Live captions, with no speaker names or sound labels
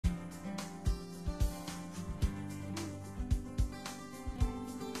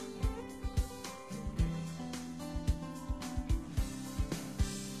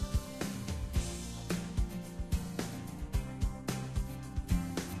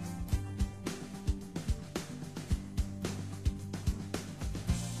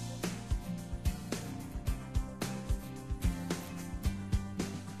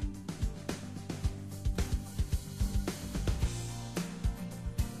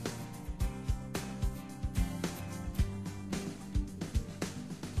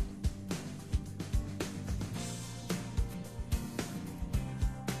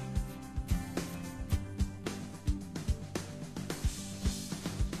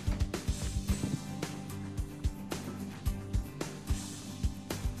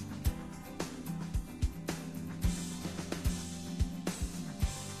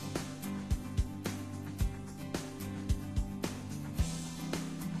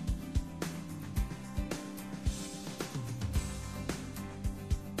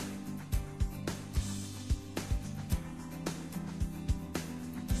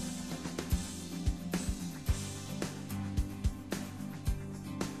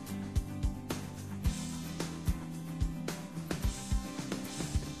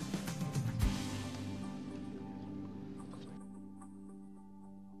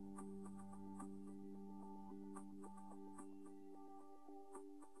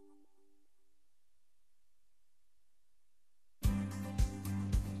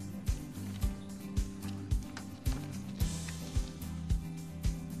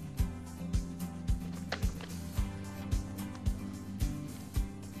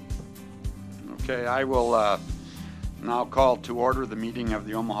Okay, I will now call to order the meeting of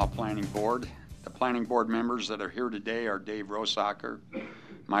the Omaha Planning Board. The Planning Board members that are here today are Dave Rosacker,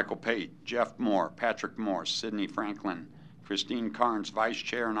 Michael Pate, Jeff Moore, Patrick Moore, Sidney Franklin, Christine Carnes, Vice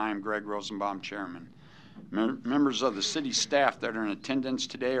Chair, and I am Greg Rosenbaum, Chairman. Members of the city staff that are in attendance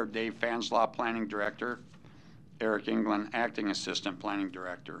today are Dave Fanslaw, Planning Director, Eric England, Acting Assistant Planning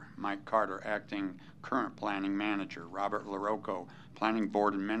Director, Mike Carter, Acting Current Planning Manager, Robert LaRocco, Planning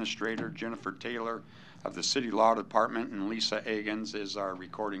Board Administrator, Jennifer Taylor of the City Law Department, and Lisa Agans is our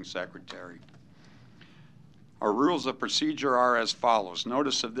Recording Secretary. Our rules of procedure are as follows.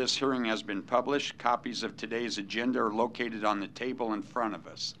 Notice of this hearing has been published. Copies of today's agenda are located on the table in front of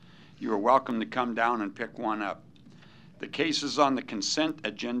us. You are welcome to come down and pick one up. The cases on the consent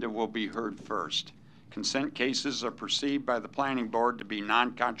agenda will be heard first. Consent cases are perceived by the Planning Board to be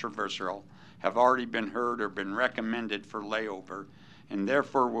non-controversial, have already been heard or been recommended for layover, and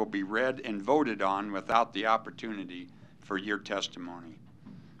therefore will be read and voted on without the opportunity for your testimony.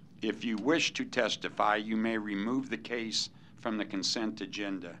 If you wish to testify, you may remove the case from the consent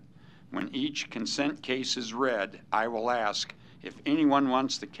agenda. When each consent case is read, I will ask if anyone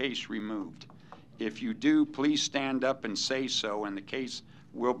wants the case removed. If you do, please stand up and say so, and the case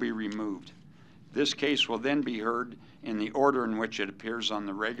will be removed. This case will then be heard in the order in which it appears on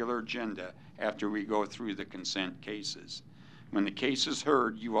the regular agenda after we go through the consent cases. When the case is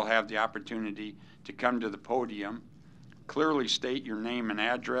heard, you will have the opportunity to come to the podium, clearly state your name and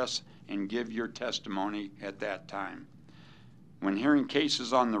address, and give your testimony at that time. When hearing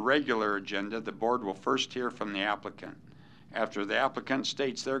cases on the regular agenda, the board will first hear from the applicant. After the applicant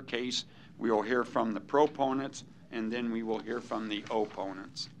states their case, we will hear from the proponents, and then we will hear from the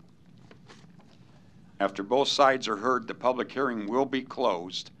opponents. After both sides are heard, the public hearing will be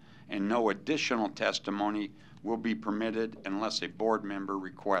closed, and no additional testimony will be permitted unless a board member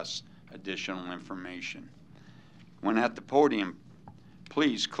requests additional information. When at the podium,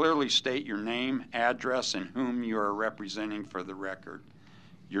 please clearly state your name, address, and whom you are representing for the record.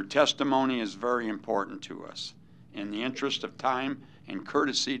 Your testimony is very important to us. In the interest of time and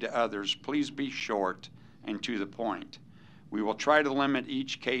courtesy to others, please be short and to the point. We will try to limit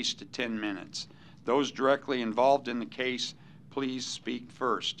each case to 10 minutes. Those directly involved in the case, please speak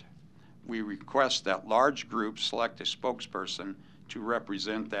first. We request that large groups select a spokesperson to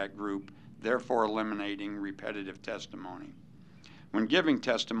represent that group, therefore eliminating repetitive testimony. When giving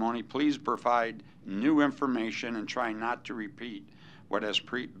testimony, please provide new information and try not to repeat what has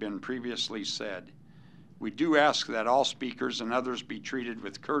been previously said. We do ask that all speakers and others be treated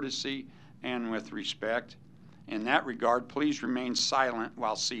with courtesy and with respect. In that regard, please remain silent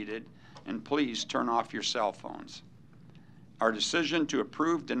while seated, and please turn off your cell phones. Our decision to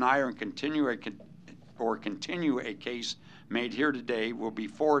approve, deny, or continue a case made here today will be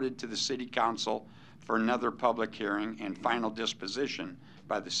forwarded to the City Council for another public hearing and final disposition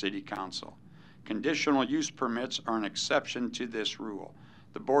by the City Council. Conditional use permits are an exception to this rule.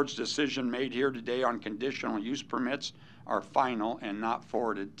 The board's decision made here today on conditional use permits are final and not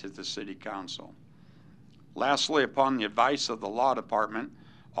forwarded to the City Council. Lastly, upon the advice of the Law Department,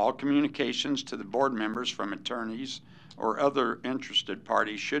 all communications to the board members from attorneys or other interested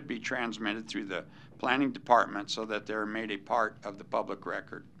parties should be transmitted through the Planning Department so that they are made a part of the public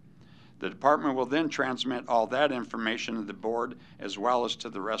record. The department will then transmit all that information to the board as well as to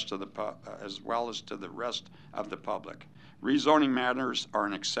the rest of the public. Rezoning matters are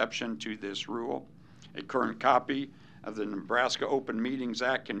an exception to this rule. A current copy of the Nebraska Open Meetings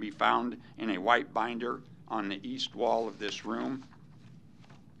Act can be found in a white binder on the east wall of this room.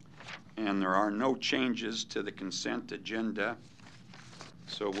 And there are no changes to the consent agenda,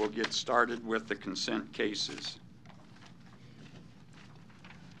 so we'll get started with the consent cases.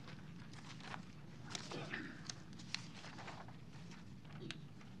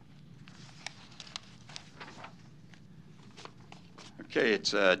 Okay,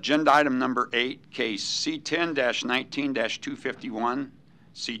 it's agenda item number 8, case C10-19-251,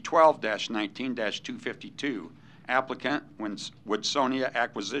 C12-19-252. Applicant, Woodsonia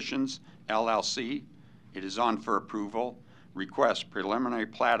Acquisitions, LLC. It is on for approval. Request preliminary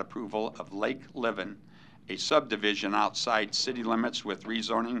plat approval of Lake Livin, a subdivision outside city limits with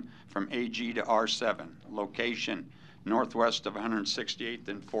rezoning from AG to R7. Location, northwest of 168th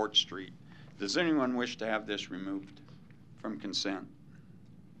and 4th Street. Does anyone wish to have this removed from consent?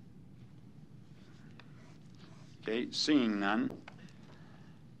 Okay, seeing none.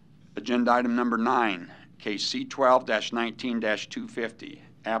 Agenda item number 9. Case C12-19-250,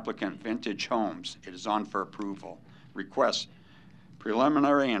 applicant Vintage Homes. It is on for approval. Request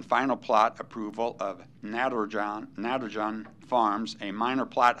Preliminary and final plat approval of Natterjon Farms, a minor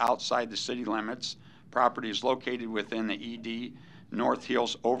plat outside the city limits. Property is located within the ED North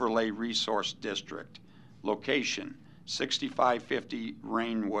Hills Overlay Resource District. Location, 6550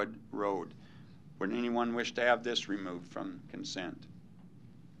 Rainwood Road. Would anyone wish to have this removed from consent?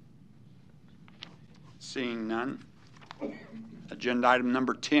 Seeing none. Agenda item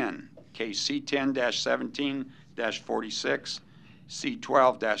number 10, case C10-17-46,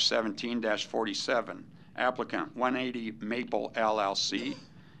 C12-17-47. Applicant 180 Maple LLC.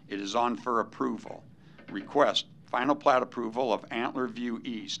 It is on for approval. Request final plat approval of Antler View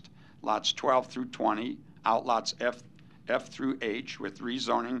East, lots 12 through 20, outlots F through H with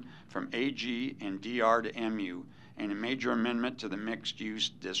rezoning from AG and DR to MU, and a major amendment to the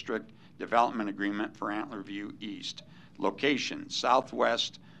mixed-use district development agreement for Antler View East. Location,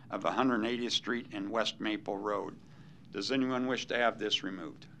 southwest of 180th Street and West Maple Road. Does anyone wish to have this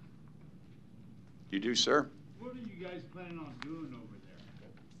removed? You do, sir? What are you guys planning on doing over there?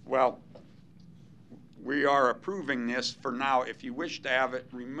 Well, we are approving this for now. If you wish to have it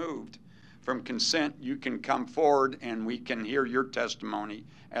removed from consent, you can come forward and we can hear your testimony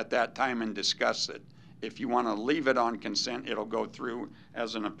at that time and discuss it. If you want to leave it on consent, it'll go through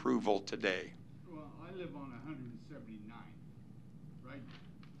as an approval today. Well, I live on 179, right?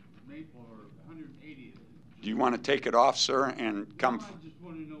 Maple or 180th. Do you want to take it off, sir, and come? Well, I just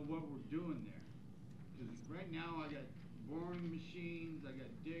want to know what we're doing there. Because right now I got boring machines, I got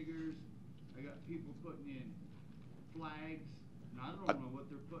diggers, I got people putting in flags, and I don't know what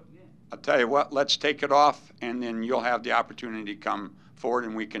they're putting in. I'll tell you what, let's take it off, and then you'll have the opportunity to come forward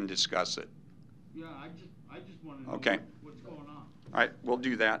and we can discuss it. Yeah, I just want to know Okay. what's going on. All right, we'll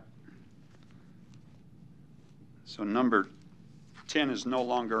do that. So number 10 is no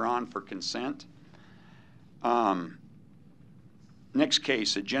longer on for consent. Next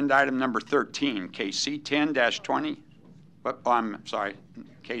case, agenda item number 13, case C10-20, I'm sorry,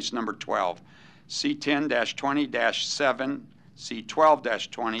 case number 12, C10-20-7,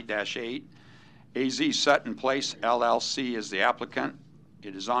 C12-20-8, AZ Sutton Place LLC is the applicant.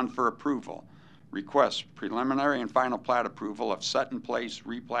 It is on for approval. Request preliminary and final plat approval of Sutton Place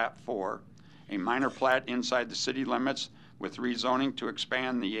Replat 4, a minor plat inside the city limits with rezoning to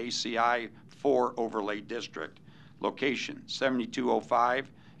expand the ACI 4 overlay district. Location 7205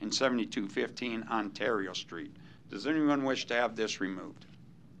 and 7215 Ontario Street. Does anyone wish to have this removed?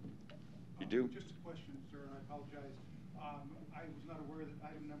 You do? Just a question, sir, and I apologize. I was not aware that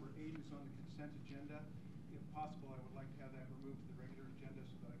item number 8 is on the consent agenda. If possible, I would like to have that removed from the regular agenda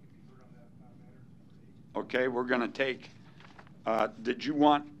so that I can be heard on that matter. Okay, we're going to take, did you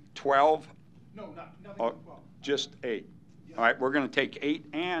want 12? No, nothing Oh, from 12. just 8. Yes. All right, we're going to take 8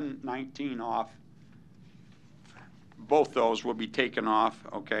 and 19 off. Both those will be taken off,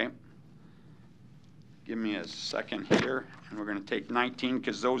 okay? Give me a second here, and we're going to take 19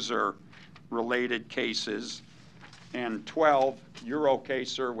 because those are related cases. And 12, you're okay,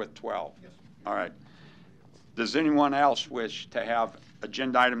 sir, with 12? Yes. All right. Does anyone else wish to have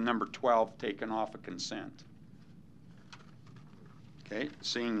agenda item number 12 taken off of consent? Okay,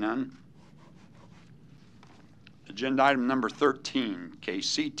 seeing none. Agenda item number 13, case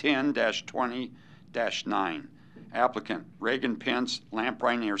C10-20-9. Applicant Reagan Pence,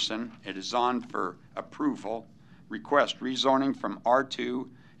 Lamprey Nearson. It is on for approval. Request rezoning from R2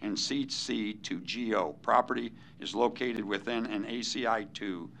 and CC to GO. Property is located within an ACI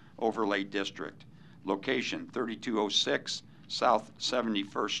 2 overlay district. Location 3206 South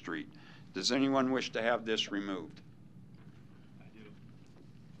 71st Street. Does anyone wish to have this removed? I do.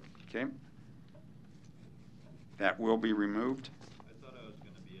 Okay. That will be removed. I thought I was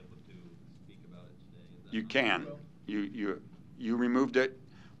going to be able to speak about it today. Is that You not can. true? You removed it.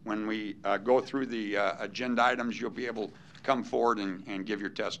 When we go through the agenda items, you'll be able to come forward and give your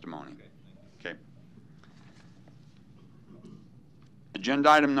testimony. Okay, thank you. Okay. Agenda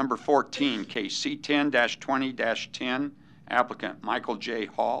item number 14, case C10-20-10, applicant Michael J.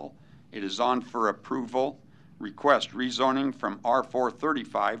 Hall. It is on for approval. Request rezoning from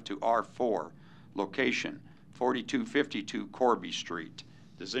R435 to R4. Location 4252 Corby Street.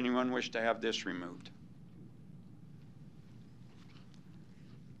 Does anyone wish to have this removed?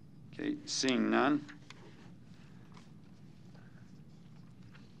 Okay, seeing none.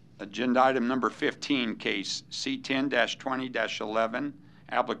 Agenda item number 15, case C10-20-11,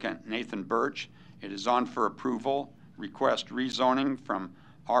 applicant Nathan Birch. It is on for approval. Request rezoning from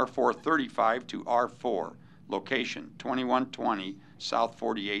R435 to R4. Location 2120 South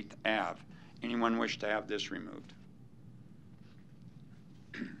 48th Ave. Anyone wish to have this removed?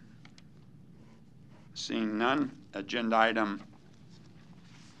 Seeing none, agenda item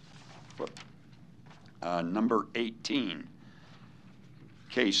Number 18,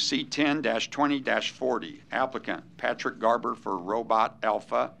 case C10-20-40, applicant Patrick Garber for Robot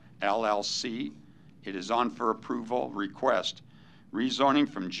Alpha LLC. It is on for approval. Request rezoning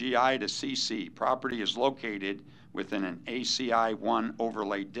from GI to CC. Property is located within an ACI 1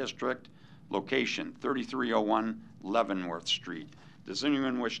 overlay district. Location 3301 Leavenworth Street. Does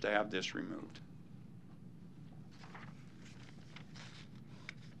anyone wish to have this removed?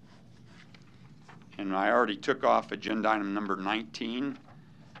 And I already took off agenda item number 19.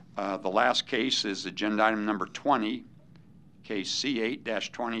 The last case is agenda item number 20, case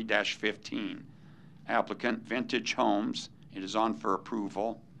C8-20-15. Applicant Vintage Homes. It is on for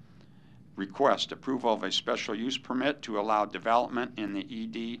approval. Request approval of a special use permit to allow development in the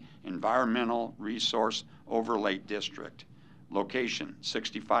ED Environmental Resource Overlay District. Location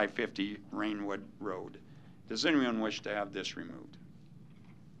 6550 Rainwood Road. Does anyone wish to have this removed?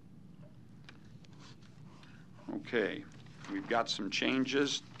 Okay, we've got some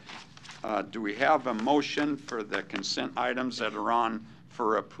changes. Do we have a motion for the consent items that are on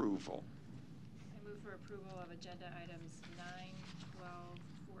for approval? I move for approval of agenda items 9, 12,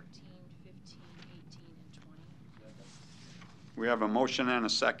 14, 15, 18, and 20. We have a motion and a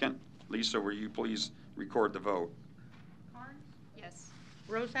second. Lisa, will you please record the vote? Carnes? Yes.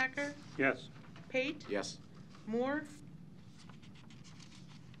 Rosacker? Yes. Pate? Yes. Moore?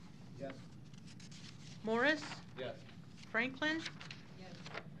 Yes. Morris? Yes. Franklin? Yes.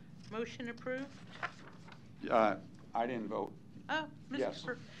 Motion approved. I didn't vote. Oh, Yes.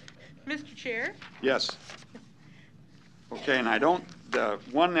 Mr. Chair? Yes. Okay, and the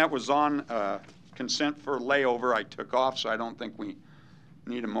one that was on consent for layover I took off, so I don't think we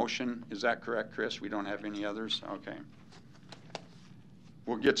need a motion. Is that correct, Chris? We don't have any others? Okay.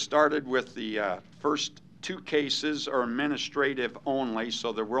 We'll get started with the first two cases are administrative only,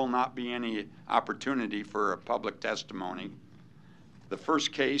 so there will not be any opportunity for a public testimony. The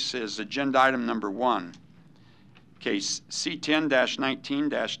first case is agenda item number 1, case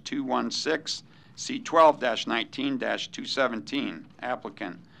C10-19-216, C12-19-217,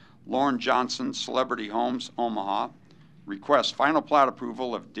 applicant Lauren Johnson, Celebrity Homes, Omaha. Request final plat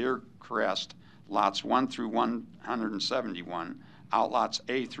approval of Deer Crest, lots 1 through 171, outlots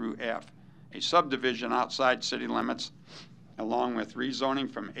A through F, a subdivision outside city limits, along with rezoning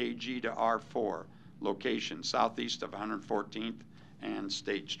from AG to R4, location southeast of 114th and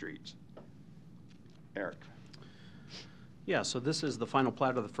State Streets. Eric. Yeah, so this is the final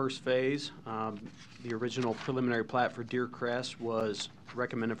plat of the first phase. The original preliminary plat for Deer Crest was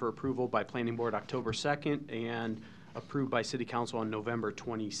recommended for approval by Planning Board October 2nd and approved by City Council on November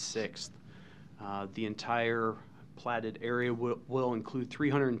 26th. The entire platted area will include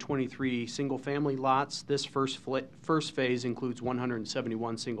 323 single-family lots. This first phase includes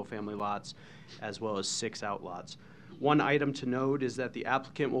 171 single-family lots as well as 6 outlots. One item to note is that the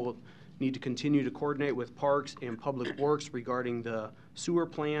applicant will need to continue to coordinate with Parks and Public Works regarding the sewer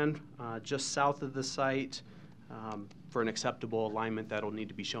plan just south of the site for an acceptable alignment that will need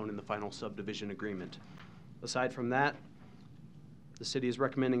to be shown in the final subdivision agreement. Aside from that, the city is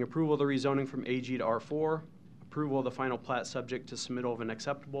recommending approval of the rezoning from AG to R4, approval of the final plat subject to submittal of an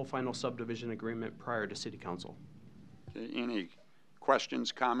acceptable final subdivision agreement prior to City Council. Okay, any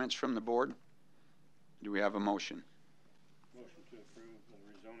questions, comments from the board? Do we have a motion? Motion to approve the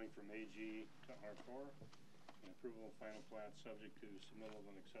rezoning from AG to R4 and approval of final plat subject to submittal of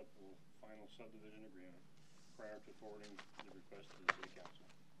an acceptable final subdivision agreement prior to forwarding the request to the City Council.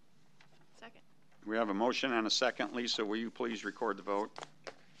 Second. We have a motion and a second. Lisa, will you please record the vote?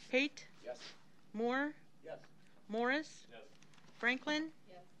 Pate? Yes. Moore? Yes. Morris? Yes. Franklin?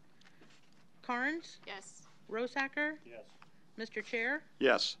 Yes. Carnes? Yes. Rosacker? Yes. Mr. Chair?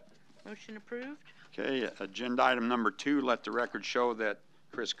 Yes. Motion approved. Okay, agenda item number 2, let the record show that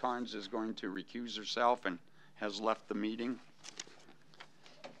Chris Carnes is going to recuse herself and has left the meeting.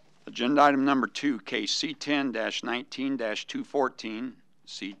 Agenda item number 2, case C10-19-214,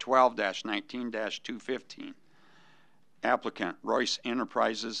 C12-19-215. Applicant Royce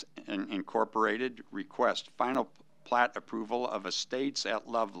Enterprises Incorporated request final plat approval of estates at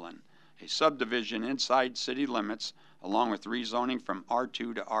Loveland, a subdivision inside city limits along with rezoning from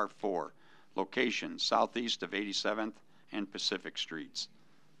R2 to R4. Location southeast of 87th and Pacific Streets.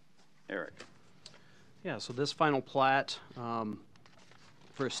 Eric. Yeah, so this final plat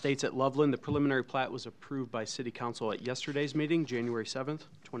for estates at Loveland, the preliminary plat was approved by City Council at yesterday's meeting, January 7th,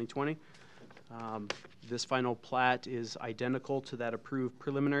 2020. This final plat is identical to that approved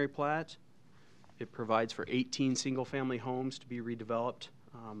preliminary plat. It provides for 18 single-family homes to be redeveloped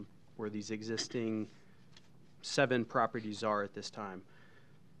where these existing 7 properties are at this time.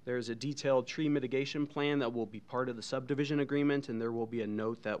 There's a detailed tree mitigation plan that will be part of the subdivision agreement, and there will be a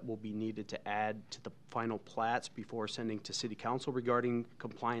note that will be needed to add to the final plats before sending to City Council regarding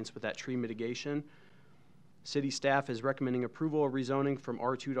compliance with that tree mitigation. City staff is recommending approval of rezoning from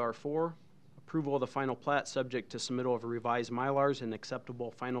R2 to R4, approval of the final plat subject to submittal of revised Mylars and acceptable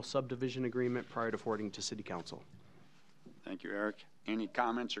final subdivision agreement prior to forwarding to City Council. Thank you, Eric. Any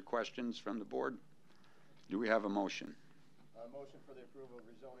comments or questions from the board? Do we have a motion? Motion for the approval of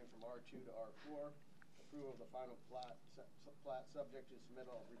rezoning from R2 to R4, approval of the final plat subject to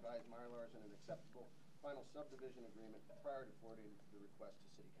submittal of revised Mylars and an acceptable final subdivision agreement prior to forwarding the request to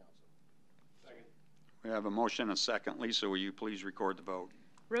City Council. Second. We have a motion and a second. Lisa, will you please record the vote?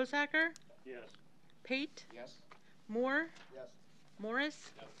 Rosacker? Yes. Pate? Yes. Moore? Yes.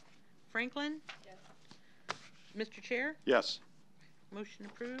 Morris? Yes. Franklin? Yes. Mr. Chair? Yes. Motion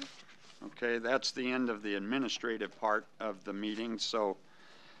approved. Okay, that's the end of the administrative part of the meeting. So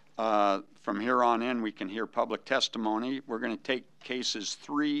from here on in, we can hear public testimony. We're going to take cases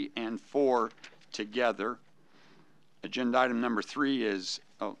 3 and 4 together. Agenda item number 3 is,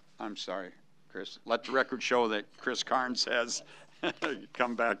 oh, I'm sorry, Chris. Let the record show that Chris Carnes has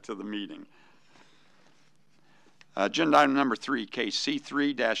come back to the meeting. Agenda item number 3, case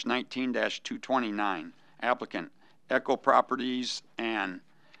C3-19-229. Applicant, Echo Properties and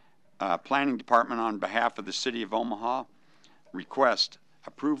Planning Department on behalf of the City of Omaha request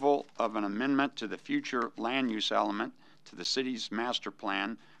approval of an amendment to the future land use element to the city's master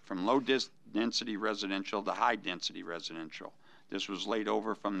plan from low-density residential to high-density residential. This was laid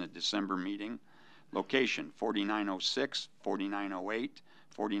over from the December meeting. Location, 4906, 4908,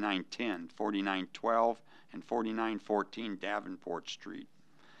 4910, 4912, and 4914 Davenport Street.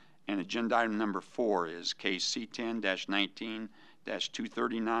 And agenda item number 4 is case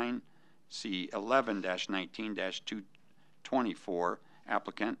C10-19-239, C11-19-224,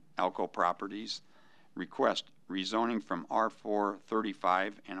 applicant, Alco Properties, request rezoning from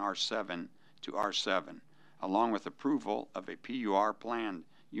R435 and R7 to R7, along with approval of a PUR planned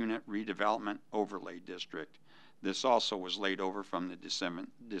unit redevelopment overlay district. This also was laid over from the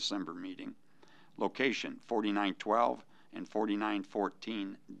December meeting. Location, 4912 and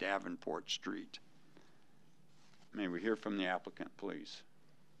 4914 Davenport Street. May we hear from the applicant, please?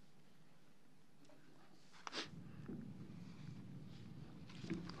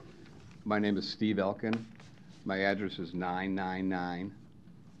 My name is Steve Elkin. My address is 999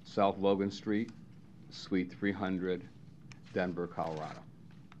 South Logan Street, Suite 300, Denver, Colorado.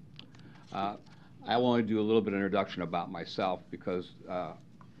 I want to do a little bit of introduction about myself because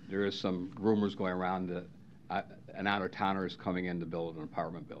there is some rumors going around that an out-of-towner is coming in to build an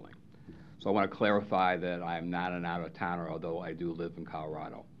apartment building. So I want to clarify that I am not an out-of-towner, although I do live in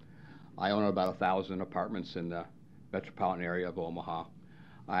Colorado. I own about 1,000 apartments in the metropolitan area of Omaha.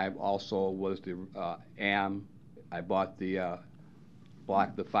 I also was I bought the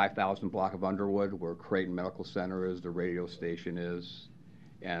 5,000 block of Underwood where Creighton Medical Center is, the radio station is,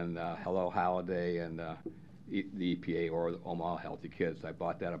 and Hello Holiday and the EPA or the Omaha Healthy Kids. I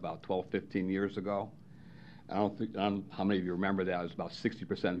bought that about 12, 15 years ago. I don't know how many of you remember that. It was about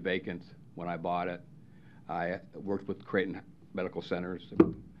 60% vacant when I bought it. I worked with Creighton Medical Centers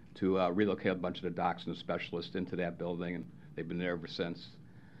to relocate a bunch of the docs and specialists into that building, and they've been there ever since.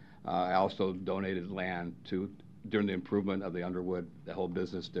 I also donated land during the improvement of the Underwood, the whole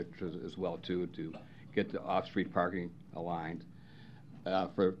business district as well too, to get the off-street parking aligned.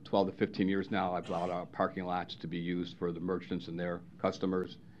 For 12 to 15 years now, I've allowed parking lots to be used for the merchants and their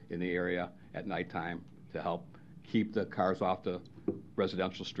customers in the area at nighttime to help keep the cars off the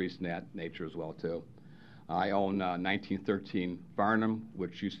residential streets and that nature as well too. I own 1913 Farnham,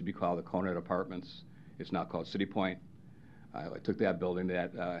 which used to be called the Conant Apartments. It's now called City Point. I took that building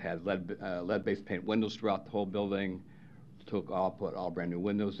that had lead-based paint windows throughout the whole building, put all brand new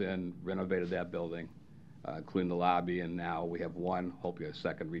windows in, renovated that building, including the lobby, and now we have one, hopefully a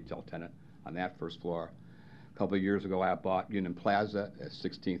second retail tenant on that first floor. A couple of years ago, I bought Union Plaza at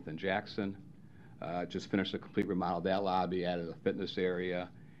 16th and Jackson. Just finished a complete remodel of that lobby, added a fitness area,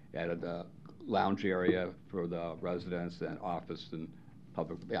 added a lounge area for the residents and office and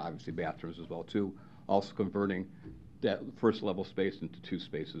public, obviously bathrooms as well too. Also converting that first level space into 2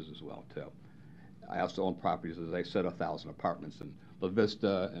 spaces as well too. I also own properties, as I said, 1,000 apartments in La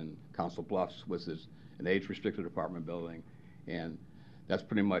Vista and Council Bluffs, which is an age-restricted apartment building, and that's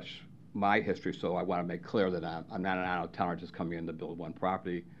pretty much my history. So I want to make clear that I'm not an out-of-towner just coming in to build one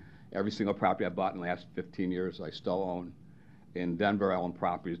property. Every single property I bought in the last 15 years, I still own. In Denver, I own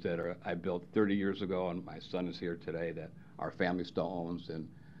properties that I built 30 years ago, and my son is here today, that our family still owns. And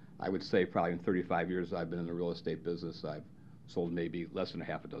I would say probably in 35 years I've been in the real estate business, I've sold maybe less than a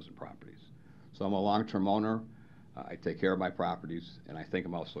half a dozen properties. So I'm a long-term owner. I take care of my properties, and I think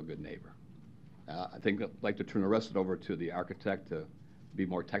I'm also a good neighbor. I think I'd like to turn the rest of it over to the architect to be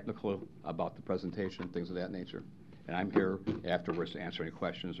more technical about the presentation, things of that nature. And I'm here afterwards to answer any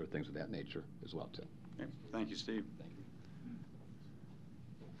questions or things of that nature as well, too. Okay. Thank you, Steve. Thank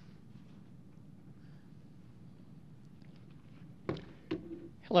you.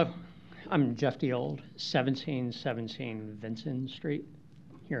 Hello, I'm Jeff Deold, 1717 Vincent Street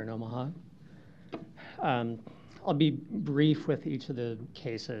here in Omaha. I'll be brief with each of the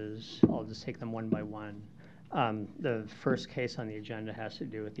cases. I'll just take them one by one. The first case on the agenda has to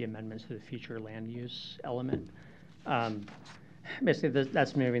do with the amendments to the future land use element. Basically,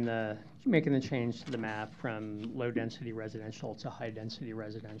 that's making the change to the map from low-density residential to high-density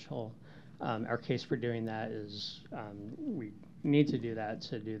residential. Our case for doing that is we need to do that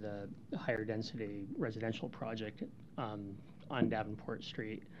to do the higher-density residential project on Davenport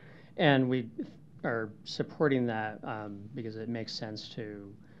Street. And we are supporting that because it makes sense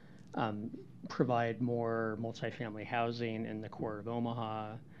to provide more multifamily housing in the core of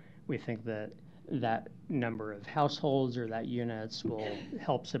Omaha. We think that that number of households or that units will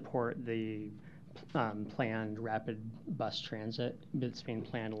help support the planned rapid bus transit that's being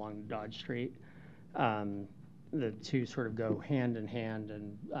planned along Dodge Street. The two sort of go hand in hand,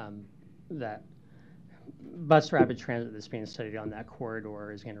 and that bus rapid transit that's being studied on that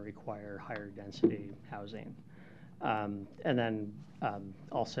corridor is going to require higher density housing. And then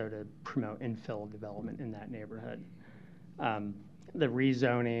also to promote infill development in that neighborhood. The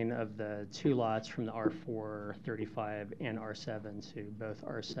rezoning of the two lots from the R4 35 and R7 to both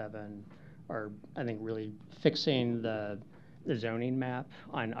R7 are, I think, really fixing the zoning map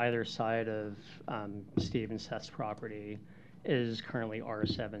on either side of Steve and Seth's property is currently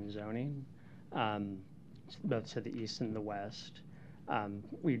R7 zoning, both to the east and the west.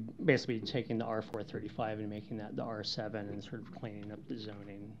 We basically taking the R4 35 and making that the R7 and sort of cleaning up the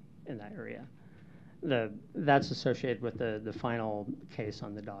zoning in that area. That's associated with the final case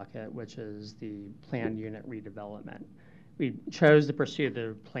on the docket, which is the planned unit redevelopment. We chose to pursue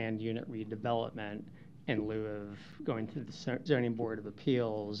the planned unit redevelopment in lieu of going to the Zoning Board of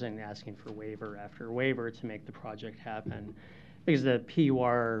Appeals and asking for waiver after waiver to make the project happen. Because the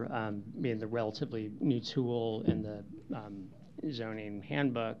PUR, being the relatively new tool in the zoning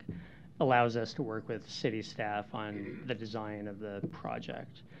handbook, allows us to work with city staff on the design of the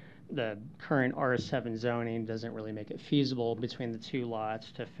project. The current R7 zoning doesn't really make it feasible between the two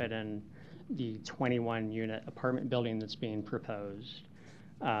lots to fit in the 21-unit apartment building that's being proposed.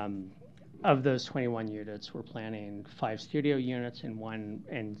 Of those 21 units, we're planning 5 studio units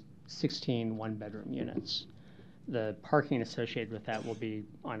and 16 one-bedroom units. The parking associated with that will be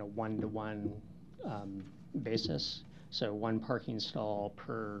on a one-to-one basis, so 1 parking stall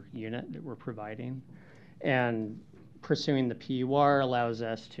per unit that we're providing. And pursuing the PUR allows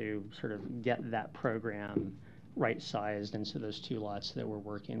us to sort of get that program right-sized into those 2 lots that we're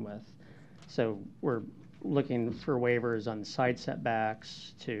working with. So we're looking for waivers on the side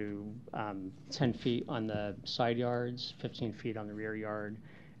setbacks to 10 feet on the side yards, 15 feet on the rear yard,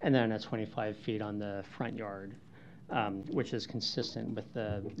 and then 25 feet on the front yard, which is consistent with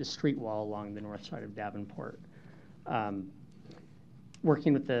the street wall along the north side of Davenport.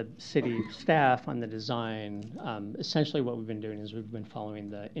 Working with the city staff on the design, essentially what we've been doing is we've been following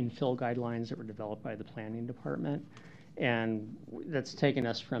the infill guidelines that were developed by the planning department. And that's taken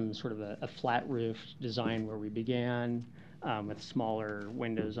us from sort of a flat roof design where we began with smaller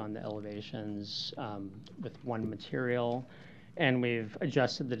windows on the elevations with 1 material. And we've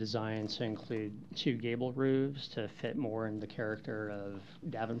adjusted the design to include 2 gable roofs to fit more in the character of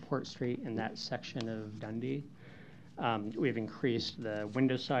Davenport Street in that section of Dundee. We've increased the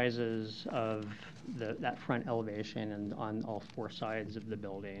window sizes of that front elevation and on all 4 sides of the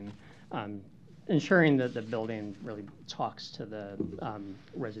building, ensuring that the building really talks to the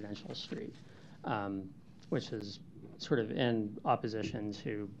residential street, which is sort of in opposition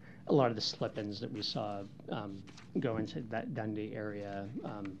to a lot of the slip-ins that we saw go into that Dundee area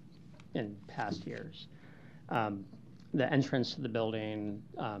in past years. The entrance to the building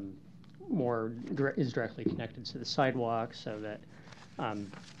is directly connected to the sidewalk so that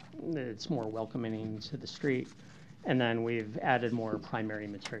it's more welcoming to the street. And then we've added more primary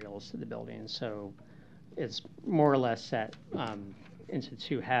materials to the building. So it's more or less set into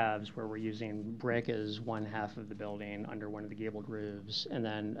 2 halves where we're using brick as 1 half of the building under one of the gabled roofs, and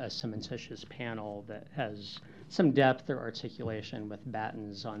then a cementitious panel that has some depth or articulation with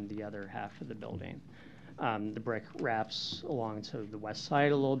battens on the other half of the building. The brick wraps along to the west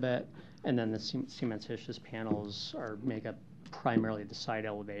side a little bit, and then the cementitious panels make up primarily the side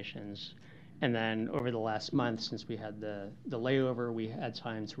elevations. And then over the last month, since we had the layover, we had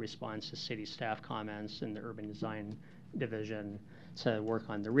time to respond to city staff comments in the urban design division to work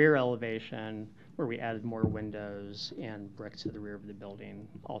on the rear elevation, where we added more windows and brick to the rear of the building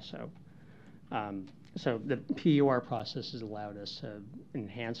also. So the PUR process has allowed us to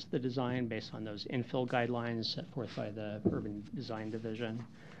enhance the design based on those infill guidelines set forth by the urban design division.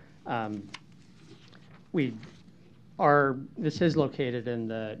 This is located in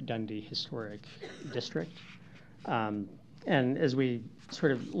the Dundee Historic District. And as we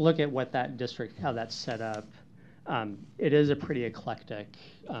sort of look at what that district, how that's set up, it is a pretty eclectic,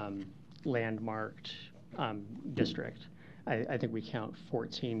 landmarked district. I think we count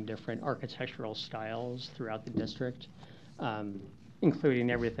 14 different architectural styles throughout the district,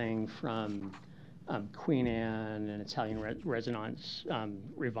 including everything from Queen Anne and Italian Renaissance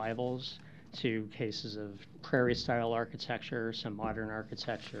revivals to cases of prairie-style architecture, some modern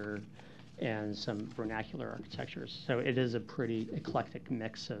architecture, and some vernacular architectures. So it is a pretty eclectic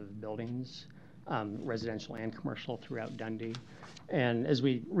mix of buildings, residential and commercial, throughout Dundee. And as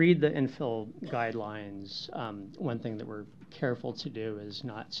we read the infill guidelines, one thing that we're careful to do is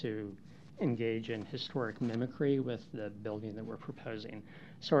not to engage in historic mimicry with the building that we're proposing.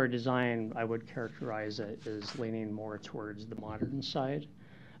 So our design, I would characterize it as leaning more towards the modern side.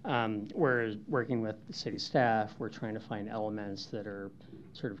 Whereas working with the city staff, we're trying to find elements that are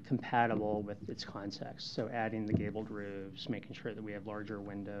sort of compatible with its context. So adding the gabled roofs, making sure that we have larger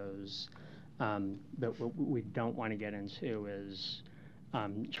windows. But what we don't want to get into is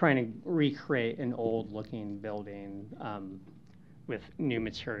trying to recreate an old-looking building with new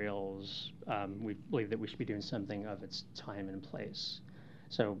materials. We believe that we should be doing something of its time and place.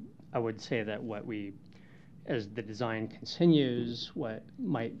 So I would say that as the design continues, what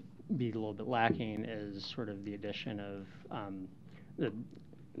might be a little bit lacking is sort of the addition of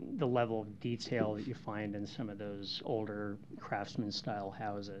the level of detail that you find in some of those older craftsman-style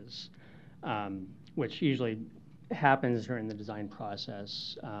houses, which usually happens during the design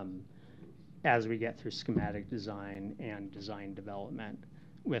process as we get through schematic design and design development.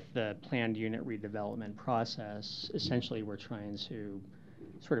 With the planned unit redevelopment process, essentially we're trying to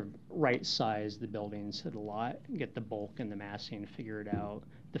sort of right-size the buildings to the lot, get the bulk and the massing figured out,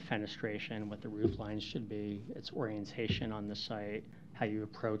 the fenestration, what the roof lines should be, its orientation on the site, how you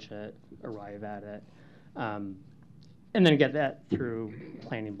approach it, arrive at it, and then get that through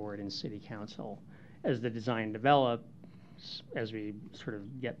planning board and city council. As the design develops, as we sort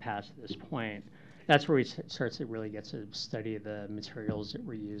of get past this point, that's where we start to really get to study the materials that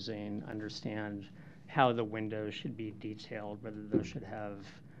we're using, understand how the windows should be detailed, whether those should have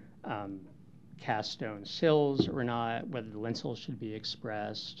cast stone sills or not, whether the lintels should be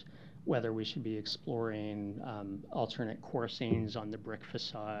expressed, whether we should be exploring alternate coursings on the brick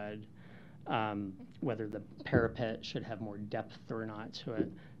facade, whether the parapet should have more depth or not to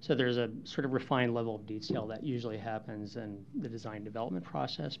it. So there's a sort of refined level of detail that usually happens in the design development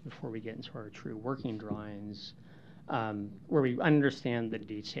process before we get into our true working drawings, where we understand the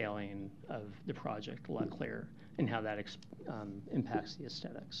detailing of the project a lot clearer and how that impacts the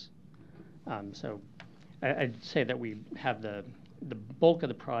aesthetics. So I'd say that we have the bulk of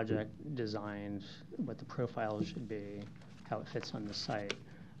the project designed, what the profile should be, how it fits on the site.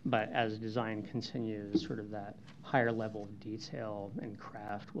 But as design continues, sort of that higher level of detail and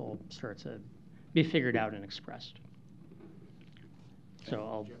craft will start to be figured out and expressed. So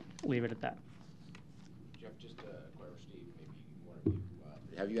I'll leave it at that. Jeff, just to inquire with Steve, maybe one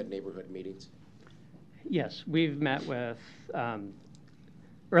of you, have you had neighborhood meetings? Yes, we've met with,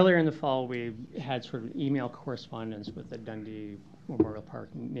 earlier in the fall, we had sort of email correspondence with the Dundee Memorial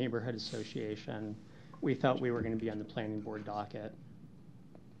Park Neighborhood Association. We thought we were going to be on the planning board docket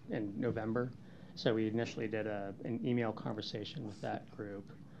in November. So we initially did an email conversation with that group.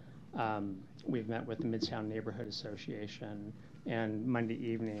 We've met with the Midtown Neighborhood Association, and Monday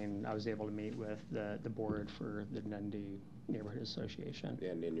evening I was able to meet with the board for the Dundee Neighborhood Association.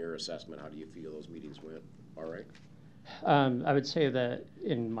 And in your assessment, how do you feel those meetings went? All right? I would say that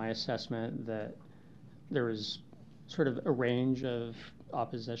in my assessment that there was sort of a range of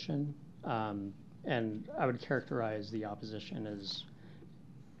opposition, and I would characterize the opposition as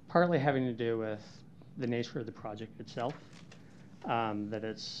partly having to do with the nature of the project itself, that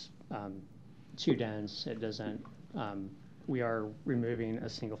it's too dense. It doesn't, we are removing a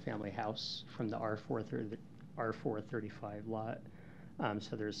single family house from the R435 lot.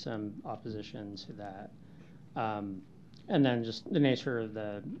 So there's some opposition to that. And then just the nature of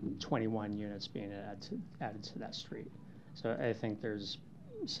the 21 units being added to that street. So I think there's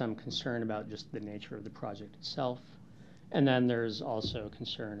some concern about just the nature of the project itself. And then there's also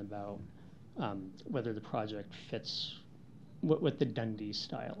concern about whether the project fits what the Dundee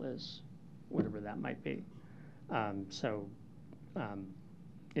style is, whatever that might be.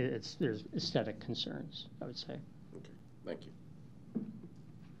 There's aesthetic concerns, I would say. Okay, thank you.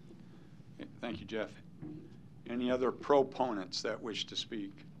 Thank you, Jeff. Any other proponents that wish to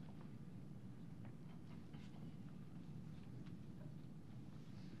speak?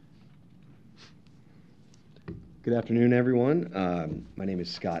 Good afternoon, everyone. My name is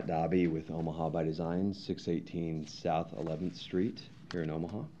Scott Dobby with Omaha by Design, 618 South 11th Street here in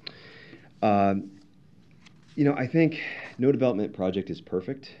Omaha. I think no development project is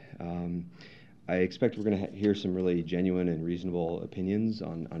perfect. I expect we're going to hear some really genuine and reasonable opinions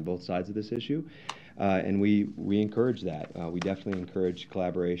on both sides of this issue, and we encourage that. We definitely encourage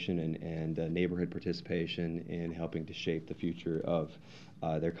collaboration and neighborhood participation in helping to shape the future of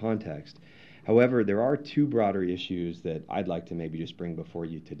their context. However, there are two broader issues that I'd like to maybe just bring before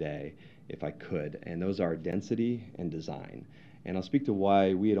you today, if I could, and those are density and design. And I'll speak to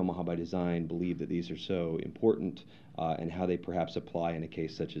why we at Omaha by Design believe that these are so important and how they perhaps apply in a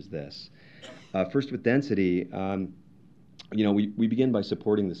case such as this. First, with density, we begin by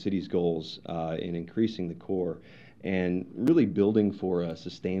supporting the city's goals in increasing the core and really building for a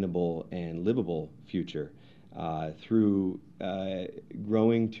sustainable and livable future through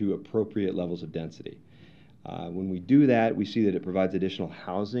growing to appropriate levels of density. When we do that, we see that it provides additional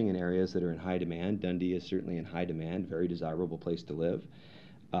housing in areas that are in high demand. Dundee is certainly in high demand, very desirable place to live.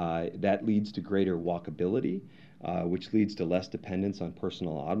 That leads to greater walkability, which leads to less dependence on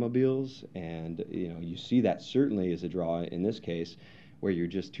personal automobiles. And you see that certainly as a draw in this case, where you're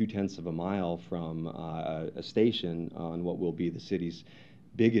just 0.2 of a mile from a station on what will be the city's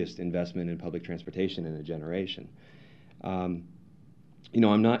biggest investment in public transportation in a generation. I'm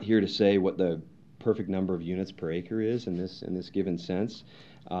not here to say what the perfect number of units per acre is in this given sense,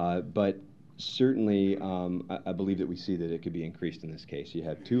 but certainly I believe that we see that it could be increased in this case. You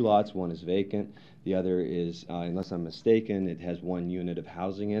have 2 lots, one is vacant, the other is, unless I'm mistaken, it has 1 unit of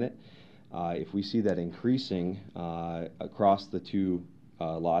housing in it. If we see that increasing across the 2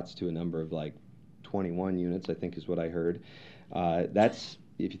 lots to a number of like 21 units, I think is what I heard, that's,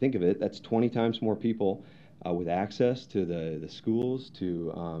 if you think of it, that's 20 times more people with access to the schools,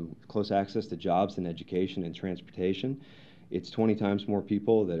 to close access to jobs and education and transportation. It's 20 times more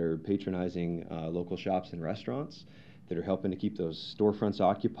people that are patronizing local shops and restaurants, that are helping to keep those storefronts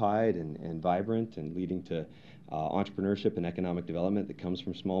occupied and vibrant and leading to entrepreneurship and economic development that comes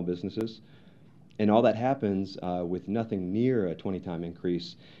from small businesses. And all that happens with nothing near a 20-time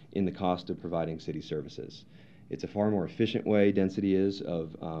increase in the cost of providing city services. It's a far more efficient way, density is,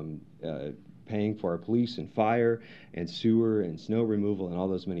 of paying for our police and fire and sewer and snow removal and all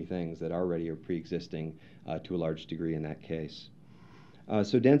those many things that already are pre-existing to a large degree in that case.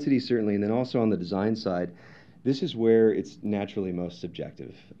 So density certainly, and then also on the design side, this is where it's naturally most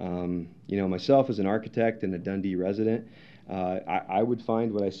subjective. Myself as an architect and a Dundee resident, I would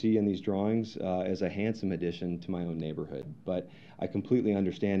find what I see in these drawings as a handsome addition to my own neighborhood. But I completely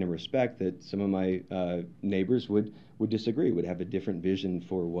understand and respect that some of my neighbors would disagree, would have a different vision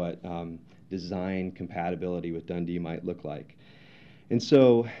for what design compatibility with Dundee might look like. And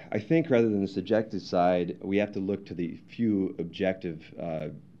so I think rather than the subjective side, we have to look to the few objective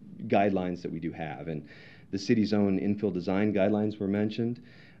guidelines that we do have. And the city's own infill design guidelines were mentioned.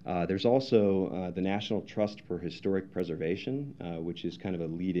 There's also the National Trust for Historic Preservation, which is kind of a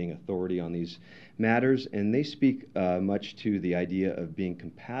leading authority on these matters, and they speak much to the idea of being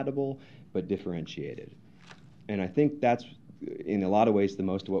compatible but differentiated. And I think that's, in a lot of ways, the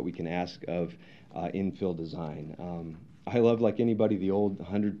most of what we can ask of infill design. I love, like anybody, the old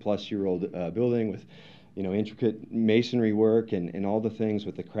 100-plus-year-old building with intricate masonry work and all the things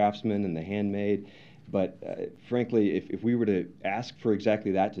with the craftsmen and the handmade. But frankly, if we were to ask for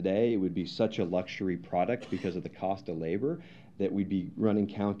exactly that today, it would be such a luxury product because of the cost of labor that we'd be running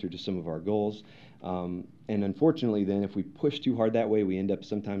counter to some of our goals. And unfortunately, then, if we push too hard that way, we end up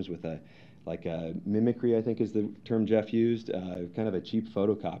sometimes with a mimicry, I think is the term Jeff used, kind of a cheap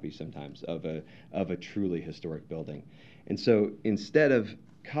photocopy sometimes of a truly historic building. And so instead of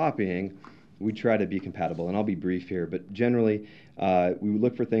copying, we try to be compatible, and I'll be brief here, but generally we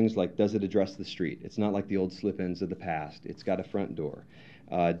look for things like, does it address the street? It's not like the old slip-ins of the past. It's got a front door.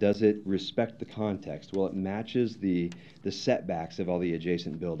 Does it respect the context? Well, it matches the setbacks of all the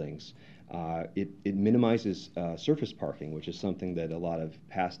adjacent buildings. It minimizes surface parking, which is something that a lot of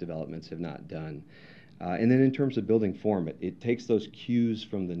past developments have not done. And then in terms of building form, it takes those cues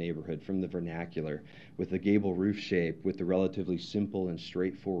from the neighborhood, from the vernacular, with the gable roof shape, with the relatively simple and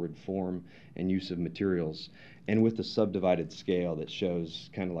straightforward form and use of materials, and with the subdivided scale that shows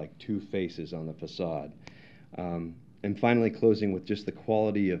kind of like two faces on the facade. And finally, closing with just the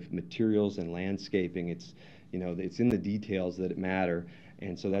quality of materials and landscaping. It's in the details that matter.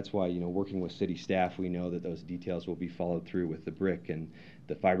 And so that's why, working with city staff, we know that those details will be followed through with the brick and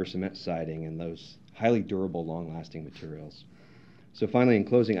the fiber cement siding and those highly durable, long-lasting materials. So finally, in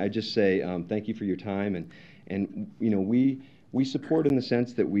closing, I just say thank you for your time. And we support in the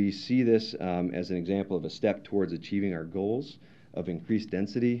sense that we see this as an example of a step towards achieving our goals of increased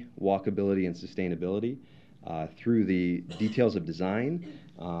density, walkability, and sustainability through the details of design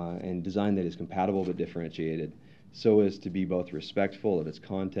and design that is compatible but differentiated, so as to be both respectful of its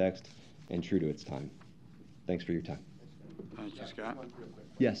context and true to its time. Thanks for your time. Thank you, Scott.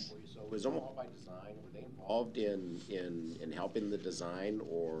 Yes. So was Omaha by Design, were they involved in helping the design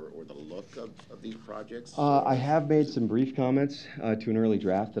or the look of these projects? I have made some brief comments to an early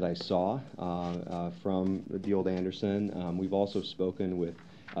draft that I saw from the old Anderson. We've also spoken with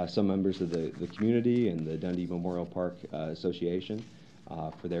some members of the community and the Dundee Memorial Park Association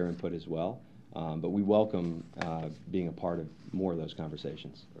for their input as well. But we welcome being a part of more of those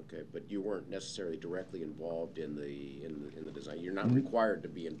conversations. Okay, but you weren't necessarily directly involved in the design. You're not required to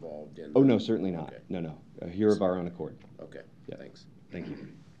be involved in. Oh no, certainly not. Okay. No. Here of our own accord. Okay. Yeah. Thanks. Thank you.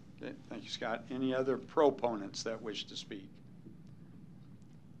 Okay, thank you, Scott. Any other proponents that wish to speak?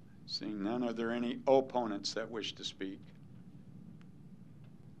 Seeing none, are there any opponents that wish to speak?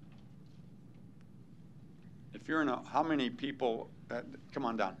 If you're in how many people, come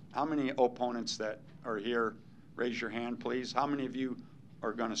on down. How many opponents that are here, raise your hand, please. How many of you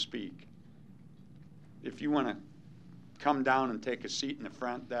are going to speak? If you want to come down and take a seat in the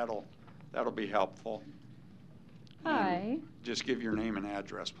front, that'll be helpful. Hi. And just give your name and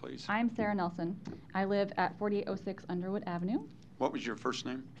address, please. I'm Sarah Nelson. I live at 4806 Underwood Avenue. What was your first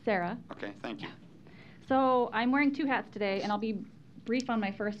name? Sarah. Okay, thank you. So I'm wearing two hats today, and I'll be brief on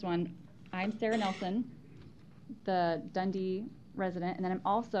my first one. I'm Sarah Nelson, the Dundee resident, and then I'm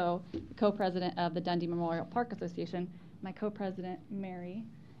also the co-president of the Dundee Memorial Park Association. My co-president, Mary,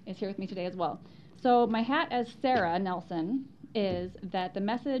 is here with me today as well. So my hat as Sarah Nelson is that the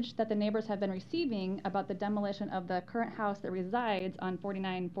message that the neighbors have been receiving about the demolition of the current house that resides on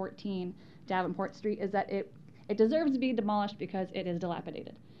 4914 Davenport Street is that it deserves to be demolished because it is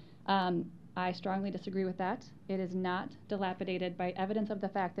dilapidated. I strongly disagree with that. It is not dilapidated by evidence of the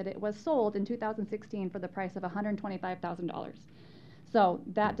fact that it was sold in 2016 for the price of $125,000. So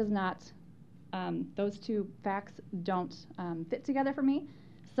that does not, those two facts don't fit together for me.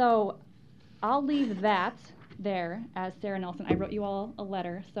 So I'll leave that there as Sarah Nelson. I wrote you all a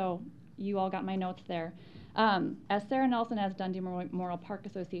letter, so you all got my notes there. As Sarah Nelson, as Dundee Memorial Park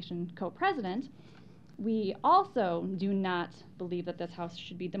Association co-president, we also do not believe that this house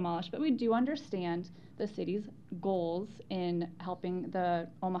should be demolished, but we do understand the city's goals in helping the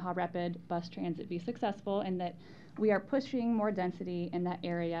Omaha Rapid Bus Transit be successful and that we are pushing more density in that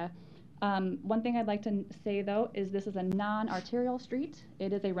area. One thing I'd like to say, though, is this is a non-arterial street.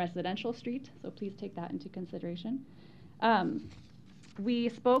 It is a residential street, so please take that into consideration. We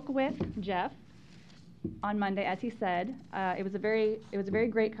spoke with Jeff on Monday, as he said. It was a very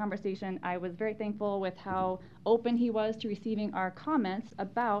great conversation. I was very thankful with how open he was to receiving our comments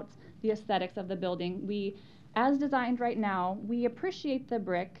about the aesthetics of the building. We, as designed right now, we appreciate the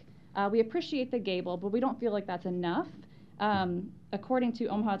brick, we appreciate the gable, but we don't feel like that's enough. According to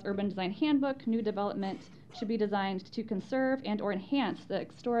Omaha's Urban Design Handbook, new development should be designed to conserve and or enhance the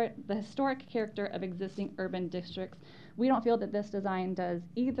historic character of existing urban districts. We don't feel that this design does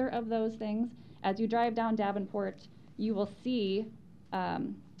either of those things. As you drive down Davenport, you will see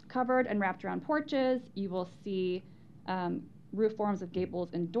covered and wrapped around porches. You will see roof forms of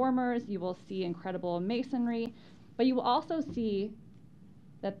gables and dormers. You will see incredible masonry. But you will also see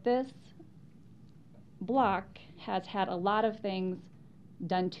that this block has had a lot of things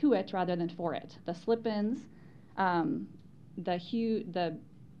done to it rather than for it. The slip-ins, the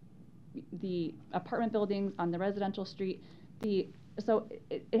apartment buildings on the residential street. So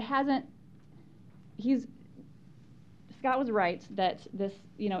it hasn't. Scott was right that this,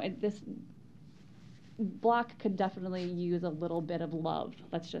 this block could definitely use a little bit of love,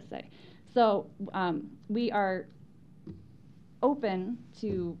 let's just say. So we are open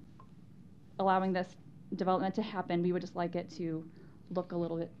to allowing this development to happen. We would just like it to look a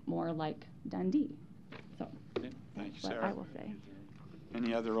little bit more like Dundee. So Okay, thank you, what Sarah. I will say.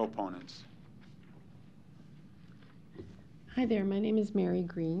 Any other opponents? Hi there, my name is Mary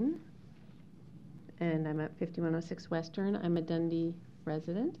Green, and I'm at 5106 Western. I'm a Dundee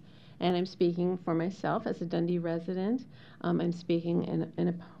resident, and I'm speaking for myself as a Dundee resident. I'm speaking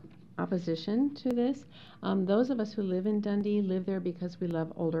in opposition to this. Those of us who live in Dundee live there because we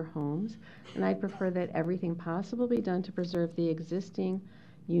love older homes, and I prefer that everything possible be done to preserve the existing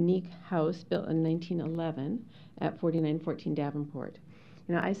unique house built in 1911 at 4914 Davenport.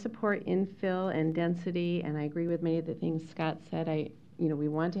 You know, I support infill and density, and I agree with many of the things Scott said. We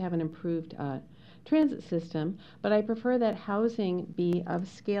want to have an improved transit system, but I prefer that housing be of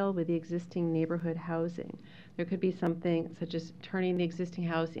scale with the existing neighborhood housing. There could be something such as turning the existing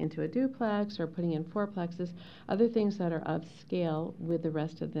house into a duplex or putting in fourplexes, other things that are of scale with the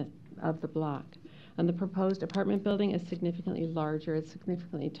rest of the block. And the proposed apartment building is significantly larger, it's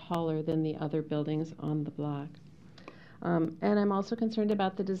significantly taller than the other buildings on the block. And I'm also concerned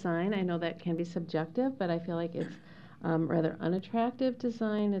about the design. I know that can be subjective, but I feel like it's rather unattractive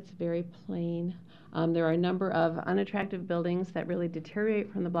design. It's very plain. There are a number of unattractive buildings that really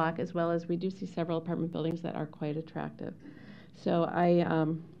deteriorate from the block, as well as we do see several apartment buildings that are quite attractive. So I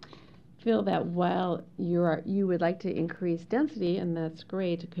feel that while you would like to increase density, and that's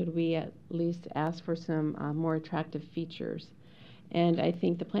great, could we at least ask for some more attractive features? And I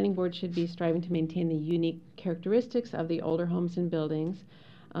think the planning board should be striving to maintain the unique characteristics of the older homes and buildings.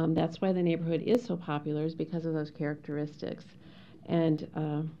 That's why the neighborhood is so popular, is because of those characteristics. And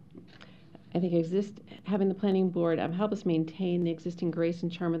I think having the planning board help us maintain the existing grace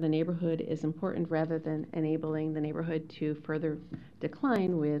and charm of the neighborhood is important, rather than enabling the neighborhood to further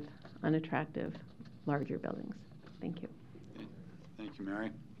decline with unattractive, larger buildings. Thank you. Okay. Thank you,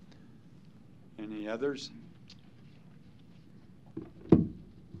 Mary. Any others?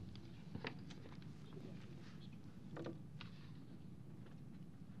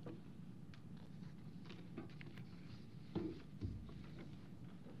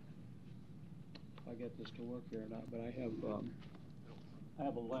 I get this to work here or not, but I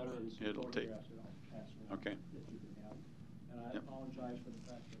have a letter and some It'll take. photographs that I'll pass around Okay. that you can have. And I Yep. apologize for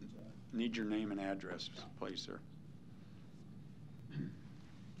the fact that Need your name and address, please, sir.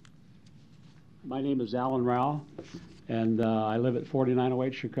 my name is Alan Rao, and I live at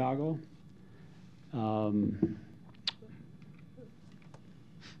 4908 Chicago. Been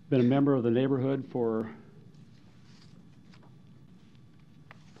a member of the neighborhood for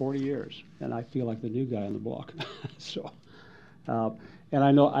 40 years, and I feel like the new guy on the block. So, and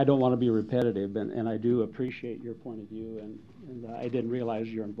I know I don't want to be repetitive, and I do appreciate your point of view, and I didn't realize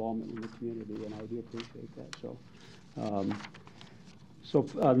your involvement in the community, and I do appreciate that. So,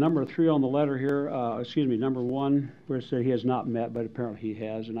 number 3 on the letter here, number 1, where it said he has not met, but apparently he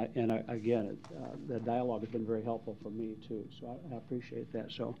has, again, the dialogue has been very helpful for me too, so I appreciate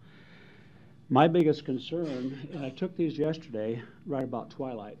that. So, my biggest concern, and I took these yesterday, right about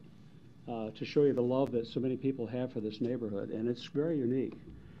twilight, to show you the love that so many people have for this neighborhood, and it's very unique.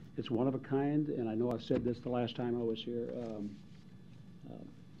 It's one of a kind, and I know I've said this the last time I was here.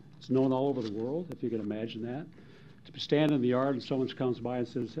 It's known all over the world, if you can imagine that. To stand in the yard and someone comes by and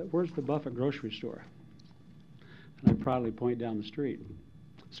says, "Where's the Buffett grocery store?" And I proudly point down the street.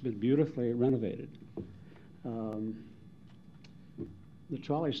 It's been beautifully renovated. The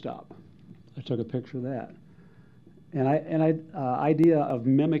trolley stop, I took a picture of that. And idea of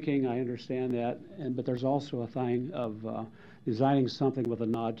mimicking, I understand that, but there's also a thing of designing something with a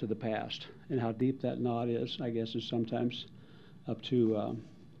nod to the past, and how deep that nod is, I guess, is sometimes up to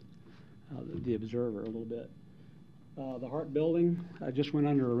the observer a little bit. The Hart Building, I just went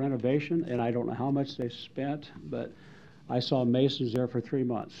under a renovation, and I don't know how much they spent, but I saw masons there for 3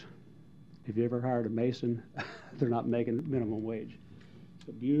 months. If you ever hired a mason, they're not making minimum wage. It's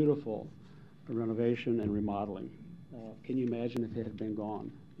a beautiful renovation and remodeling. Can you imagine if it had been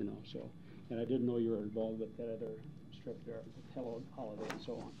gone? So, and I didn't know you were involved with that other strip there, with Hello Holiday and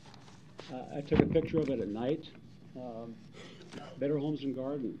so on. I took a picture of it at night. Better Homes and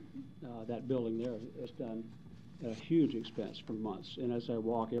Garden, that building there has done a huge expense for months. And as I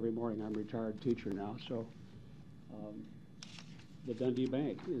walk every morning, I'm a retired teacher now, so the Dundee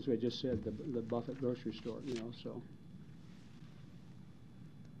Bank, as I just said, the Buffett grocery store, so.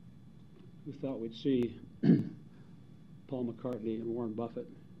 We thought we'd see Paul McCartney and Warren Buffett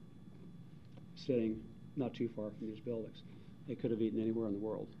sitting not too far from these buildings. They could have eaten anywhere in the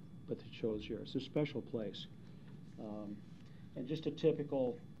world, but they chose here. It's a special place. And just a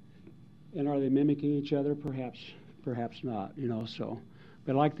typical, and are they mimicking each other? Perhaps not, so.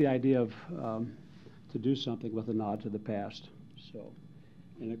 But I like the idea of to do something with a nod to the past. So,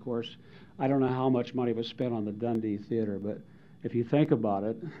 and of course, I don't know how much money was spent on the Dundee Theater, but if you think about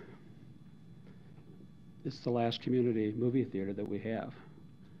it, it's the last community movie theater that we have.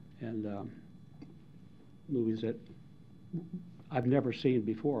 And movies that I've never seen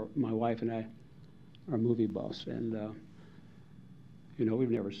before. My wife and I are movie buffs, and you know,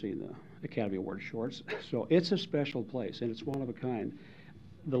 we've never seen the Academy Award shorts. So it's a special place, and it's one of a kind.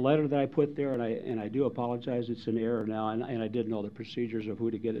 The letter that I put there, and I do apologize, it's an error now, and I did know the procedures of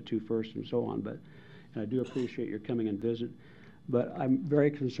who to get it to first and so on, but and I do appreciate your coming and visit. But I'm very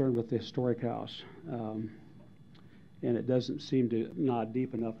concerned with the historic house, and it doesn't seem to nod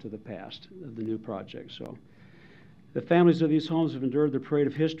deep enough to the past of the new project. So the families of these homes have endured the parade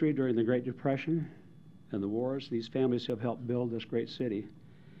of history during the Great Depression and the wars. These families have helped build this great city.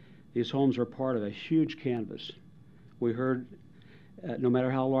 These homes are part of a huge canvas. We heard no matter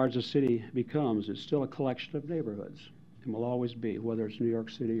how large a city becomes, it's still a collection of neighborhoods, and will always be, whether it's New York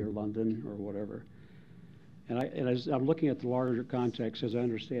City or London or whatever. And as I'm looking at the larger context, as I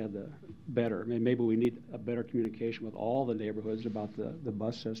understand better, maybe we need a better communication with all the neighborhoods about the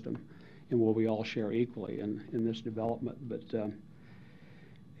bus system, and will we all share equally in this development. But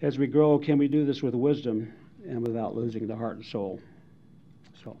as we grow, can we do this with wisdom and without losing the heart and soul?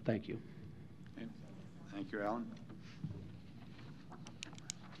 So thank you. Okay. Thank you, Alan.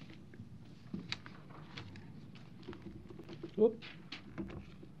 Whoop.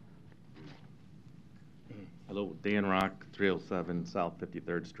 Hello, Dan Rock, 307 South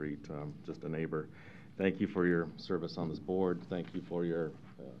 53rd Street, just a neighbor. Thank you for your service on this board. Thank you for your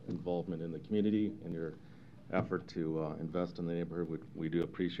involvement in the community and your effort to invest in the neighborhood. We do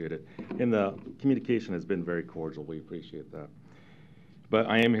appreciate it. And the communication has been very cordial. We appreciate that. But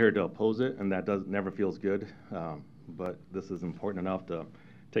I am here to oppose it, and that never feels good. But this is important enough to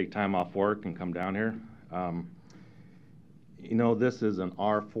take time off work and come down here. You know, this is an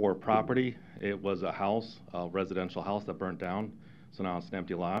R4 property. It was a house, a residential house that burnt down, so now it's an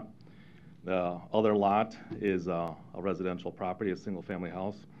empty lot. The other lot is a residential property, a single-family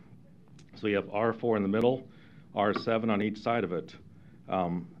house. So you have R4 in the middle, R7 on each side of it.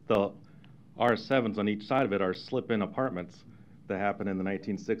 The R7s on each side of it are slip-in apartments that happened in the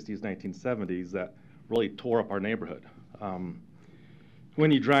 1960s, 1970s that really tore up our neighborhood. When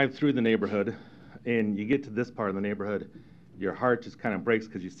you drive through the neighborhood and you get to this part of the neighborhood, your heart just kind of breaks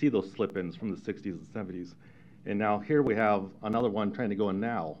because you see those slip-ins from the 60s and 70s. And now here we have another one trying to go in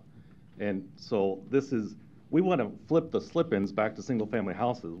now. And so we want to flip the slip-ins back to single-family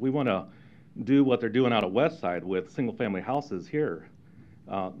houses. We want to do what they're doing out of West Side with single-family houses here.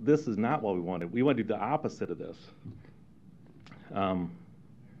 This is not what we wanted. We want to do the opposite of this.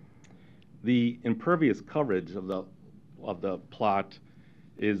 The impervious coverage of the plot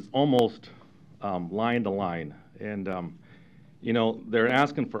is almost line to line. And you know, they're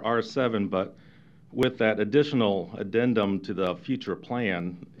asking for R7, but with that additional addendum to the future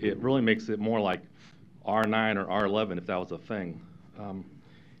plan, it really makes it more like R9 or R11 if that was a thing.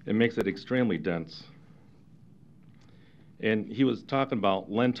 It makes it extremely dense. And he was talking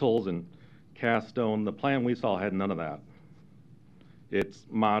about lentils and cast stone. The plan we saw had none of that. It's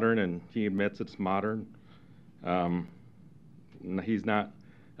modern, and he admits it's modern. He's not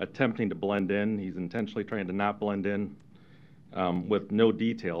attempting to blend in. He's intentionally trying to not blend in. With no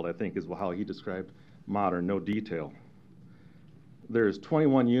detail, I think is how he described modern, no detail. There's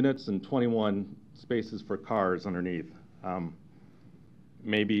 21 units and 21 spaces for cars underneath.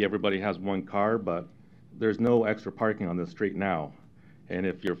 Maybe everybody has one car, but there's no extra parking on this street now. And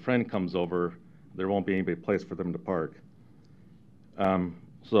if your friend comes over, there won't be any place for them to park.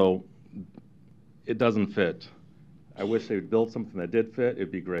 So it doesn't fit. I wish they would build something that did fit.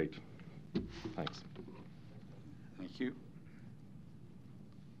 It'd be great. Thanks. Thank you.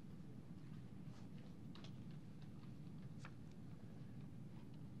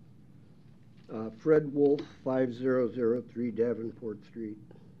 Fred Wolf, 5003 Davenport Street.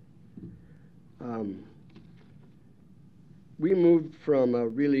 We moved from a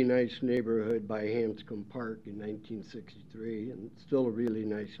really nice neighborhood by Hanscom Park in 1963, and it's still a really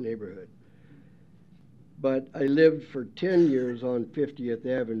nice neighborhood. But I lived for 10 years on 50th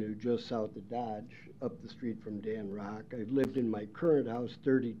Avenue, just south of Dodge, up the street from Dan Rock. I've lived in my current house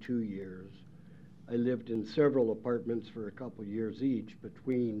 32 years. I lived in several apartments for a couple years each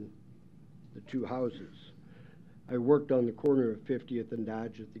between the two houses. I worked on the corner of 50th and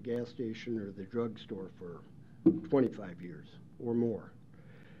Dodge at the gas station or the drugstore for 25 years or more.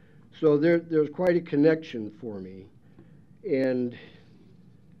 So there's quite a connection for me. And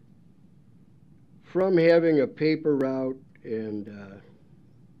from having a paper route and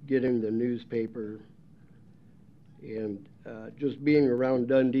getting the newspaper and just being around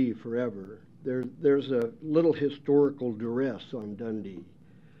Dundee forever, there's a little historical duress on Dundee.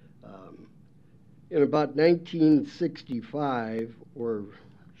 In about 1965 or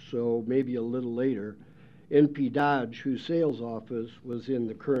so, maybe a little later, NP Dodge, whose sales office was in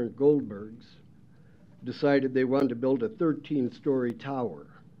the current Goldbergs, decided they wanted to build a 13-story tower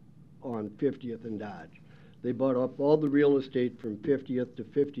on 50th and Dodge. They bought up all the real estate from 50th to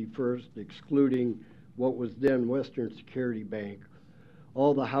 51st, excluding what was then Western Security Bank.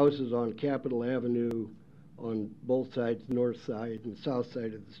 All the houses on Capitol Avenue on both sides, north side and south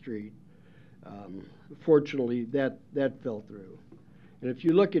side of the street. Fortunately, that fell through. And if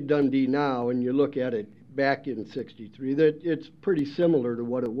you look at Dundee now and you look at it back in '63, that it's pretty similar to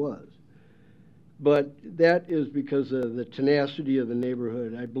what it was. But that is because of the tenacity of the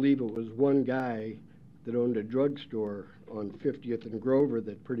neighborhood. I believe it was one guy that owned a drugstore on 50th and Grover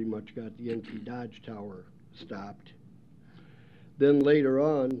that pretty much got the NP Dodge Tower stopped. Then later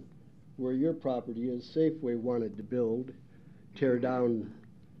on, where your property is, Safeway wanted to build, tear down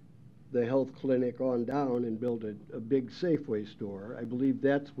the health clinic on down and build a big Safeway store. I believe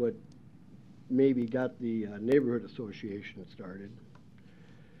that's what maybe got the neighborhood association started.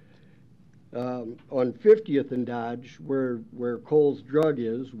 On 50th and Dodge, where Cole's Drug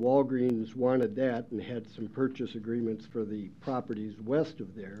is, Walgreens wanted that and had some purchase agreements for the properties west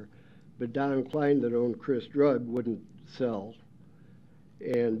of there, but Don Klein, that owned Chris Drug, wouldn't sell.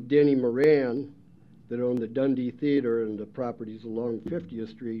 And Denny Moran, that owned the Dundee Theater and the properties along 50th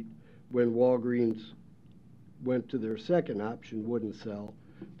Street, when Walgreens went to their second option, wouldn't sell.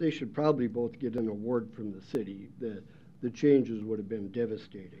 They should probably both get an award from the city. The changes would have been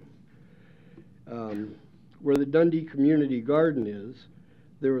devastating. Where the Dundee Community Garden is,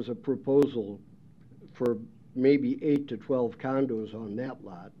 there was a proposal for maybe 8 to 12 condos on that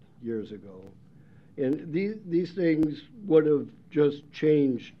lot years ago. And these things would have just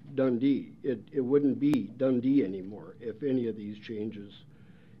changed Dundee. It wouldn't be Dundee anymore if any of these changes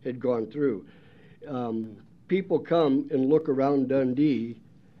had gone through. People come and look around Dundee,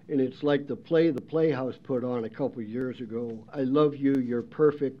 and it's like the play the Playhouse put on a couple years ago, I love you, you're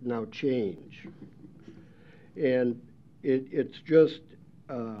perfect, now change. And it's just,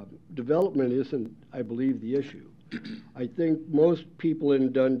 development isn't, I believe, the issue. I think most people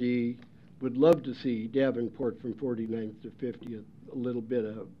in Dundee would love to see Davenport from 49th to 50th, a little bit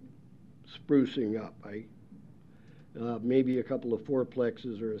of sprucing up. Maybe a couple of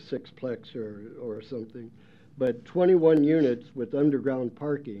fourplexes or a sixplex or something. But 21 units with underground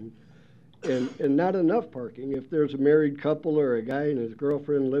parking and not enough parking. If there's a married couple or a guy and his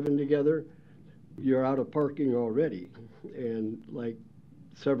girlfriend living together, you're out of parking already. And like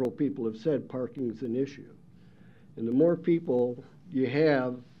several people have said, parking is an issue. And the more people you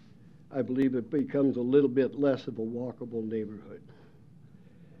have, I believe it becomes a little bit less of a walkable neighborhood.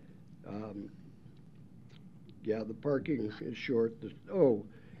 Yeah, the parking is short.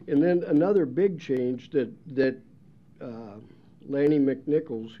 And then another big change that Lanny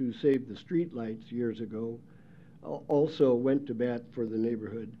McNichols, who saved the streetlights years ago, also went to bat for the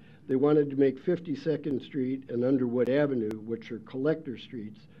neighborhood. They wanted to make 52nd Street and Underwood Avenue, which are collector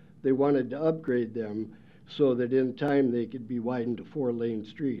streets, they wanted to upgrade them so that in time they could be widened to 4-lane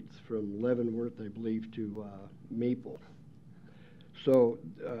streets from Leavenworth, I believe, to Maple. So,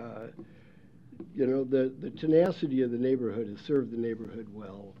 you know, the tenacity of the neighborhood has served the neighborhood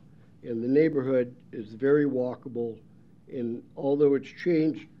well. And the neighborhood is very walkable. And although it's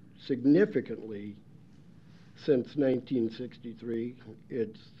changed significantly since 1963,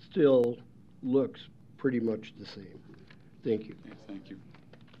 it still looks pretty much the same. Thank you. Okay, thank you.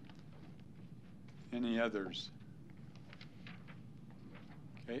 Any others?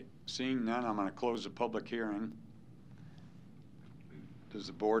 Okay, seeing none, I'm going to close the public hearing. Does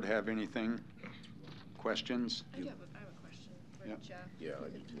the board have anything? Questions? I have a question for Yep. Jeff. Yeah, I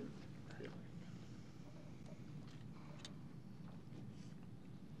do too. Yeah.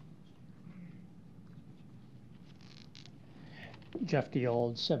 Jeff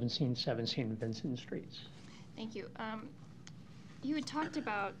Deold, 1717 Vincent Streets. Thank you. You had talked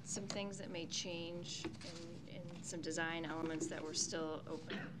about some things that may change in some design elements that were still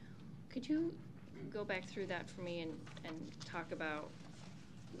open. Could you go back through that for me and talk about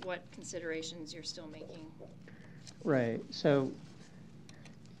what considerations you're still making? Right. So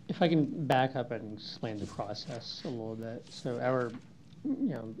if I can back up and explain the process a little bit. So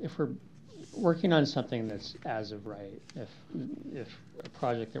if we're working on something that's as of right, if a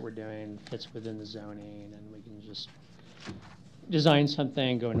project that we're doing fits within the zoning and we can just design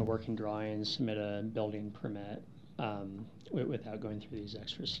something, go into working drawings, submit a building permit without going through these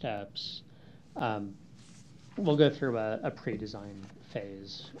extra steps, we'll go through a pre-design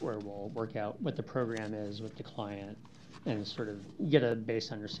phase where we'll work out what the program is with the client and sort of get a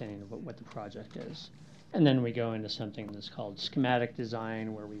base understanding of what the project is. And then we go into something that's called schematic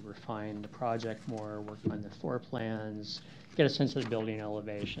design, where we refine the project more, work on the floor plans, get a sense of the building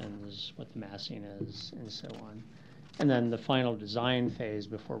elevations, what the massing is, and so on. And then the final design phase,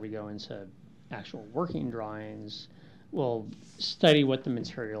 before we go into actual working drawings, we'll study what the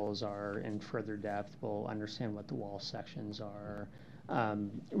materials are in further depth. We'll understand what the wall sections are,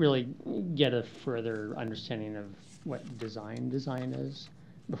 really get a further understanding of what design is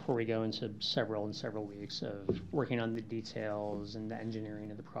before we go into several weeks of working on the details and the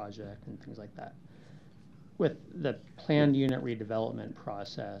engineering of the project and things like that. With the planned unit redevelopment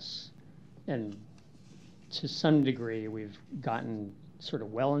process, and to some degree, we've gotten sort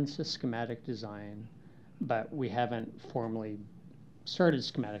of well into schematic design, but we haven't formally started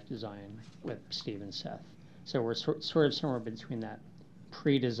schematic design with Steve and Seth. So we're sort of somewhere between that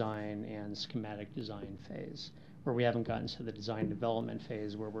pre-design and schematic design phase, where we haven't gotten to the design development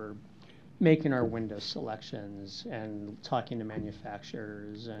phase, where we're making our window selections and talking to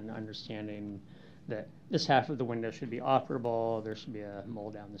manufacturers and understanding that this half of the window should be operable, there should be a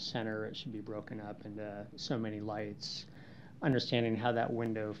mold down the center, it should be broken up into so many lights, understanding how that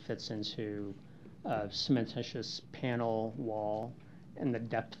window fits into a cementitious panel wall and the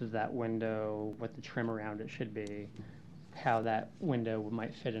depth of that window, what the trim around it should be, how that window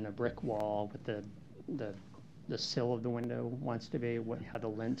might fit in a brick wall, what the sill of the window wants to be, how the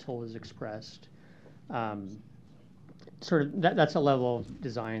lintel is expressed. Sort of that's a level of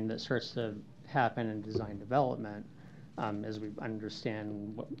design that starts to happen in design development as we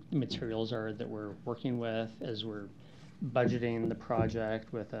understand what materials are that we're working with, as we're budgeting the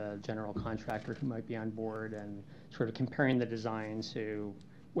project with a general contractor who might be on board, and sort of comparing the design to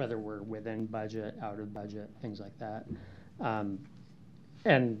whether we're within budget, out of budget, things like that,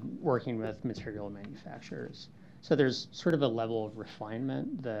 and working with material manufacturers. So there's sort of a level of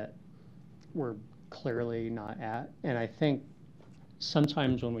refinement that we're clearly not at, and I think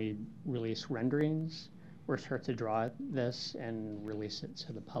sometimes when we release renderings or start to draw this and release it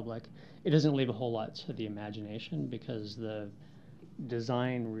to the public, it doesn't leave a whole lot to the imagination because the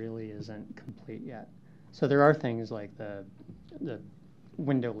design really isn't complete yet. So there are things like the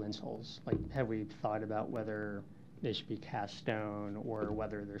window lintels. Like, have we thought about whether they should be cast stone or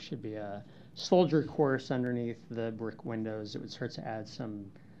whether there should be a soldier course underneath the brick windows that would start to add some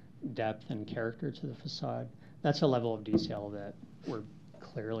depth and character to the facade? That's a level of detail that we're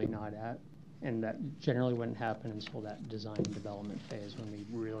clearly not at, and that generally wouldn't happen until that design development phase when we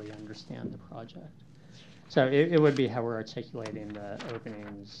really understand the project. So it would be how we're articulating the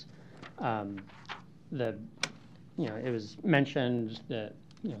openings. It was mentioned that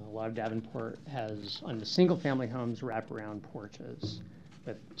a lot of Davenport has, on the single-family homes, wraparound porches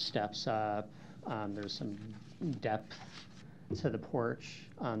with steps up. There's some depth to the porch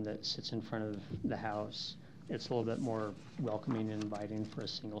that sits in front of the house. It's a little bit more welcoming and inviting for a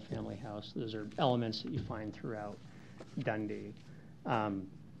single-family house. Those are elements that you find throughout Dundee.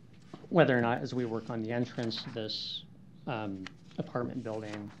 Whether or not, as we work on the entrance to this apartment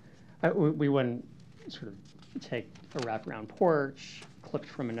building, we wouldn't sort of take a wraparound porch, clipped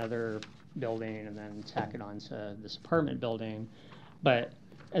from another building, and then tack it onto this apartment building. But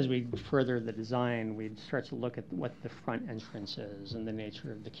as we further the design, we'd start to look at what the front entrance is and the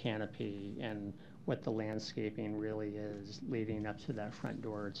nature of the canopy and what the landscaping really is leading up to that front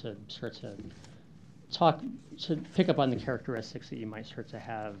door, to start to pick up on the characteristics that you might start to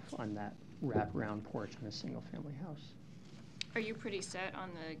have on that wraparound porch in a single-family house. Are you pretty set on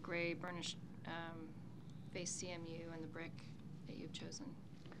the gray burnished face CMU and the brick that you've chosen?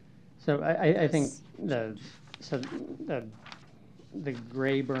 So I think the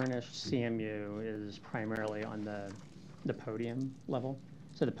gray burnished CMU is primarily on the podium level.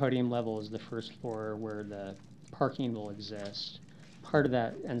 So the podium level is the first floor where the parking will exist. Part of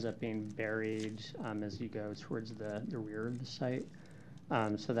that ends up being buried as you go towards the rear of the site.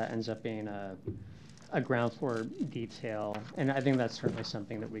 So that ends up being a ground floor detail. And I think that's certainly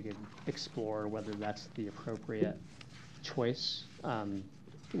something that we could explore, whether that's the appropriate choice,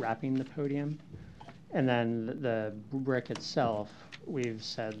 wrapping the podium. And then the brick itself, we've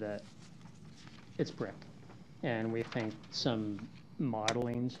said that it's brick. And we think some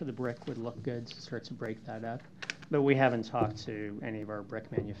modeling to the brick would look good to start to break that up. But we haven't talked to any of our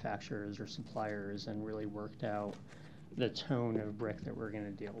brick manufacturers or suppliers and really worked out the tone of brick that we're going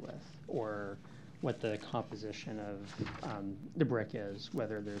to deal with, or what the composition of the brick is,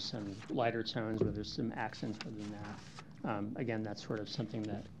 whether there's some lighter tones, whether there's some accents within that. Again, that's sort of something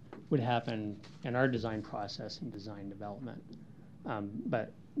that would happen in our design process and design development.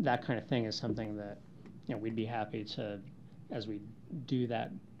 But that kind of thing is something that we'd be happy to, as we do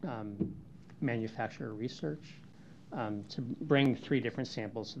that manufacturer research to bring 3 different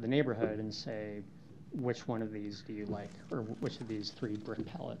samples to the neighborhood and say, which one of these do you like, or which of these 3 brick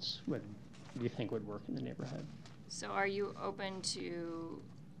pellets do you think would work in the neighborhood? So are you open to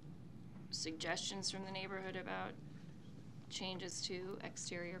suggestions from the neighborhood about changes to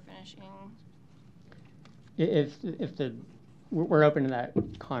exterior finishing? We're open to that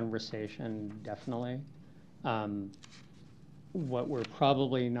conversation, definitely. What we're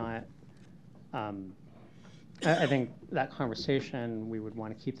probably not, I think that conversation, we would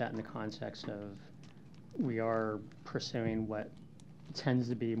want to keep that in the context of we are pursuing what tends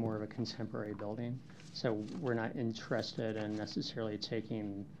to be more of a contemporary building. So we're not interested in necessarily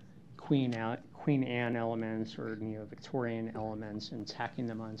taking Queen Anne elements or neo-Victorian elements and tacking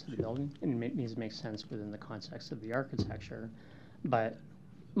them onto the building. And it needs to make sense within the context of the architecture. But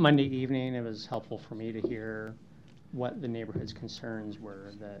Monday evening, it was helpful for me to hear what the neighborhood's concerns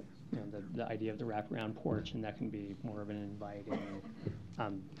were, that the idea of the wraparound porch, and that can be more of an inviting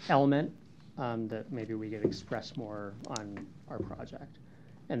element that maybe we could express more on our project.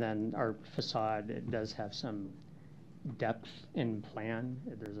 And then our facade, it does have some depth in plan.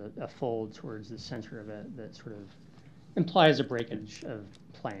 There's a fold towards the center of it that sort of implies a breakage of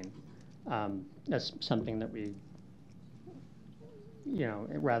plane. That's something that we,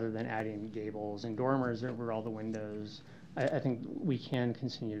 rather than adding gables and dormers over all the windows, I think we can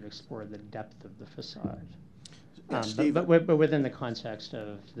continue to explore the depth of the facade. Steve, but within the context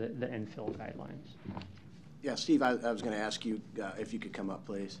of the infill guidelines. Yeah, Steve, I was going to ask you if you could come up,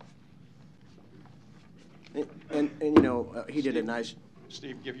 please. And he did a nice...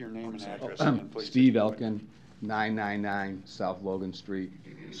 Steve, give your name and address again, please. Steve Elkin, 999 South Logan Street,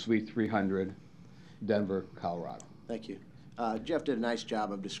 Suite 300, Denver, Colorado. Thank you. Jeff did a nice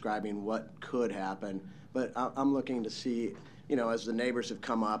job of describing what could happen, but I'm looking to see, as the neighbors have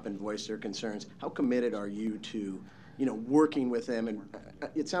come up and voiced their concerns, how committed are you to, working with them? And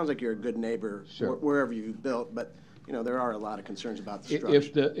it sounds like you're a good neighbor wherever you've built, but there are a lot of concerns about the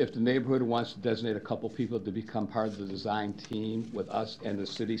structure. If the neighborhood wants to designate a couple people to become part of the design team with us and the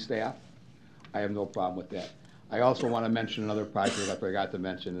city staff, I have no problem with that. I also want to mention another project I forgot to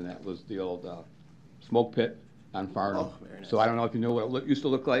mention, and that was the old smoke pit on Farnham. Oh, very nice. So I don't know if you know what it used to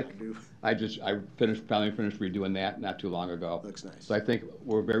look like. I do. I finally finished redoing that not too long ago. Looks nice. So I think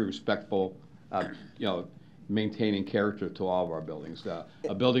we're very respectful, maintaining character to all of our buildings.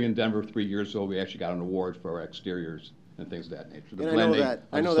 A building in Denver 3 years ago, we actually got an award for our exteriors and things of that nature. The blending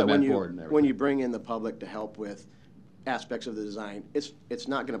I know that cement board and everything. when you bring in the public to help with aspects of the design, it's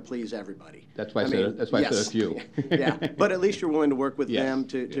not going to please everybody. That's why I said a few. Yeah, but at least you're willing to work with Yes, them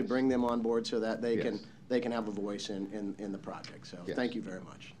to yes. bring them on board so that they Yes. can have a voice in the project. So Yes. thank you very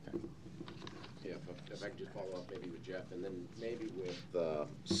much. Yeah, if I could just follow up maybe with Jeff, and then maybe with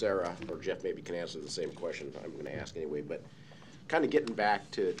Sarah, or Jeff maybe can answer the same question I'm going to ask anyway, but kind of getting back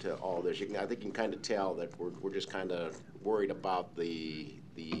to all this, I think you can kind of tell that we're just kind of worried about the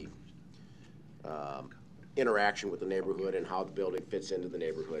interaction with the neighborhood and how the building fits into the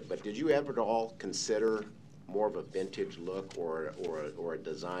neighborhood. But did you ever at all consider more of a vintage look or a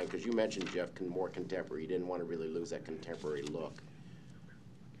design? Because you mentioned, Jeff, more contemporary. You didn't want to really lose that contemporary look.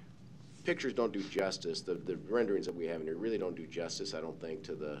 Pictures don't do justice. The renderings that we have in here really don't do justice, I don't think,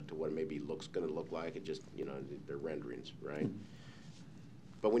 to what it maybe looks going to look like. It just, they're renderings, right?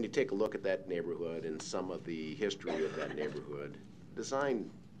 But when you take a look at that neighborhood and some of the history of that neighborhood, design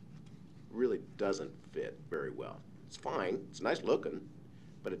really doesn't fit very well. It's fine, it's nice looking,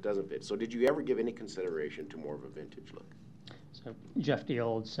 but it doesn't fit. So did you ever give any consideration to more of a vintage look? So Jeff the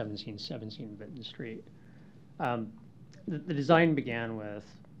old 1717 Vinton Street. The design began with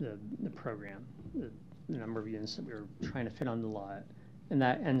the program, the number of units that we were trying to fit on the lot, and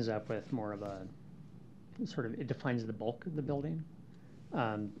that ends up with more of a sort of, it defines the bulk of the building,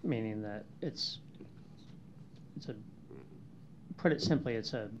 meaning that it's a, put it simply,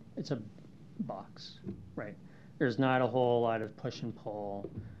 it's a box, right? There's not a whole lot of push and pull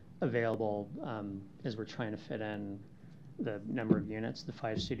available as we're trying to fit in the number of units, the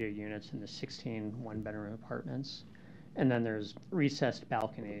 5 studio units and the 16 one-bedroom apartments. And then there's recessed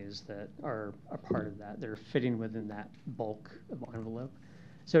balconies that are a part of that. They're fitting within that bulk of envelope.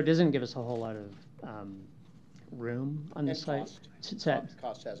 So it doesn't give us a whole lot of room on the site.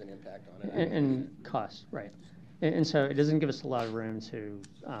 Cost has an impact on it. And cost, right. And so it doesn't give us a lot of room to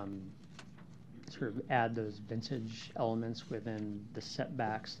sort of add those vintage elements within the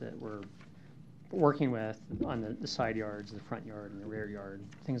setbacks that we're working with on the side yards, the front yard, and the rear yard.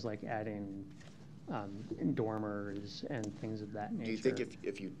 Things like adding dormers and things of that nature. Do you think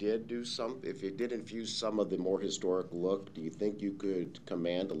if you did if you did infuse some of the more historic look, do you think you could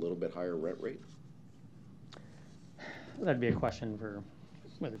command a little bit higher rent rate? That'd be a question for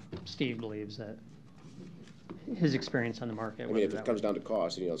whether Steve believes that his experience on the market. I mean, if it comes down to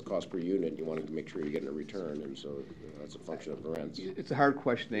cost, it's cost per unit, you want to make sure you're getting a return, and so that's a function of the rents. It's a hard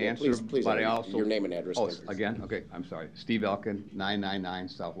question to answer, please, but I also... Your name and address. Oh, again? Okay, I'm sorry. Steve Elkin, 999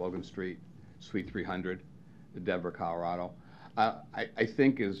 South Logan Street, Suite 300, Denver, Colorado. I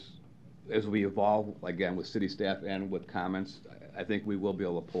think as we evolve, again, with city staff and with comments, I think we will be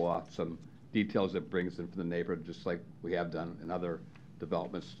able to pull off some details that brings in from the neighborhood, just like we have done in other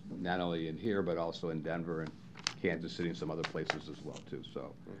developments, not only in here, but also in Denver and Kansas City and some other places as well, too.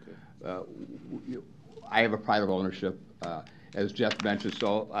 So I have a private ownership. As Jeff mentioned,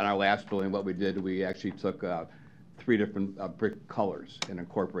 so on our last building, what we did, we actually took 3 different brick colors and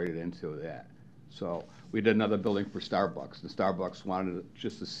incorporated into that. So we did another building for Starbucks. The Starbucks wanted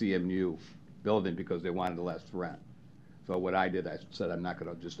just a CMU building because they wanted less rent. So what I did, I said I'm not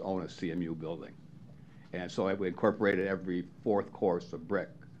going to just own a CMU building. And so we incorporated every 4th course of brick.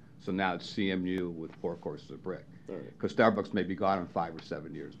 So now it's CMU with 4 courses of brick. Because Starbucks may be gone in 5 or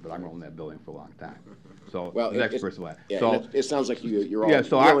 7 years, but I'm going to own that building for a long time. So the next person will have. Yeah, so it sounds like you're all yeah.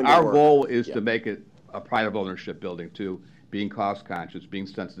 So willing to our work. goal is to make it a private ownership building too, being cost conscious, being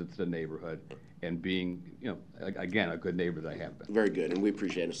sensitive to the neighborhood, and being, again, a good neighbor that I have been. Very good, and we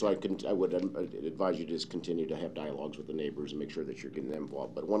appreciate it. So I would advise you to just continue to have dialogues with the neighbors and make sure that you're getting them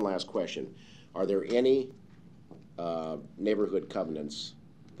involved. But one last question: are there any neighborhood covenants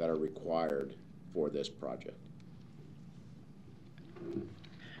that are required for this project?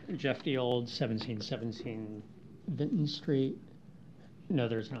 Jeff the old 1717 Vinton Street. No,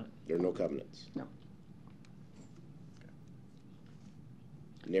 there's not. There are no covenants? No.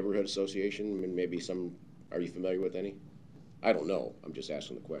 Neighborhood association, I mean, maybe some, are you familiar with any? I don't know, I'm just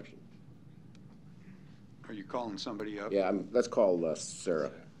asking the question. Are you calling somebody up? Yeah, let's call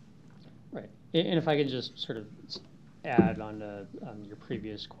Sarah. Right, and if I could just sort of add on to your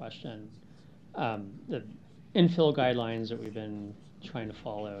previous question, the infill guidelines that we've been trying to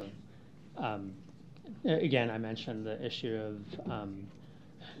follow, again, I mentioned the issue of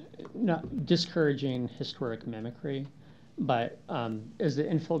not discouraging historic mimicry, but as the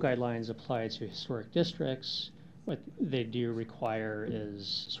infill guidelines apply to historic districts, what they do require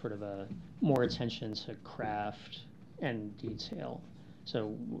is sort of a more attention to craft and detail.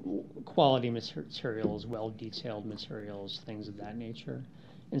 So quality materials, well-detailed materials, things of that nature.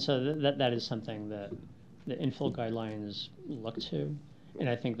 And so that is something that the infill guidelines look to. And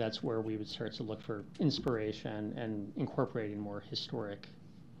I think that's where we would start to look for inspiration and incorporating more historic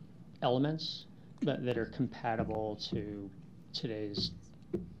elements that are compatible to today's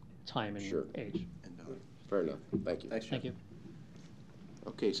time and age. Fair enough. Thank you. Thank you.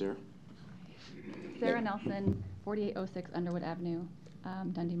 Okay, Sarah. Sarah Nelson, 4806 Underwood Avenue,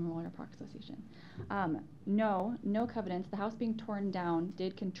 Dundee Memorial Park Association. No covenants. The house being torn down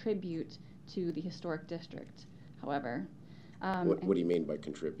did contribute to the historic district, however. What do you mean by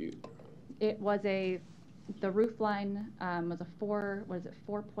contribute? It was the roof line was a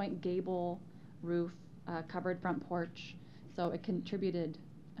 4-point gable roof, covered front porch, so it contributed.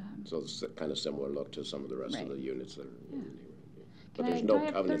 So it's a kind of similar look to some of the rest of the units that are in the neighborhood. But Can there's I- no do I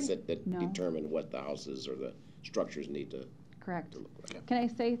have covenants 30? that No. determine what the houses or the structures need to Correct. look like. Can I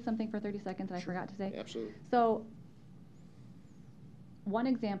say something for 30 seconds that I forgot to say? Absolutely. So, one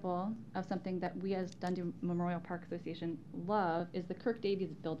example of something that we as Dundee Memorial Park Association love is the Kirk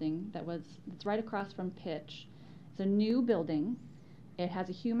Davies building it's right across from Pitch. It's a new building. It has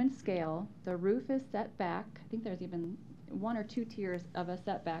a human scale. The roof is set back. I think there's even 1 or 2 tiers of a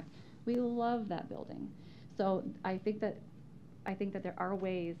setback. We love that building. So I think that there are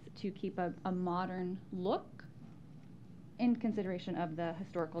ways to keep a modern look in consideration of the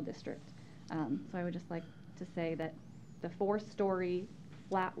historical district. So I would just like to say that the 4-story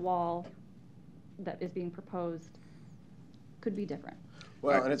flat wall that is being proposed could be different.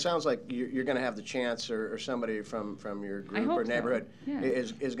 Well, and it sounds like you're going to have the chance, or somebody from your group hope or so. neighborhood Yeah.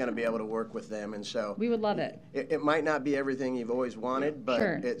 is going to be able to work with them, and so We would love it. it might not be everything you've always wanted, but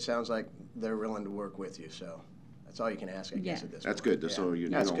Sure. it sounds like they're willing to work with you. So that's all you can ask, I guess, Yeah. at this That's point. good. Yeah. So you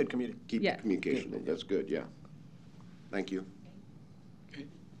That's know, good keep Yeah. the communication. That's good, yeah. Thank you.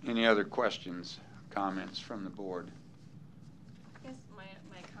 Any other questions, comments from the board? I guess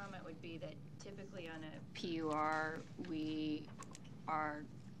my comment would be that typically on a PUR, we are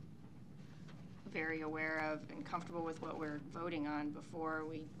very aware of and comfortable with what we're voting on before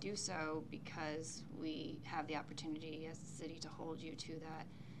we do so, because we have the opportunity as a city to hold you to that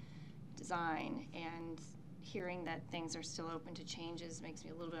design, and hearing that things are still open to changes makes me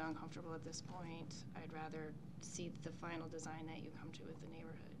a little bit uncomfortable at this point. I'd rather see the final design that you come to with the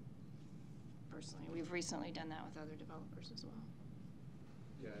neighborhood, personally. We've recently done that with other developers as well.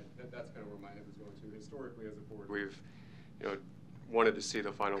 Yeah, that's kind of where my head was going to. Historically, as a board, we've, wanted to see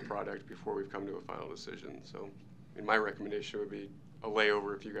the final product before we've come to a final decision. So, I mean, my recommendation would be a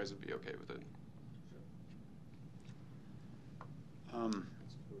layover if you guys would be okay with it.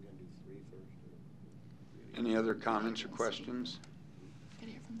 Any other comments or questions?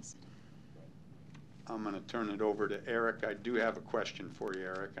 I'm going to turn it over to Eric. I do have a question for you,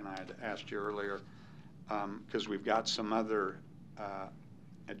 Eric, and I had asked you earlier, because we've got some other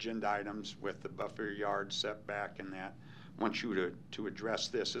agenda items with the buffer yard setback and that. I want you to address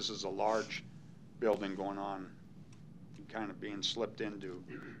this. This is a large building going on, kind of being slipped into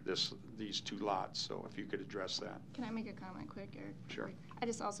these two lots. So if you could address that. Can I make a comment quick, Eric? Sure. I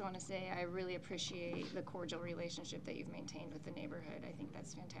just also want to say I really appreciate the cordial relationship that you've maintained with the neighborhood. I think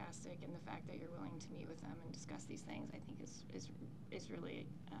that's fantastic, and the fact that you're willing to meet with them and discuss these things, I think is really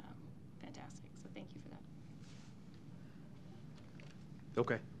fantastic. So thank you for that.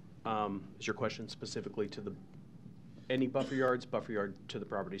 Okay. Is your question specifically to any buffer yards, buffer yard to the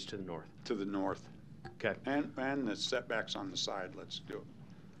properties to the north? To the north. Okay. And the setbacks on the side, let's do it.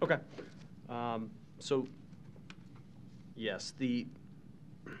 Okay. So, yes,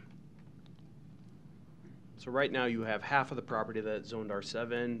 so right now you have half of the property that's zoned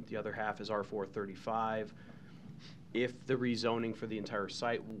R7, the other half is R435. If the rezoning for the entire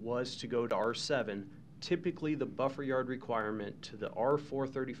site was to go to R7, typically the buffer yard requirement to the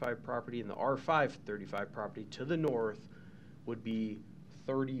R435 property and the R535 property to the north would be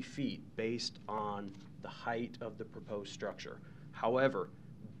 30 feet based on the height of the proposed structure. However,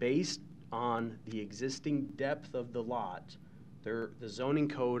 based on the existing depth of the lot, the zoning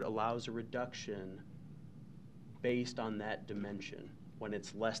code allows a reduction based on that dimension when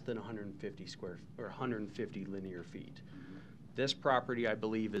it's less than 150 linear feet. This property, I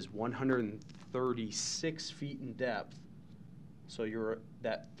believe, is 136 feet in depth. So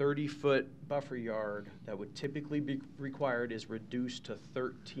that 30-foot buffer yard that would typically be required is reduced to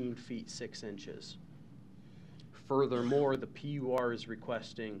 13 feet 6 inches. Furthermore, the PUR is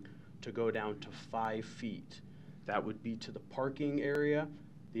requesting to go down to 5 feet. That would be to the parking area.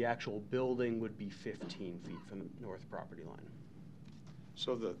 The actual building would be 15 feet from the north property line.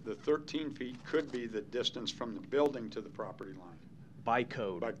 So the 13 feet could be the distance from the building to the property line? By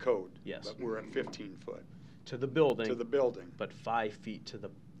code. By code? Yes. But we're at 15 foot? To the building. To the building. But 5 feet to the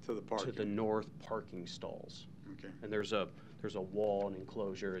parking. To the north parking stalls. Okay. And there's a wall and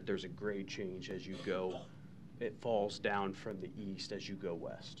enclosure. There's a grade change as you go. It falls down from the east as you go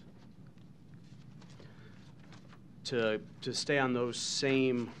west. To stay on those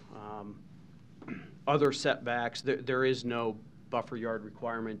same other setbacks, there is no buffer yard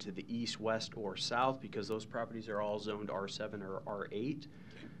requirement to the east, west, or south because those properties are all zoned R7 or R8.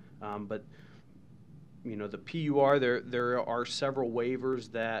 But the PUR, there are several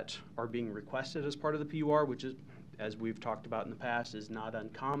waivers that are being requested as part of the PUR, which is, as we've talked about in the past, is not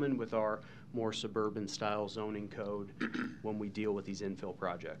uncommon with our more suburban style zoning code when we deal with these infill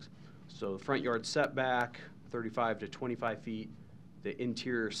projects. So the front yard setback, 35 to 25 feet, the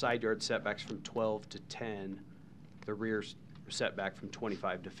interior side yard setbacks from 12 to 10, the rear setback from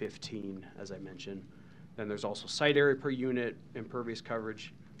 25 to 15, as I mentioned. Then there's also site area per unit, impervious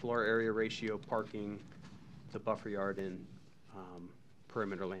coverage, floor area ratio, parking, the buffer yard, and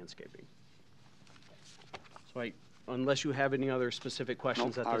perimeter landscaping. So unless you have any other specific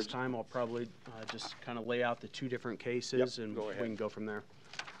questions at this time, I'll probably just kind of lay out the two different cases, and we can go from there.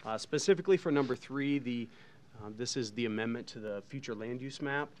 Specifically for number 3, this is the amendment to the future land use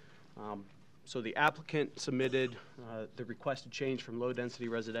map. So the applicant submitted the requested change from low-density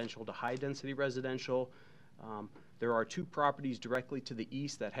residential to high-density residential. There are 2 properties directly to the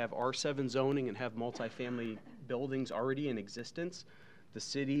east that have R7 zoning and have multifamily buildings already in existence. The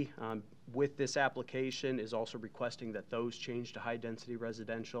city, with this application, is also requesting that those change to high-density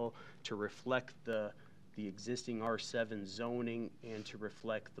residential to reflect the existing R7 zoning and to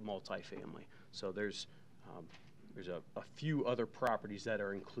reflect the multifamily. So there's a few other properties that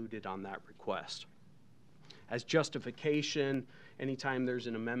are included on that request. As justification, anytime there's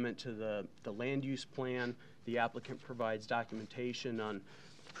an amendment to the land use plan, the applicant provides documentation on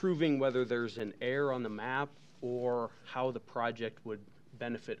proving whether there's an error on the map or how the project would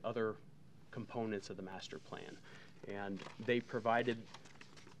benefit other components of the master plan. And they provided,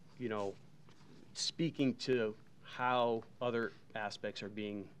 speaking to how other aspects are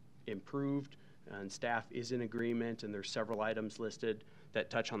being improved, and staff is in agreement, and there's several items listed. that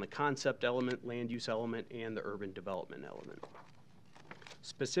touch on the concept element, land use element, and the urban development element.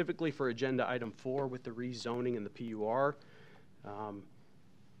 Specifically for agenda item 4 with the rezoning and the PUR,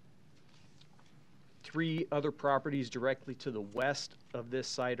 3 other properties directly to the west of this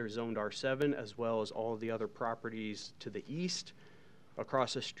site are zoned R7, as well as all of the other properties to the east.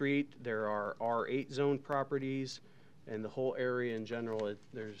 Across the street, there are R8 zoned properties, and the whole area in general,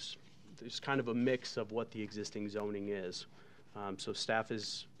 there's kind of a mix of what the existing zoning is. So staff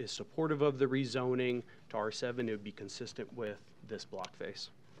is supportive of the rezoning to R7. It would be consistent with this block face.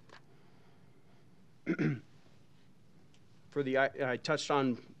 I touched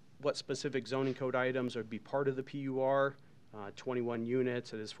on what specific zoning code items would be part of the PUR. 21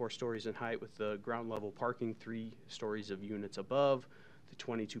 units, it is 4 stories in height with the ground level parking 3 stories of units above, the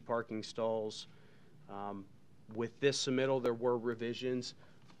 22 parking stalls. With this submittal, there were revisions.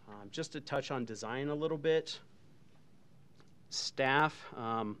 Just to touch on design a little bit, staff,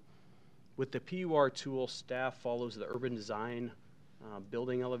 with the PUR tool, staff follows the urban design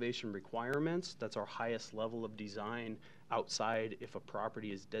building elevation requirements. That's our highest level of design outside if a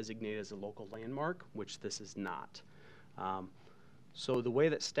property is designated as a local landmark, which this is not. So the way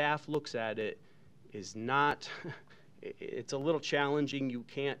that staff looks at it is not, it's a little challenging. You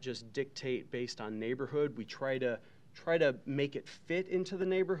can't just dictate based on neighborhood. We try to make it fit into the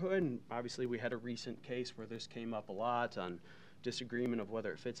neighborhood, and obviously we had a recent case where this came up a lot on disagreement of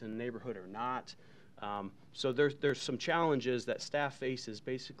whether it fits in the neighborhood or not. So there's some challenges that staff faces.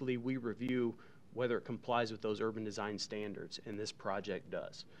 Basically, we review whether it complies with those urban design standards, and this project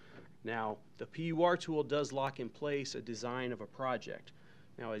does. Now, the PUR tool does lock in place a design of a project.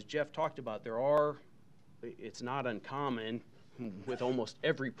 Now, as Jeff talked about, it's not uncommon with almost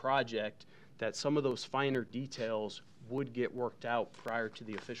every project that some of those finer details would get worked out prior to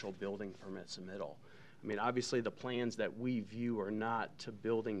the official building permit submittal. I mean, obviously the plans that we view are not to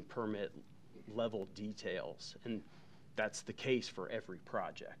building permit level details, and that's the case for every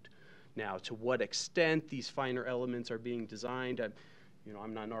project. Now, to what extent these finer elements are being designed, I'm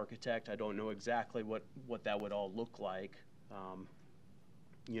not an architect. I don't know exactly what that would all look like.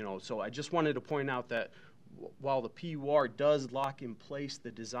 So I just wanted to point out that while the PUR does lock in place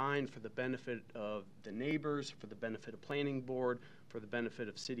the design for the benefit of the neighbors, for the benefit of planning board, for the benefit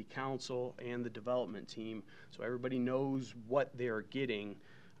of city council and the development team, so everybody knows what they're getting,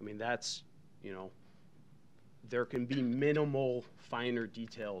 I mean, that's, there can be minimal finer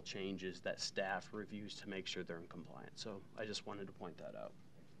detail changes that staff reviews to make sure they're in compliance. So I just wanted to point that out.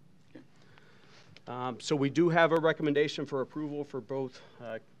 So we do have a recommendation for approval for both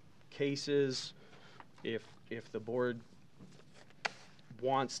cases. If the board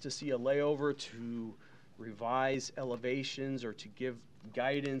wants to see a layover to revise elevations or to give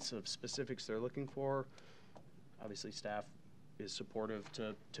guidance of specifics they're looking for, obviously staff is supportive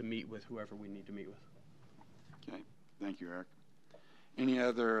to meet with whoever we need to meet with. Okay, thank you, Eric. Any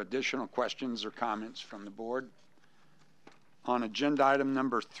other additional questions or comments from the board? On agenda item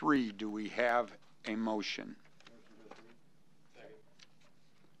number 3, do we have a motion?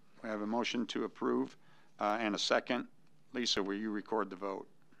 We have a motion to approve and a second. Lisa, will you record the vote?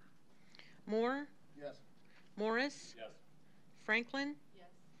 Moore? Yes. Morris? Yes. Franklin? Yes.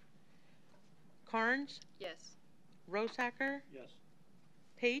 Carnes? Yes. Rosacker? Yes.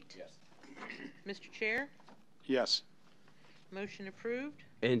 Pate? Yes. Mr. Chair? Yes. Motion approved.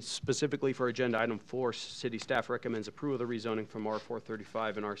 And specifically for agenda item 4, city staff recommends approval of the rezoning from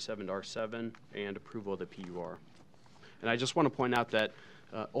R435 and R7 to R7 and approval of the PUR. And I just want to point out that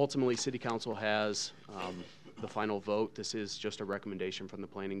ultimately city council has the final vote. This is just a recommendation from the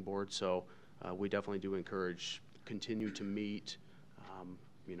planning board, so we definitely do encourage continue to meet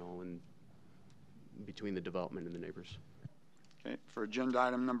in between the development and the neighbors. Okay, for agenda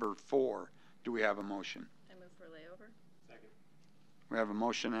item number 4, do we have a motion? I move for layover. Second. We have a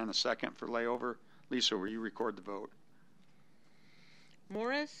motion and a second for layover. Lisa, will you record the vote?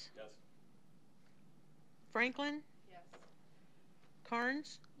 Morris? Yes. Franklin? Yes.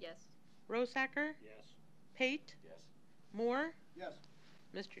 Carnes? Yes. Rosacker? Yes. Pate? Yes. Moore? Yes.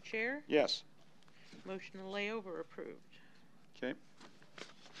 Mr. Chair? Yes. Motion to layover approved. Okay.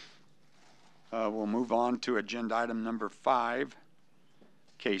 We'll move on to agenda item number 5,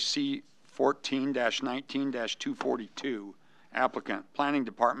 KC 14-19-242. Applicant, Planning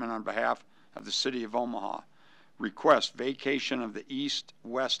Department on behalf of the City of Omaha. Request vacation of the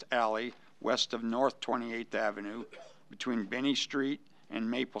east-west alley west of North 28th Avenue between Benny Street and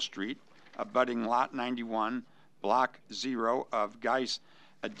Maple Street, abutting Lot 91, Block 0 of Geis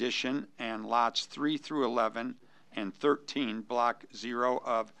Addition, and Lots 3 through 11 and 13, Block 0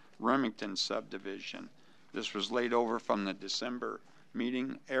 of Remington subdivision. This was laid over from the December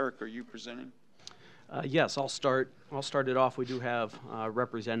meeting. Eric, are you presenting? Yes, I'll start it off. We do have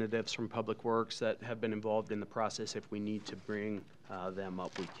representatives from Public Works that have been involved in the process. If we need to bring them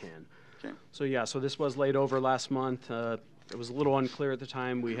up, we can. Okay. So yeah, so this was laid over last month. It was a little unclear at the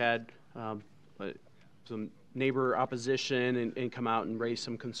time. We had some neighbor opposition and come out and raise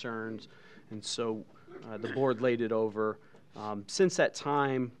some concerns, and so the board laid it over. Since that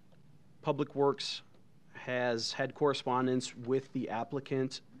time, Public Works has had correspondence with the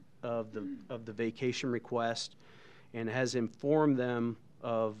applicant of the vacation request and has informed them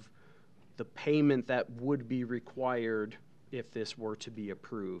of the payment that would be required if this were to be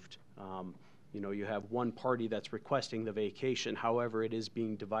approved. You know, you have one party that's requesting the vacation. However, it is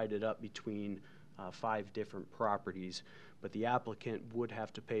being divided up between 5 different properties, but the applicant would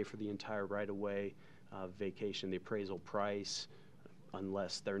have to pay for the entire right-of-way vacation, the appraisal price,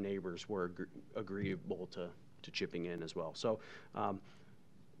 unless their neighbors were agreeable to chipping in as well. So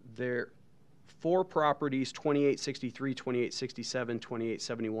there 4 properties, 2863, 2867,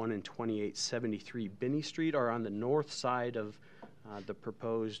 2871, and 2873 Binney Street, are on the north side of the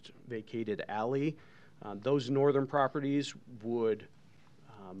proposed vacated alley. Those northern properties would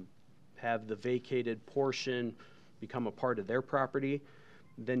have the vacated portion become a part of their property.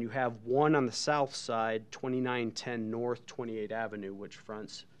 Then you have one on the south side, 2910 North 28th Avenue, which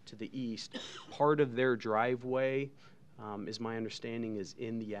fronts to the east. Part of their driveway, is my understanding, is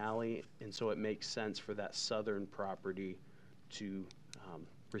in the alley, and so it makes sense for that southern property to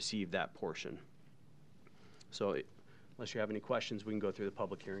receive that portion. So unless you have any questions, we can go through the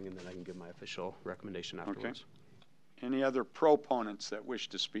public hearing, and then I can give my official recommendation afterwards. Okay. Any other proponents that wish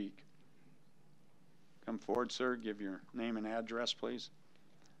to speak? Come forward, sir. Give your name and address, please.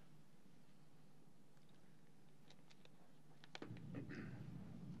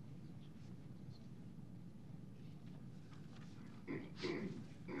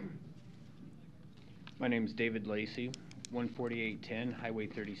 My name is David Lacey, 14810 Highway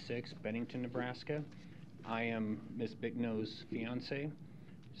 36, Bennington, Nebraska. I am Miss Bignow's fiance,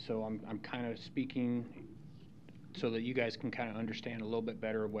 so I'm kind of speaking so that you guys can kind of understand a little bit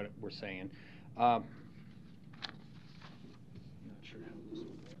better what we're saying. Not sure how this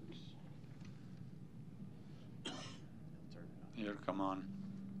works. It'll come on.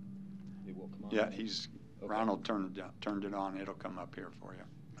 It will come on? Yeah, Okay. Ronald turned it on. It'll come up here for you.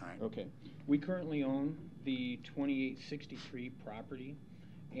 All right. Okay. We currently own the 2863 property,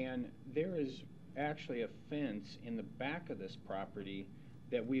 and there is actually a fence in the back of this property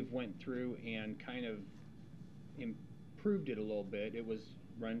that we've went through and kind of improved it a little bit. It was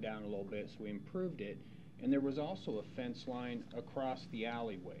run down a little bit, so we improved it. And there was also a fence line across the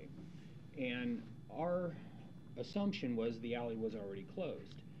alleyway. And our assumption was the alley was already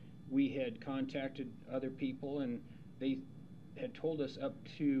closed. We had contacted other people, and they had told us up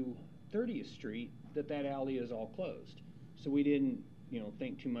to 30th Street that alley is all closed. So we didn't,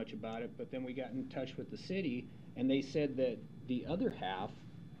 think too much about it, but then we got in touch with the city, and they said that the other half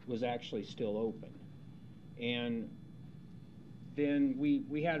was actually still open. And then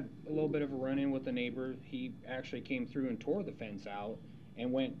we had a little bit of a run-in with the neighbor. He actually came through and tore the fence out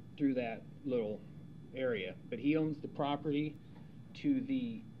and went through that little area. But he owns the property to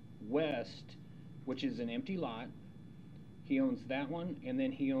the west, which is an empty lot. He owns that one, and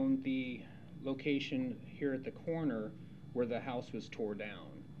then he owned the location here at the corner where the house was tore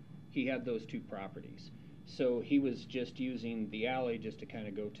down. He had those 2 properties. So he was just using the alley just to kind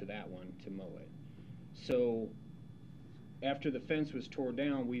of go to that one to mow it. So after the fence was tore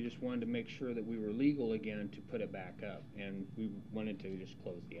down, we just wanted to make sure that we were legal again to put it back up, and we wanted to just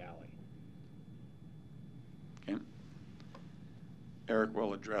close the alley. Okay. Eric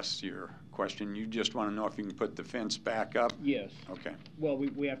will address your question. You just want to know if you can put the fence back up? Yes. Okay. Well,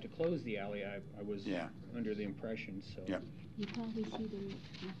 we have to close the alley. I was under the impression, so. Yep. You probably see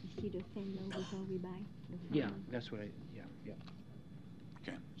the same logo before we buy. Yeah, that's what yeah.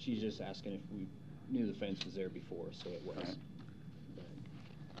 Okay. She's just asking if we knew the fence was there before, so it was. Right.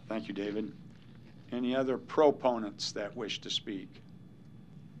 Thank you, David. Any other proponents that wish to speak?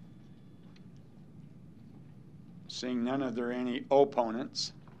 Seeing none, are there any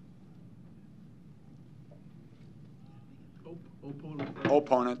opponents?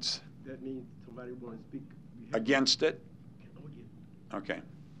 Opponents That means somebody want to speak against it? Okay.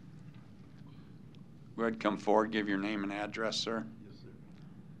 Go ahead, come forward, give your name and address, sir. Yes,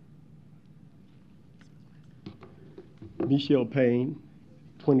 sir. Michelle Payne,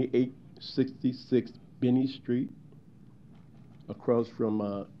 2866 Binney Street, across from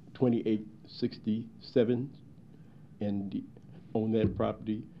 2867, and on that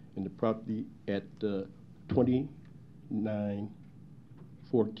property, and the property at 2910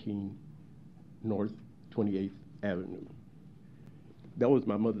 14 North 28th Avenue. That was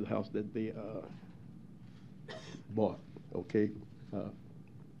my mother's house that they bought, okay?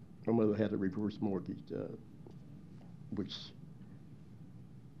 My mother had a reverse mortgage, which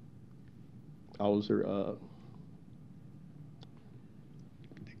I was her,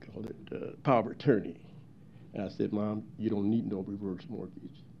 they call it power of attorney. And I said, Mom, you don't need no reverse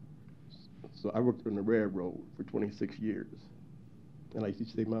mortgage. So I worked on the railroad for 26 years. And I used to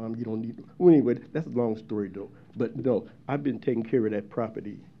say, Mom, you don't need no. Well, anyway, that's a long story though. But no, I've been taking care of that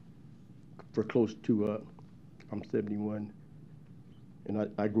property for close to, I'm 71,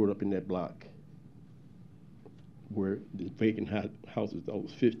 and I grew up in that block where the vacant houses, there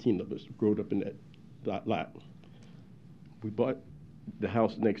was 15 of us grew up in that lot. We bought the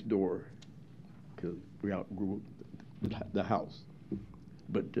house next door because we outgrew the house.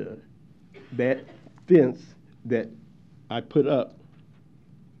 But that fence that I put up,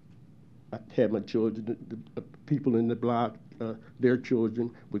 I had my children, the people in the block, their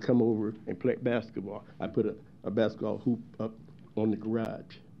children would come over and play basketball. I put a basketball hoop up on the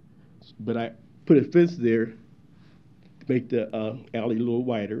garage. But I put a fence there to make the alley a little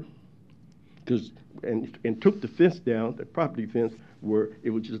wider, and took the fence down, the property fence, where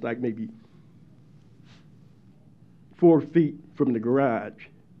it was just like maybe 4 feet from the garage.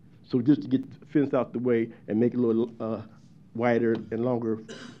 So just to get the fence out the way and make it a little wider and longer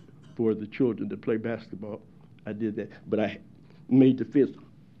for the children to play basketball, I did that. But I made the fence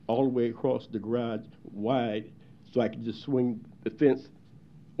all the way across the garage wide so I could just swing the fence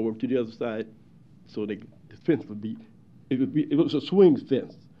over to the other side so the fence would be, it was a swing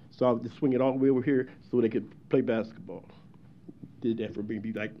fence. So I would just swing it all the way over here so they could play basketball. Did that for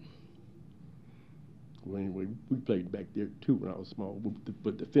maybe like, well anyway, we played back there too when I was small,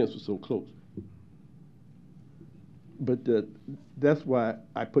 but the fence was so close. But that's why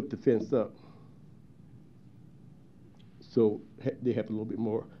I put the fence up. So they have a little bit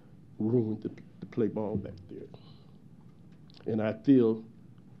more room to play ball back there. And I feel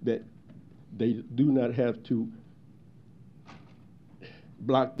that they do not have to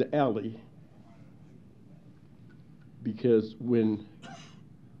block the alley, because when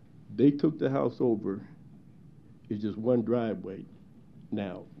they took the house over, it's just one driveway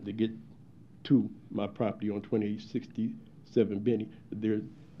now to get to my property on 2867 Benny. There's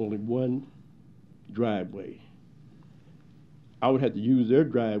only one driveway. I would have to use their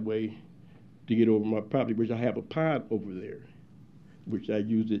driveway to get over my property, which I have a pond over there, which I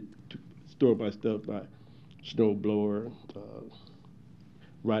use it to store my stuff, my snow blower,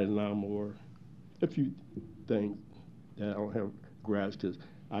 riding lawnmower, a few things that I don't have garage, because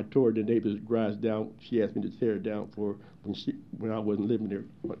I tore the neighbor's garage down. She asked me to tear it down for when I wasn't living there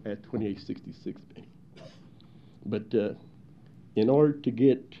at 2866 Benny. But in order to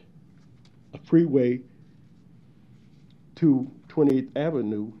get a freeway to 28th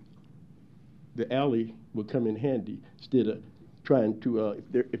Avenue, the alley would come in handy instead of trying to,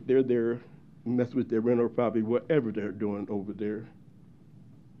 if they're there, mess with their rental property, whatever they're doing over there,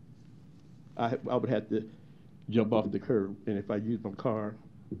 I would have to jump off the curb. And if I use my car,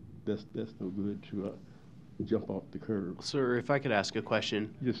 that's no good to jump off the curb. Sir, if I could ask a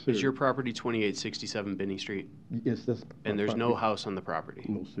question. Yes, sir. Is your property 2867 Binney Street? Yes, that's And there's no house on the property?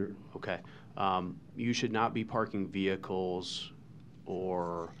 No, sir. Okay. You should not be parking vehicles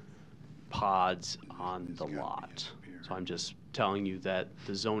or pods on the lot. So I'm just telling you that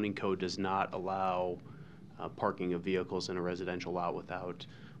the zoning code does not allow parking of vehicles in a residential lot without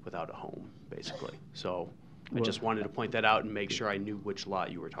a home, basically. So I just wanted to point that out and make sure I knew which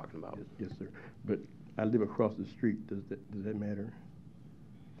lot you were talking about. Yes, sir. But I live across the street. Does that matter?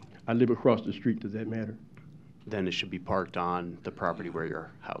 I live across the street. Does that matter? Then it should be parked on the property where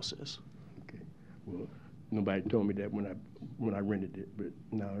your house is. Okay. Well, nobody told me that when I rented it, but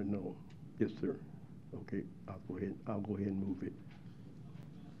now I know. Yes, sir. Okay. I'll go ahead and move it.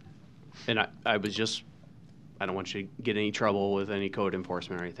 And I don't want you to get any trouble with any code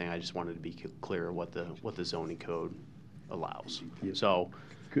enforcement or anything. I just wanted to be clear what the zoning code allows. Yes. So,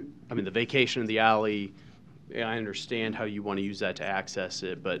 I mean, the vacation of the alley, I understand how you want to use that to access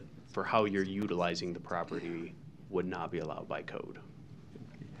it, but for how you're utilizing the property would not be allowed by code.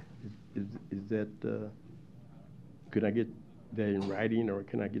 Is that, could I get that in writing, or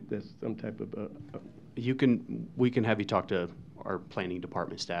can I get that some type of? We can have you talk to our planning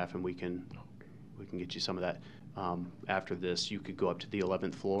department staff, and we can get you some of that. After this, you could go up to the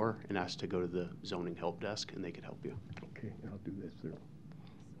 11th floor and ask to go to the zoning help desk, and they could help you. Okay, I'll do that, sir.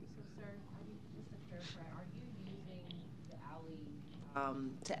 So, sir, just to clarify, are you using the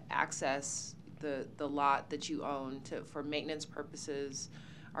alley to access the lot that you own for maintenance purposes?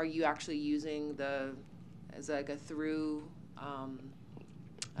 Are you actually using as like a through,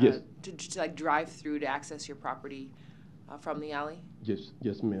 Yes. to like drive through to access your property from the alley?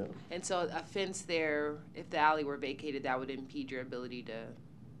 Yes, ma'am. And so a fence there, if the alley were vacated, that would impede your ability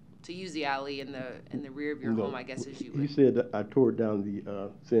to use the alley in the rear of your No. home, I guess, as you He would. said that I tore down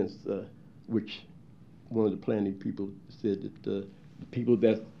the fence, which one of the planning people said that the people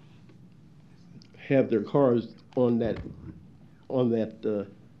that have their cars on that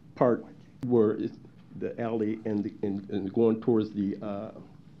part where it's the alley and going towards the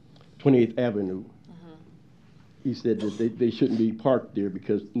 28th Avenue. He said that they shouldn't be parked there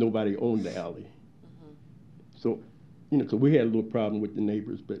because nobody owned the alley. So, so we had a little problem with the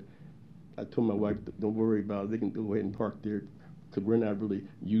neighbors, but I told my wife, don't worry about it. They can go ahead and park there because we're not really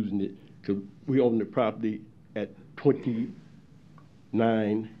using it. Because we own the property at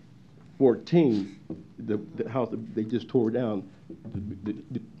 2914, the house that they just tore down.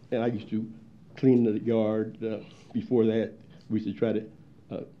 And I used to clean the yard. Before that, we used to try to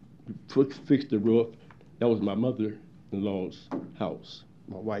fix the roof. That was my mother-in-law's house,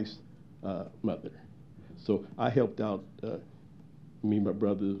 my wife's mother. So I helped out, me and my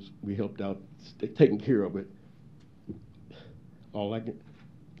brothers, we helped out taking care of it as long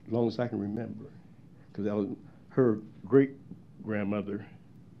as I can remember. Because that was her great-grandmother,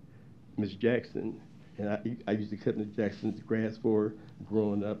 Miss Jackson, and I used to cut Miss Jackson's grass for her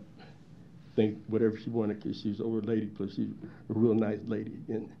growing up, think whatever she wanted, because she was an older lady, plus she's a real nice lady,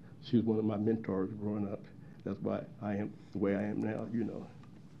 and she was one of my mentors growing up. That's why I am the way I am now, I'm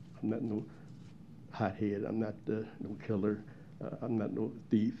not no hothead, I'm not no killer, I'm not no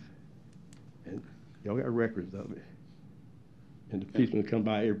thief. And y'all got records of it. And the policemen come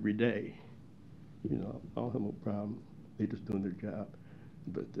by every day. I don't have no problem. They just doing their job.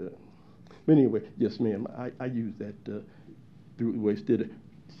 But anyway, yes, ma'am, I use that through the way instead of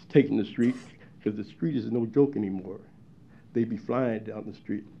taking the street, because the street is no joke anymore. They be flying down the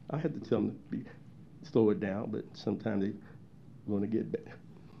street. I had to tell them to slow it down, but sometimes they want to get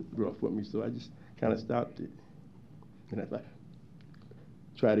rough with me, so I just kind of stopped it. And if I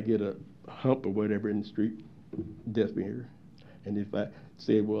try to get a hump or whatever in the street, deaf ear. And if I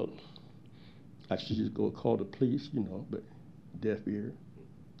say, well, I should just go call the police, but deaf ear.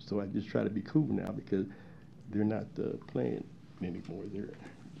 So I just try to be cool now because they're not playing anymore. They're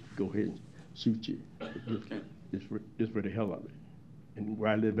go ahead and shoot you. Just for the hell of it. And where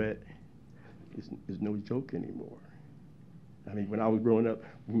I live at, it's no joke anymore. I mean, when I was growing up,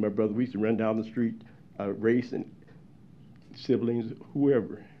 with my brother, we used to run down the street, race and siblings,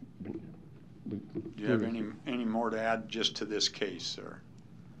 whoever. Do you have any more to add just to this case, sir?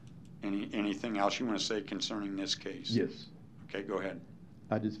 Anything else you want to say concerning this case? Yes. Okay, go ahead.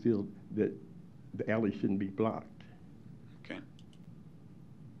 I just feel that the alley shouldn't be blocked. Okay.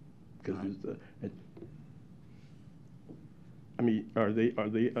 Because I mean, are they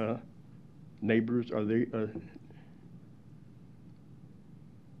neighbors? Are they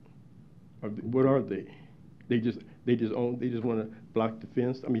what are they? They just want to block the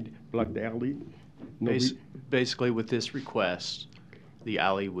fence. I mean, block the alley. Basically, with this request, the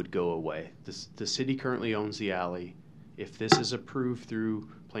alley would go away. The city currently owns the alley. If this is approved through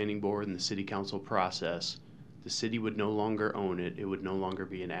planning board and the city council process, the city would no longer own it. It would no longer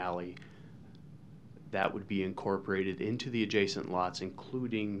be an alley. That would be incorporated into the adjacent lots,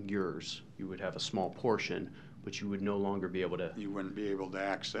 including yours. You would have a small portion, but you would no longer be able to. You wouldn't be able to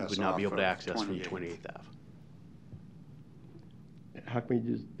access. You would not be able to access from 28th. 28th Ave. How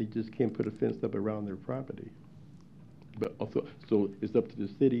come they just can't put a fence up around their property? But also, so it's up to the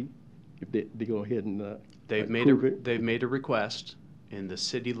city if they go ahead and they've made a request, and the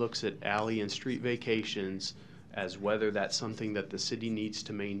city looks at alley and street vacations as whether that's something that the city needs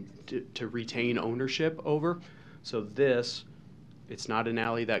to retain ownership over. So it's not an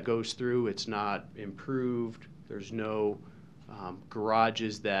alley that goes through. It's not improved. There's no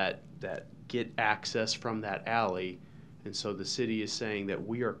garages that get access from that alley. And so the city is saying that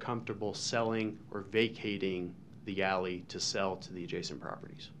we are comfortable selling or vacating the alley to sell to the adjacent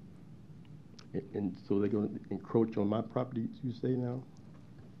properties. And so they're going to encroach on my property, you say now?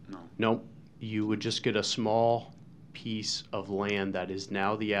 No. Nope. You would just get a small piece of land that is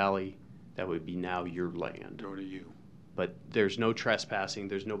now the alley that would be now your land. Go to you. But there's no trespassing.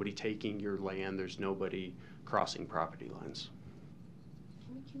 There's nobody taking your land. There's nobody crossing property lines.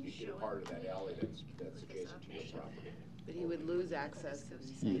 You get part of that alley that's adjacent to your property. But he would lose access if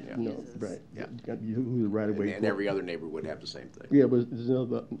he Right. Yeah. You lose the right of way. And every other neighbor would have the same thing. Yeah, but there's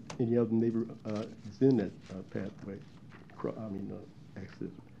any other neighbor that's in that pathway. Access.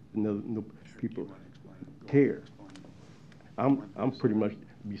 no people care. I'm pretty much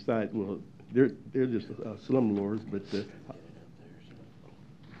beside, well, they're just slumlords, but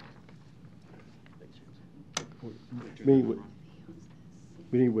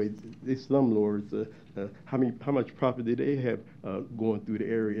anyway, they slumlords. How much property do they have going through the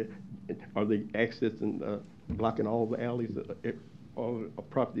area? Are they accessing, blocking all the alleys, all the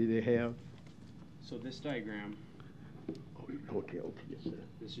property they have? So this diagram, Okay, yes, sir.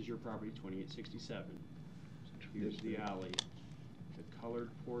 this is your property, 2867. Here's the alley. The colored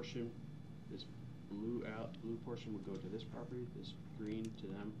portion, this blue portion would go to this property, this green to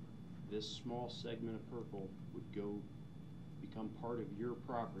them. This small segment of purple would become part of your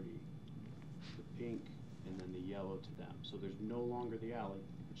property, the pink, and then the yellow to them. So there's no longer the alley,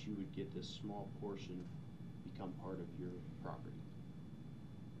 but you would get this small portion become part of your property.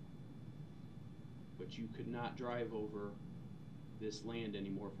 But you could not drive over this land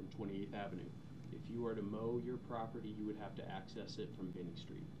anymore from 28th Avenue. If you were to mow your property, you would have to access it from Binney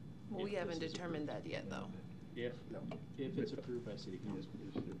Street. Well, we haven't determined that yet, though. If it's approved by City Council.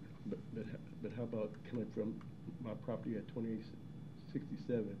 But how about coming from my property at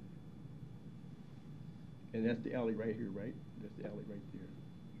 2867? And that's the alley right here, right? That's the alley right there.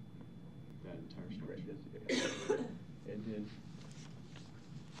 That entire structure. Right, that's the alley. And then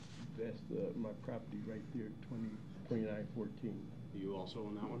that's my property right there, 2914. You also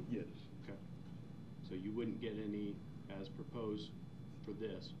own that one? Yes. Okay. So you wouldn't get any as proposed for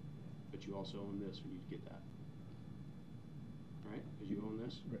this, but you also own this when you get that. Right? Because you own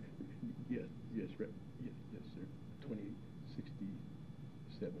this? Right. Yes, right. Yes, sir.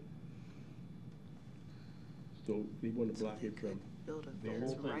 2067. So they want to block it from Build a there.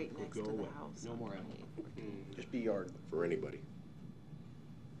 fence right next to the house. No more alley. Just be yard for anybody.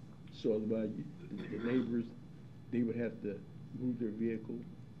 So the neighbors, they would have to move their vehicle.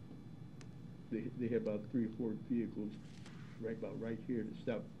 They have about 3 or 4 vehicles about right here to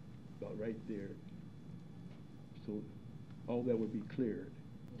stop about right there. So all that would be cleared.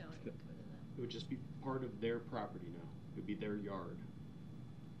 No, I wouldn't go to that. It would just be part of their property now. It would be their yard.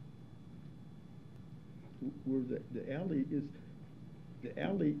 Where the alley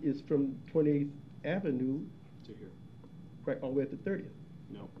is from 28th Avenue To here. right all the way at the 30th.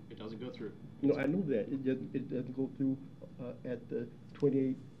 No, it doesn't go through. No, I know that. It doesn't go through at the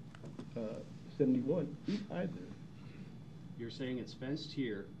 2871 either. You're saying it's fenced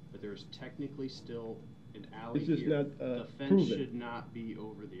here, but there's technically still an alley It's just here. not, The fence proven. should not be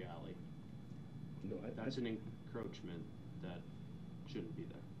over the alley. No, That's an encroachment that shouldn't be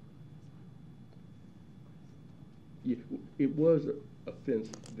there. Yeah, it was a fence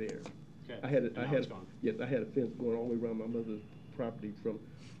there. Okay, I had and now it's gone. Yes, I had a fence going all the way around my mother's property from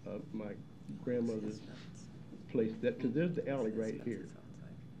my grandmother's place. Because there's the alley right here.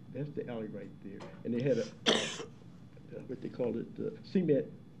 That's the alley right there. And they had a what they called it, cement.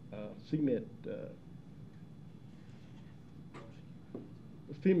 Cement's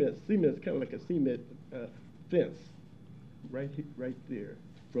kind of like a cement fence, right there,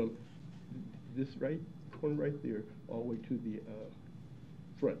 from this corner right there, all the way to the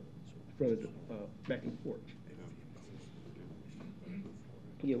front of the back and porch.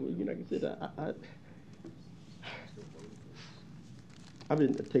 Yeah, well, like I said, I've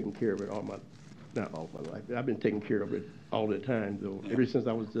been taking care of it not all my life, but I've been taking care of it all the time, though, ever since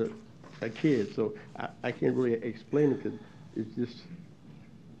I was a kid. So I can't really explain it because it's just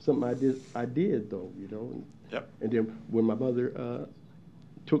something I did though, Yep. And then when my mother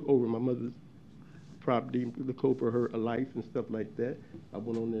took over my mother's property and took over her life and stuff like that, I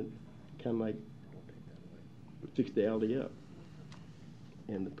went on and kind of like fixed the alley up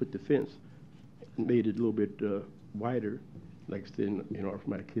and put the fence, made it a little bit wider, like I said, in order for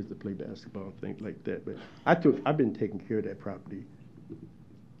my kids to play basketball and things like that. But I've been taking care of that property,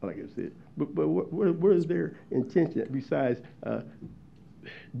 like I said. But what is their intention besides? Are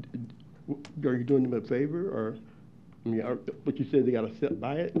you doing them a favor, or but you said they got to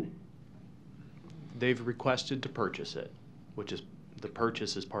buy it? They've requested to purchase it, which is the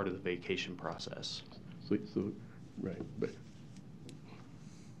purchase is part of the vacation process. So right, but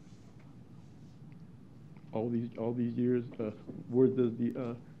all these years, where does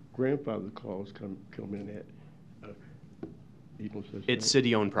the grandfather clause come in at? It's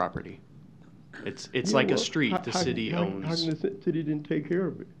city-owned property. It's like a street the city owns. How come the city didn't take care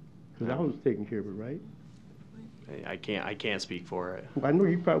of it? Because I was taking care of it, right? I can't speak for it. Well, I know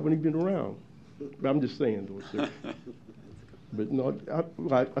you probably wouldn't have been around. But I'm just saying, though, sir. But no,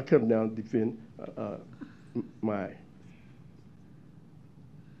 I come down to defend my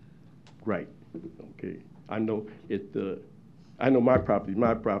right. Okay, I know it. I know my property,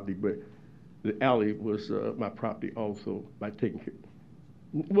 but the alley was my property also by taking care.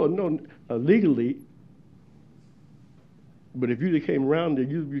 Well, no, legally, but if you came around there,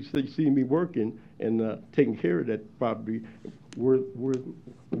 you'd be seeing me working and taking care of that property.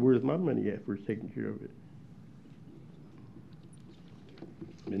 Where's my money at for taking care of it?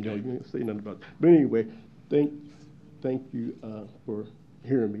 And no, you didn't say nothing about it. But anyway, thank you for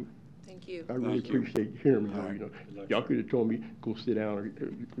hearing me. Thank you. I really appreciate hearing me. Right. You know, y'all could have told me go sit down.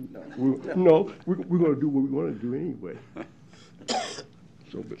 No, we're going to do what we want to do anyway.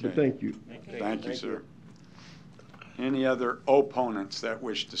 So, but thank you. Thank you, sir. Any other opponents that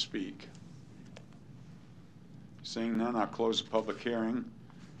wish to speak? Seeing none, I'll close the public hearing.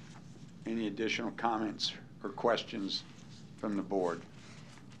 Any additional comments or questions from the board?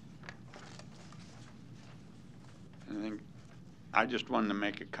 I just wanted to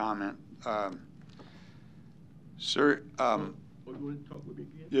make a comment. Sir, You want to talk with me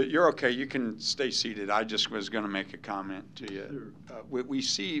again? you're okay. You can stay seated. I just was going to make a comment to you. We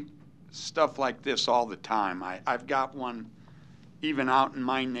see stuff like this all the time. I've got one even out in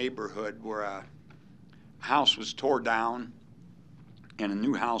my neighborhood where a house was tore down and a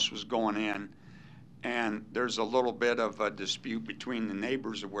new house was going in, and there's a little bit of a dispute between the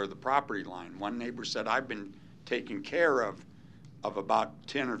neighbors of where the property line. One neighbor said, I've been taking care of about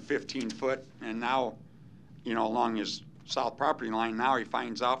 10 or 15 foot, and now, you know, along his south property line, now he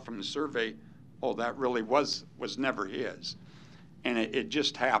finds out from the survey, oh, that really was never his. And it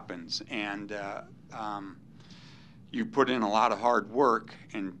just happens. And you put in a lot of hard work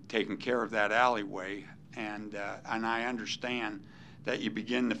in taking care of that alleyway, and I understand that you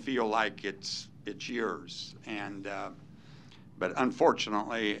begin to feel like it's yours. And but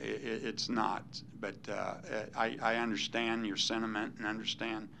unfortunately, it's not. But I understand your sentiment and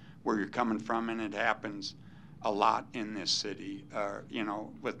understand where you're coming from, and it happens a lot in this city, you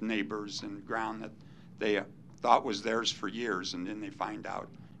know, with neighbors and ground that they thought was theirs for years, and then they find out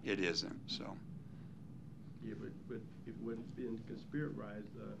it isn't. So. Yeah, but it wasn't being conspiratized,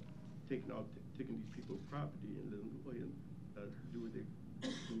 taking these people's property and letting them go ahead and do with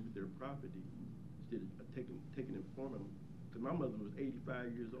their property instead of taking and forming them. Because my mother was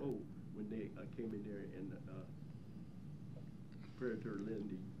 85 years old when they came in there and predatory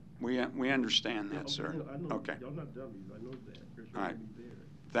lending. We understand that, Yeah, sir. I know. Okay. Y'all not dummies. I know that. There's All right. there.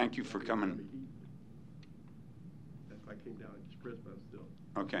 Thank you for coming. That's why I came down and expressed myself.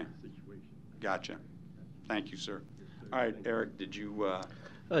 Okay. Situation. Gotcha. Thank you, sir. All right, Eric, did you?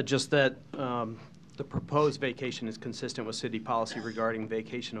 Just that the proposed vacation is consistent with city policy regarding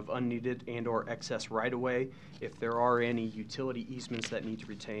vacation of unneeded and/or excess right-of-way. If there are any utility easements that need to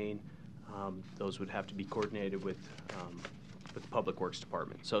retain, those would have to be coordinated with the Public Works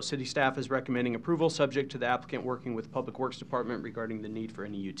Department. So city staff is recommending approval subject to the applicant working with Public Works Department regarding the need for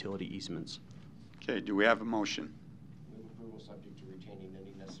any utility easements. Okay, do we have a motion? Move approval subject to retaining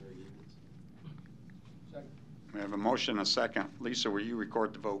any necessary easements. Second. We have a motion, a second. Lisa, will you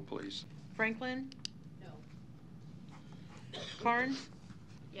record the vote, please? Franklin? No. Carnes?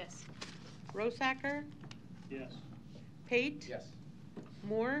 Yes. Rosacker? Yes. Pate? Yes.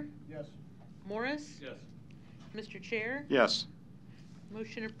 Moore? Yes. Morris? Yes. Mr. Chair? Yes.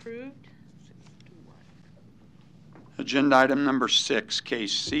 Motion approved, 6-1. Agenda item number 6,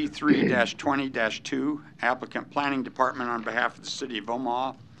 case C3-20-2, applicant Planning Department on behalf of the City of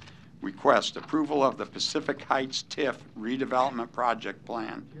Omaha, request approval of the Pacific Heights TIF redevelopment project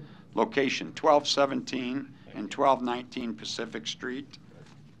plan, location 1217 and 1219 Pacific Street.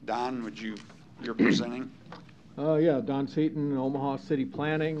 Don, you're presenting? Yeah, Don Seaton, Omaha City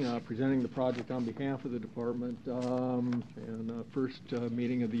Planning, presenting the project on behalf of the department. And first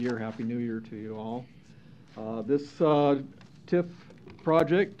meeting of the year, Happy New Year to you all. This TIF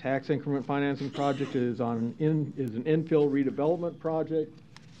project, tax increment financing project, is an infill redevelopment project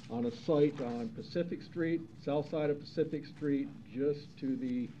on a site on Pacific Street, south side of Pacific Street, just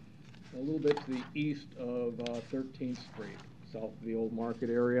to a little bit to the east of 13th Street, south of the old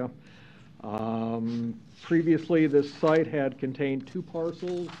market area. Previously, this site had contained 2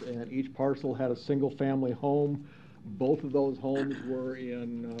 parcels, and each parcel had a single-family home. Both of those homes were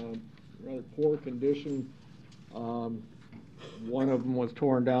in rather poor condition. One of them was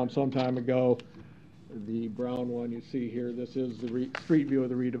torn down some time ago. The brown one you see here, this is the street view of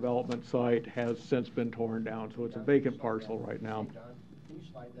the redevelopment site, has since been torn down, so it's a vacant parcel right now. Don, can you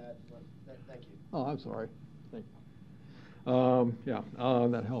slide that? Thank you. Oh, I'm sorry. Thank you.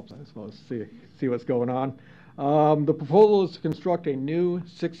 That helps, I suppose, see what's going on. The proposal is to construct a new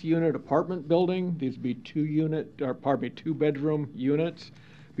 6-unit apartment building. These would be 2-bedroom units.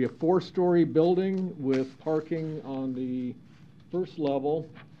 Be a 4-story building with parking on the first level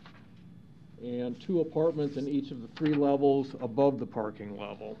and 2 apartments in each of the 3 levels above the parking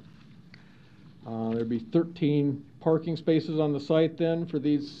level. There'd be 13 parking spaces on the site then for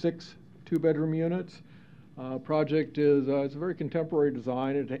these 6 2-bedroom units. Project is it's a very contemporary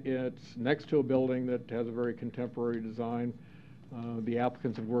design. It's next to a building that has a very contemporary design. The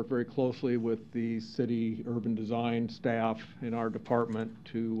applicants have worked very closely with the city urban design staff in our department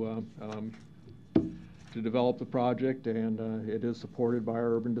to develop the project, and it is supported by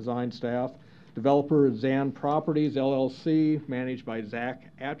our urban design staff. Developer is Zan Properties, LLC, managed by Zach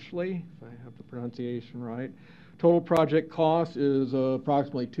Atchley, if I have the pronunciation right. Total project cost is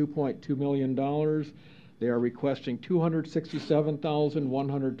approximately $2.2 million. They are requesting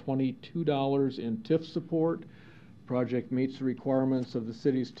 $267,122 in TIF support. Project meets the requirements of the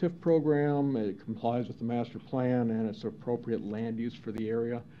city's TIF program. It complies with the master plan, and it's appropriate land use for the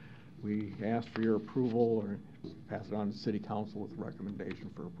area. We ask for your approval or pass it on to City Council with a recommendation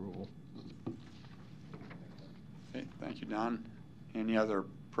for approval. Okay, thank you, Don. Any other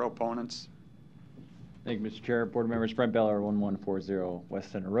proponents? Thank you, Mr. Chair. Board members, Brent Beller, 1140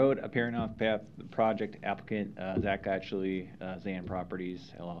 West Center Road, appearing on behalf of the project applicant, Zach Atchley, Zan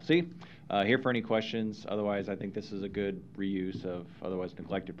Properties, LLC. Here for any questions. Otherwise, I think this is a good reuse of otherwise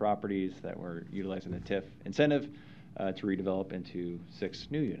neglected properties that we're utilizing the TIF incentive to redevelop into 6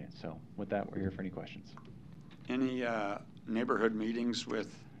 new units. So with that, we're here for any questions. Any neighborhood meetings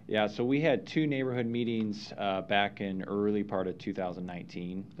with? Yeah, so we had 2 neighborhood meetings back in early part of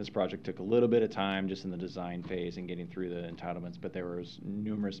 2019. This project took a little bit of time just in the design phase and getting through the entitlements, but there was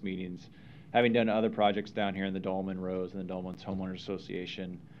numerous meetings. Having done other projects down here in the Dolman Rose and the Dolman's Homeowners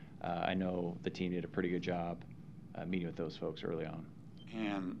Association, I know the team did a pretty good job meeting with those folks early on.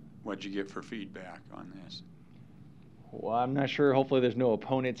 And what'd you get for feedback on this? Well, I'm not sure. Hopefully there's no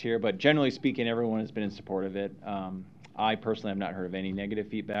opponents here, but generally speaking, everyone has been in support of it. I personally have not heard of any negative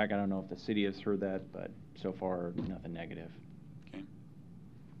feedback. I don't know if the city has heard that, but so far, nothing negative. Okay.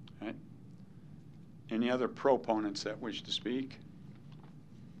 All right. Any other proponents that wish to speak?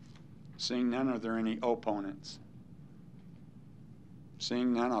 Seeing none, are there any opponents?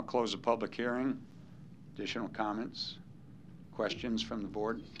 Seeing none, I'll close the public hearing. Additional comments? Questions from the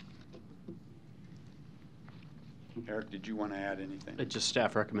board? Eric, did you want to add anything? Just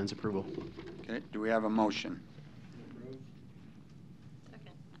staff recommends approval. Okay. Do we have a motion?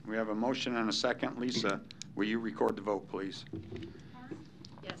 We have a motion and a second. Lisa, will you record the vote, please?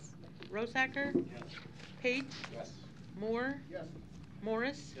 Yes. Rosacker? Yes. Pate? Yes. Moore? Yes.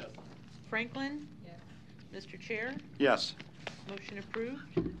 Morris? Yes. Franklin? Yes. Mr. Chair? Yes. Motion approved.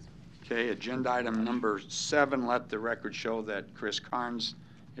 Okay, agenda item number 7. Let the record show that Chris Carnes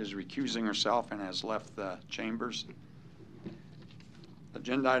is recusing herself and has left the chambers.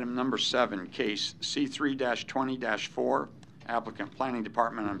 Agenda item number 7, case C3-20-4. Applicant Planning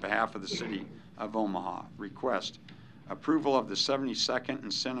Department on behalf of the City of Omaha. Request approval of the 72nd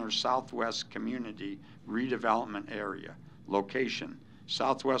and Center Southwest Community Redevelopment Area. Location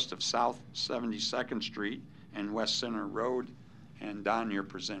southwest of South 72nd Street and West Center Road. And Don, you're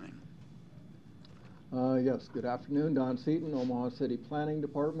presenting. Yes, good afternoon. Don Seaton, Omaha City Planning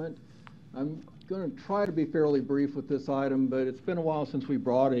Department. I'm going to try to be fairly brief with this item, but it's been a while since we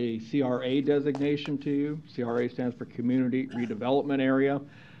brought a CRA designation to you. CRA stands for Community Redevelopment Area.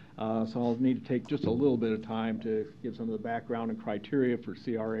 So I'll need to take just a little bit of time to give some of the background and criteria for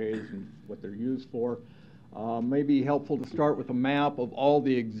CRAs and what they're used for. May be helpful to start with a map of all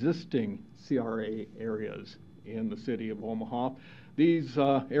the existing CRA areas in the city of Omaha. These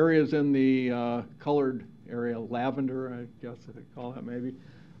areas in the colored area, lavender, I guess I could call that maybe,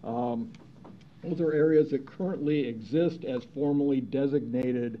 those are areas that currently exist as formally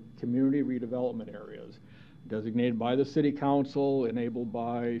designated community redevelopment areas, designated by the City Council, enabled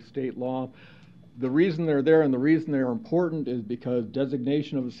by state law. The reason they're there and the reason they're important is because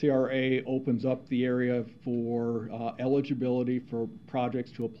designation of a CRA opens up the area for eligibility for projects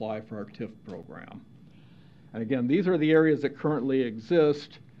to apply for our TIF program. And again, these are the areas that currently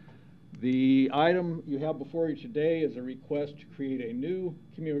exist. The item you have before you today is a request to create a new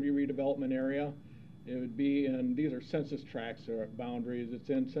community redevelopment area. It would be in, these are census tracts or boundaries. It's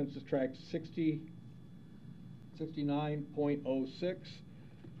in census tract 69.06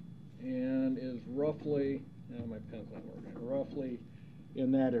 and is roughly, my pen's not working, roughly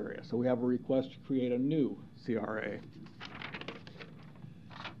in that area. So we have a request to create a new CRA.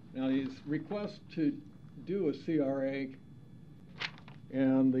 Now these requests to do a CRA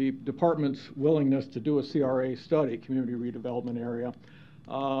and the department's willingness to do a CRA study, community redevelopment area.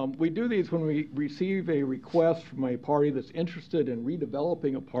 We do these when we receive a request from a party that's interested in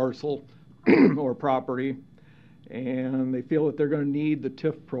redeveloping a parcel or property, and they feel that they're going to need the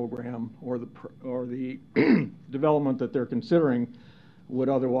TIF program or the development that they're considering would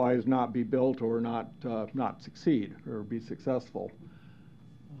otherwise not be built or not succeed or be successful.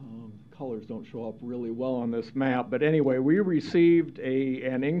 Colors don't show up really well on this map, but anyway, we received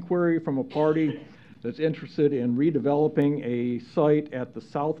an inquiry from a party that's interested in redeveloping a site at the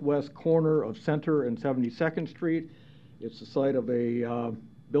southwest corner of Center and 72nd Street. It's the site of a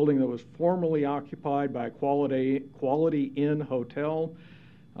building that was formerly occupied by a Quality Inn Hotel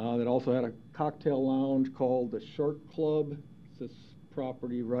that also had a cocktail lounge called the Shark Club. It's this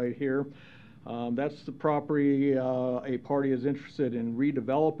property right here. That's the property a party is interested in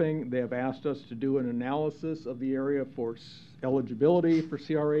redeveloping. They have asked us to do an analysis of the area for eligibility for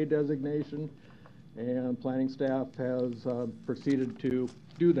CRA designation, and planning staff has proceeded to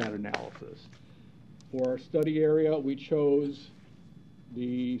do that analysis. For our study area, we chose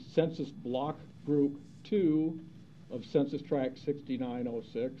the Census Block Group 2 of Census Tract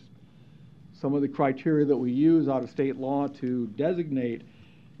 6906. Some of the criteria that we use out of state law to designate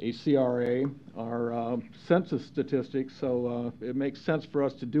a CRA are census statistics, so it makes sense for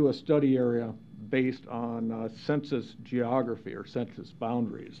us to do a study area based on census geography or census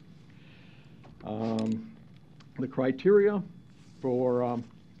boundaries. The criteria for,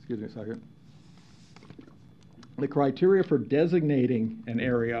 excuse me a second, the criteria for designating an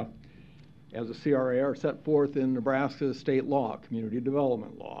area as a CRA are set forth in Nebraska state law, community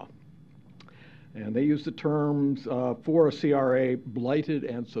development law. And they use the terms for a CRA, blighted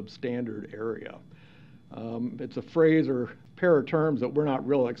and substandard area. It's a phrase or pair of terms that we're not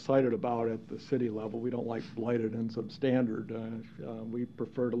real excited about at the city level. We don't like blighted and substandard. We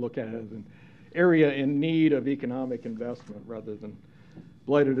prefer to look at it as an area in need of economic investment rather than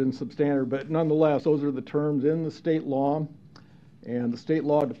blighted and substandard. But nonetheless, those are the terms in the state law. And the state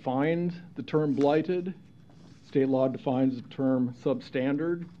law defines the term blighted. State law defines the term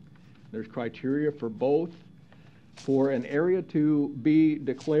substandard. There's criteria for both. For an area to be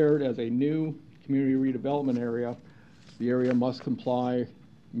declared as a new community redevelopment area, the area must comply,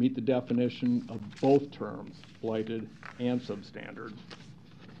 meet the definition of both terms, blighted and substandard.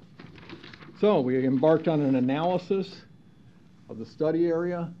 So we embarked on an analysis of the study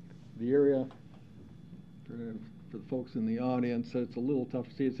area. The area, for the folks in the audience, it's a little tough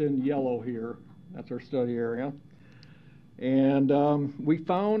to see. It's in yellow here. That's our study area. And we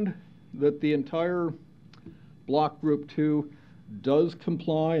found that the entire block group 2 does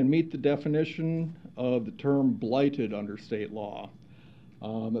comply and meet the definition of the term blighted under state law.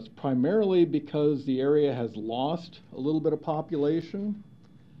 That's primarily because the area has lost a little bit of population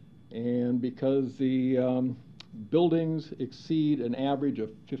and because the buildings exceed an average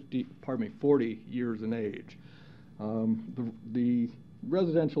of 40 years in age. The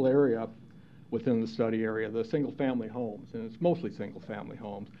residential area within the study area, the single-family homes, and it's mostly single-family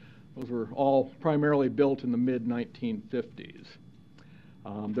homes, those were all primarily built in the mid-1950s.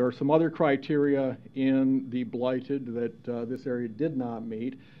 There are some other criteria in the blighted that this area did not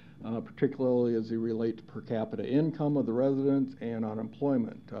meet, particularly as they relate to per capita income of the residents and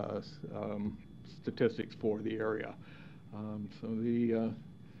unemployment statistics for the area.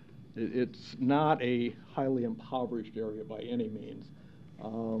 It's not a highly impoverished area by any means,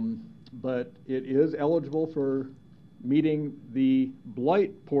 but it is eligible for meeting the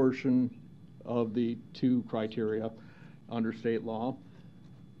blight portion of the 2 criteria under state law.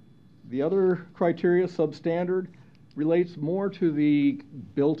 The other criteria, substandard, relates more to the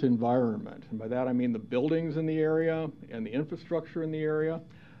built environment. And by that I mean the buildings in the area and the infrastructure in the area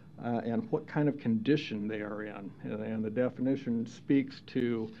and what kind of condition they are in. And the definition speaks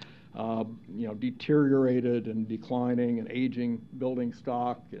to deteriorated and declining and aging building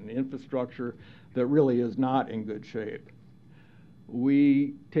stock and infrastructure that really is not in good shape.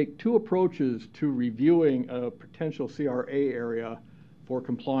 We take 2 approaches to reviewing a potential CRA area for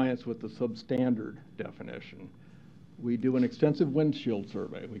compliance with the substandard definition. We do an extensive windshield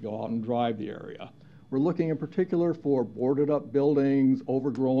survey. We go out and drive the area. We're looking in particular for boarded up buildings,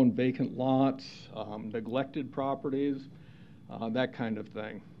 overgrown vacant lots, neglected properties, that kind of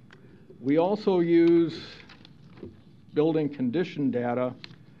thing. We also use building condition data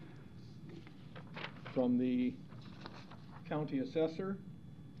from the county assessor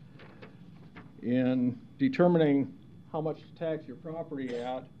in determining how much to tax your property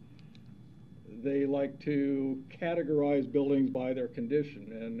at. They like to categorize buildings by their condition,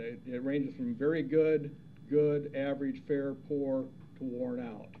 and it ranges from very good, good, average, fair, poor, to worn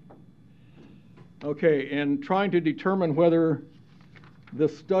out. Okay, and trying to determine whether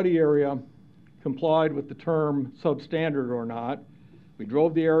this study area complied with the term substandard or not, we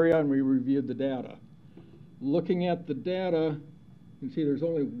drove the area and we reviewed the data. looking at the data, you can see there's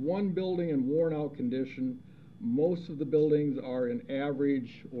only one building in worn out condition. Most of the buildings are in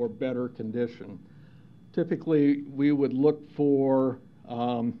average or better condition. Typically, we would look for,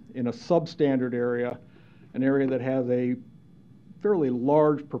 in a substandard area, an area that has a fairly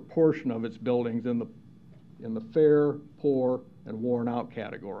large proportion of its buildings in the fair, poor, and worn out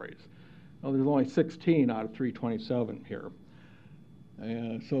categories. Well, there's only 16 out of 327 here.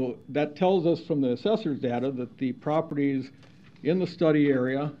 So that tells us from the assessor's data that the properties in the study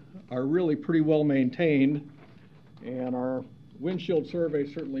area are really pretty well maintained, and our windshield survey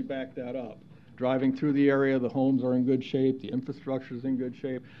certainly backed that up. Driving through the area, the homes are in good shape, the infrastructure is in good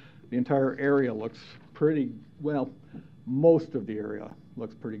shape. The entire area looks pretty, well, most of the area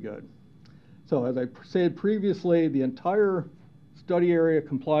looks pretty good. So as I said previously, the entire study area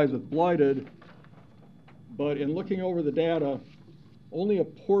complies with blighted, but in looking over the data, only a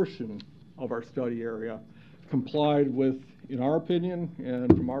portion of our study area complied with, in our opinion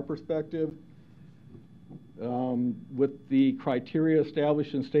and from our perspective, with the criteria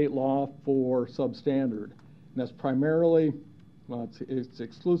established in state law for substandard. And that's primarily, well, it's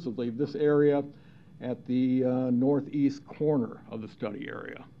exclusively this area at the northeast corner of the study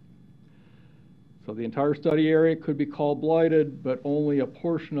area. So the entire study area could be called blighted, but only a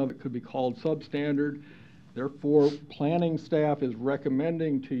portion of it could be called substandard. Therefore, planning staff is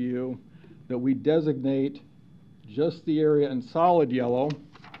recommending to you that we designate just the area in solid yellow.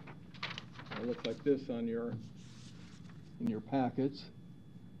 It looks like this on in your packets.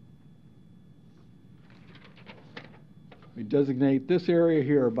 We designate this area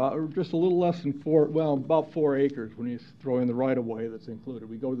here about just a little less than about 4 acres when you throw in the right-of-way that's included.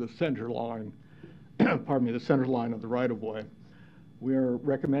 We go to the center line, pardon me, the center line of the right-of-way. We are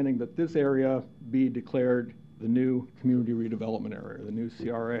recommending that this area be declared the new community redevelopment area, the new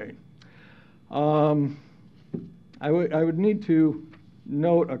CRA. I would need to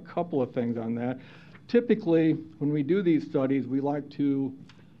note a couple of things on that. Typically, when we do these studies, we like to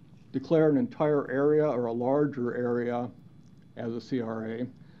declare an entire area or a larger area as a CRA.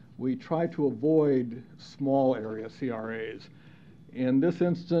 We try to avoid small area CRAs. In this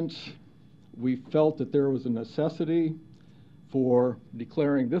instance, we felt that there was a necessity for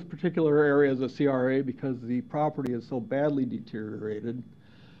declaring this particular area as a CRA because the property is so badly deteriorated.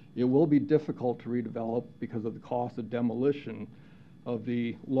 It will be difficult to redevelop because of the cost of demolition of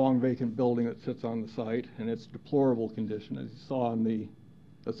the long vacant building that sits on the site and its deplorable condition. As you saw in the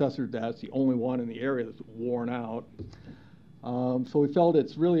assessor's data, it's the only one in the area that's worn out. So we felt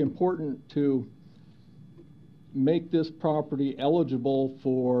it's really important to make this property eligible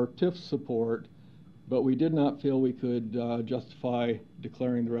for TIF support, but we did not feel we could justify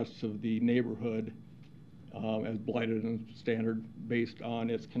declaring the rest of the neighborhood as blighted and standard based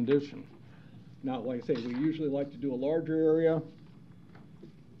on its condition. Now, like I say, we usually like to do a larger area.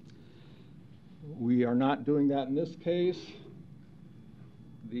 We are not doing that in this case.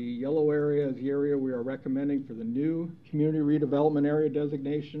 The yellow area is the area we are recommending for the new community redevelopment area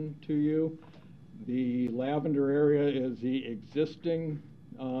designation to you. The lavender area is the existing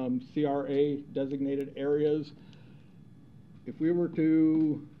CRA designated areas. If we were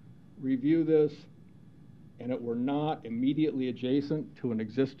to review this and it were not immediately adjacent to an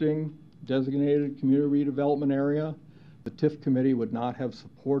existing designated community redevelopment area, the TIF committee would not have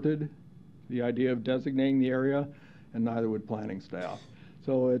supported the idea of designating the area, and neither would planning staff.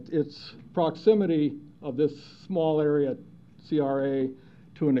 So it's proximity of this small area CRA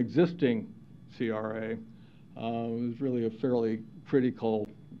to an existing CRA is really a fairly critical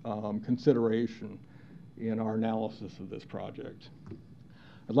consideration in our analysis of this project.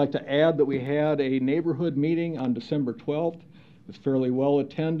 I'd like to add that we had a neighborhood meeting on December 12th. It was fairly well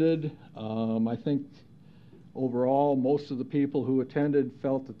attended. I think overall, most of the people who attended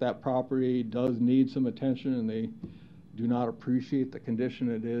felt that that property does need some attention, and they do not appreciate the condition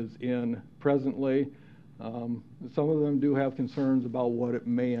it is in presently. Some of them do have concerns about what it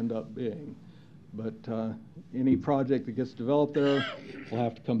may end up being. But any project that gets developed there will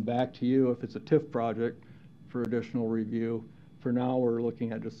have to come back to you if it's a TIF project for additional review. For now, we're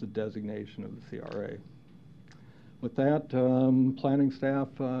looking at just the designation of the CRA. With that, planning staff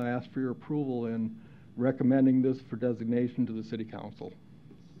ask for your approval in recommending this for designation to the City Council.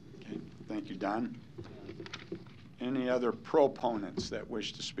 Okay, thank you, Don. Any other proponents that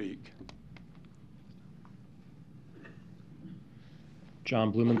wish to speak? John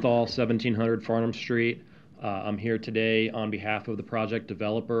Blumenthal, 1700 Farnham Street. I'm here today on behalf of the project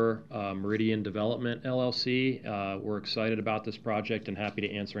developer, Meridian Development, LLC. We're excited about this project and happy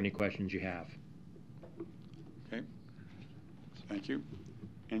to answer any questions you have. Okay, thank you.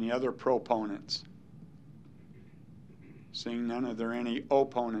 Any other proponents? Seeing none, are there any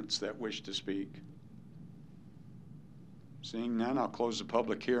opponents that wish to speak? Seeing none, I'll close the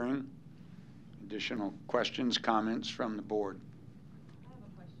public hearing. Additional questions, comments from the board?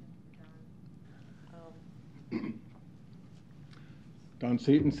 Don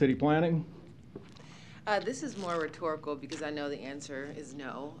Seaton, City Planning. This is more rhetorical because I know the answer is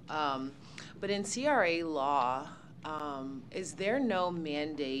no. But in CRA law, is there no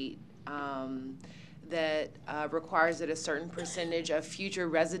mandate that requires that a certain percentage of future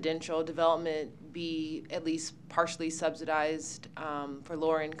residential development be at least partially subsidized for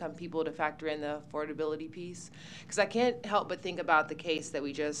lower income people to factor in the affordability piece? Because I can't help but think about the case that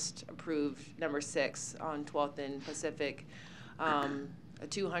we just approved, number 6 on 12th and Pacific, a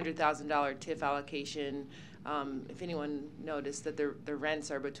 $200,000 TIF allocation. If anyone noticed that the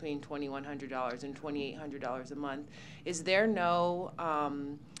rents are between $2,100 and $2,800 a month, is there no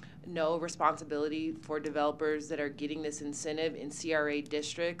responsibility for developers that are getting this incentive in CRA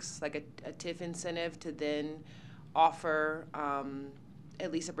districts, like a TIF incentive, to then offer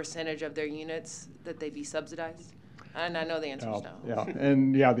at least a percentage of their units that they be subsidized? And I know the answer is no. Yeah,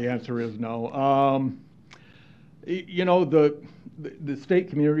 and yeah, the answer is no. You know, the state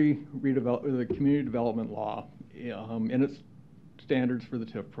community development law, in its standards for the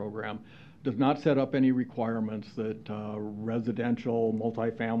TIF program, does not set up any requirements that residential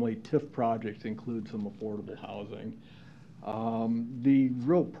multifamily TIF projects include some affordable housing. The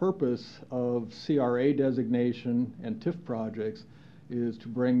real purpose of CRA designation and TIF projects is to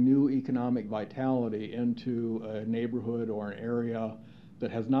bring new economic vitality into a neighborhood or an area that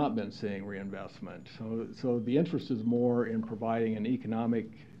has not been seeing reinvestment. So the interest is more in providing an economic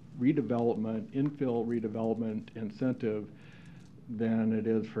redevelopment, infill redevelopment incentive than it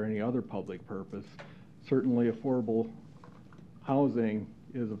is for any other public purpose. Certainly affordable housing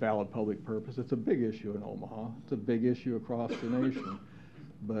is a valid public purpose. It's a big issue in Omaha. It's a big issue across the nation,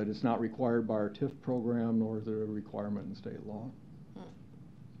 but it's not required by our TIF program, nor is it a requirement in state law.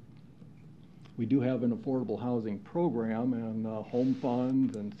 We do have an affordable housing program and home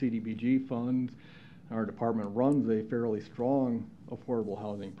funds and CDBG funds. Our department runs a fairly strong affordable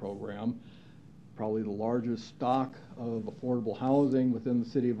housing program. Probably the largest stock of affordable housing within the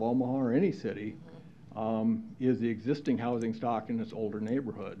city of Omaha, or any city, is the existing housing stock in its older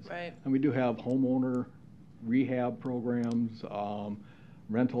neighborhoods. Right. And we do have homeowner rehab programs,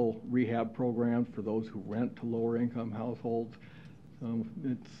 rental rehab programs for those who rent to lower income households.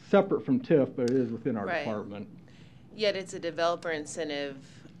 It's separate from TIF, but it is within our department. Yet it's a developer incentive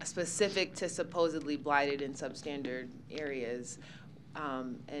specific to supposedly blighted and substandard areas,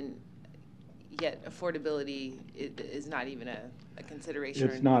 and yet affordability is not even a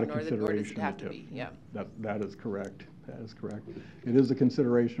consideration. It's not a nor consideration. Nor does it have to be. Yeah. That is correct. That is correct. It is a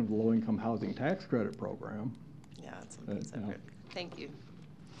consideration of the low-income housing tax credit program. Yeah, it's something separate. Thank you.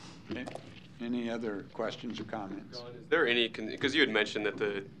 Okay. Any other questions or comments? John, is there any, because you had mentioned that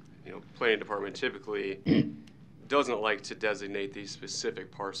the planning department typically doesn't like to designate these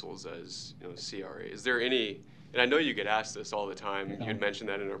specific parcels as CRA. Is there any, and I know you get asked this all the time, you had mentioned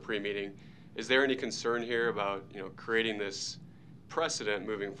that in our pre-meeting, is there any concern here about creating this precedent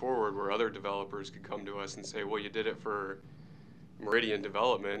moving forward where other developers could come to us and say, well, you did it for Meridian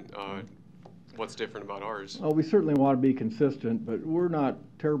Development, what's different about ours? Well, we certainly want to be consistent, but we're not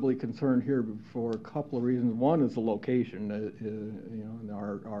terribly concerned here for a couple of reasons. One is the location.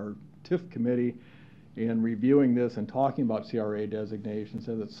 Our TIF committee, in reviewing this and talking about CRA designations,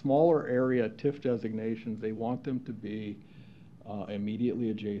 said that smaller area TIF designations, they want them to be immediately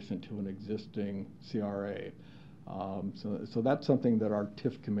adjacent to an existing CRA. So that's something that our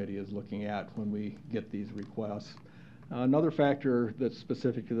TIF committee is looking at when we get these requests. Another factor that's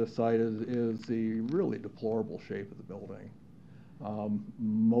specific to this site is the really deplorable shape of the building.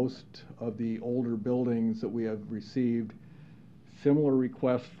 Most of the older buildings that we have received similar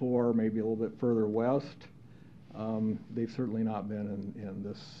requests for, maybe a little bit further west, they've certainly not been in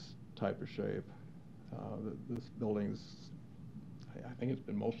this type of shape. This building's, I think it's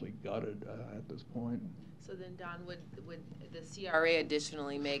been mostly gutted at this point. So then, Don, would the CRA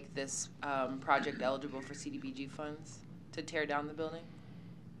additionally make this project eligible for CDBG funds to tear down the building?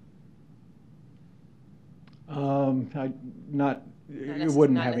 It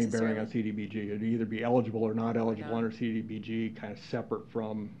wouldn't have any bearing on CDBG. It'd either be eligible or not eligible under CDBG, kind of separate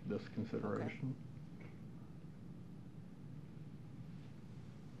from this consideration.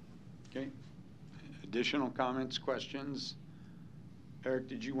 Okay. Additional comments, questions? Eric,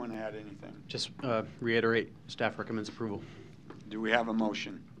 did you want to add anything? Just reiterate, staff recommends approval. Do we have a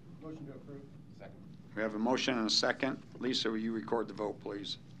motion? Motion to approve. Second. We have a motion and a second. Lisa, will you record the vote,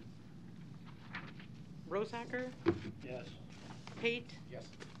 please? Rosacker? Yes. Pate? Yes.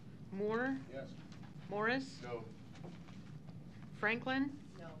 Moore? Yes. Morris? No. Franklin?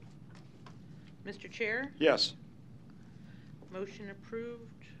 No. Mr. Chair? Yes. Motion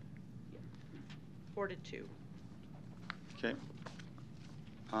approved, 4-2. Okay.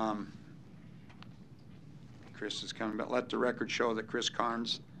 Chris is coming, but let the record show that Chris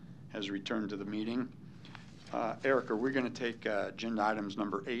Carnes has returned to the meeting. Eric, are we going to take agenda items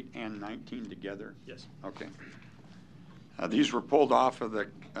number 8 and 19 together? Yes. Okay. These were pulled off of the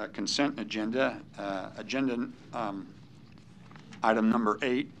consent agenda. Item number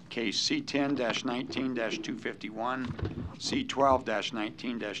 8, case C10-19-251,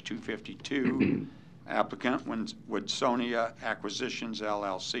 C12-19-252. Applicant Woodsonia Acquisitions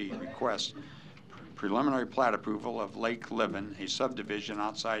LLC requests preliminary plat approval of Lake Livin, a subdivision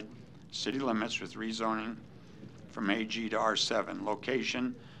outside city limits with rezoning from AG to R7.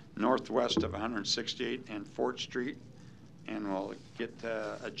 Location northwest of 168 and Fort Street. And we'll get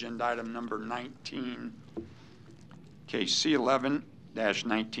agenda item number 19, case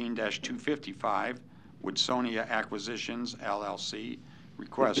C11-19-255, Woodsonia Acquisitions LLC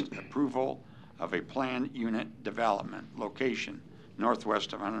request approval of a planned unit development. Location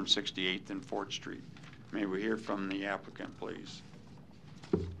northwest of 168th and Fort Street. May we hear from the applicant, please?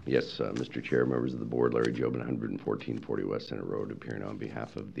 Yes, Mr. Chair, members of the board, Larry Jobin, 11440 West Center Road, appearing on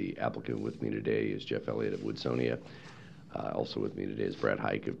behalf of the applicant. With me today is Jeff Elliott of Woodsonia. Also with me today is Brad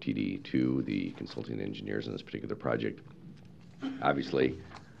Hike of TD2, the consulting engineers on this particular project. Obviously,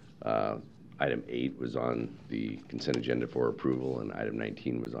 item 8 was on the consent agenda for approval, and item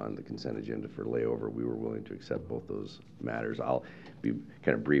 19 was on the consent agenda for layover. We were willing to accept both those matters. I'll be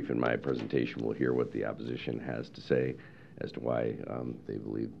kind of brief in my presentation. We'll hear what the opposition has to say as to why they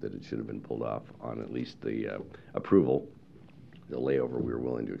believe that it should have been pulled off on at least the approval. The layover, we were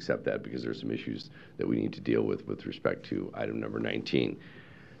willing to accept that because there's some issues that we need to deal with respect to item number 19.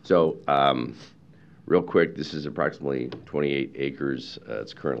 So real quick, this is approximately 28 acres.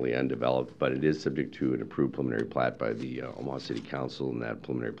 It's currently undeveloped, but it is subject to an approved preliminary plat by the Omaha City Council, and that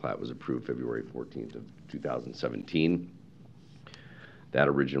preliminary plat was approved February 14th of 2017. That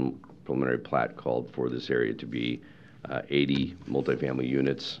original preliminary plat called for this area to be 80 multifamily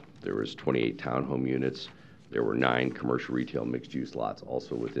units. There was 28 townhome units. There were 9 commercial retail mixed-use lots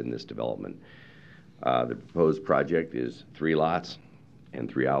also within this development. The proposed project is 3 lots and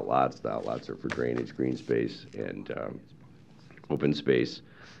 3 outlots. The outlots are for drainage, green space, and open space.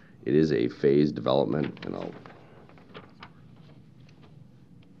 It is a phased development, and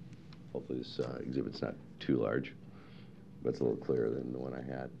hopefully this exhibit's not too large, but it's a little clearer than the one I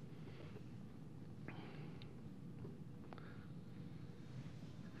had.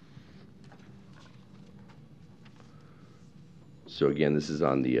 So again, this is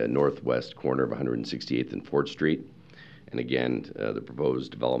on the northwest corner of 168th and Fort Street. And again, the proposed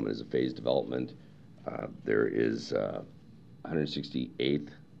development is a phased development. There is 168th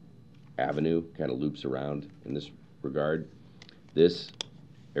Avenue, kind of loops around in this regard.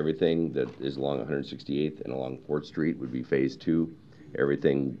 Everything that is along 168th and along Fort Street would be phase 2.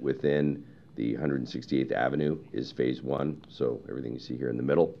 Everything within the 168th Avenue is phase 1. So everything you see here in the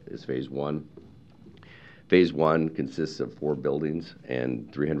middle is phase 1. Phase 1 consists of 4 buildings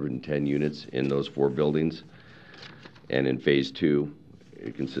and 310 units in those 4 buildings. And in phase 2,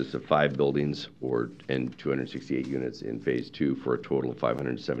 it consists of 5 buildings and 268 units in phase 2 for a total of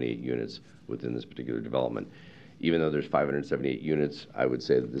 578 units within this particular development. Even though there's 578 units, I would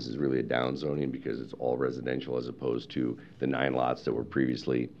say that this is really a down zoning because it's all residential as opposed to the 9 lots that were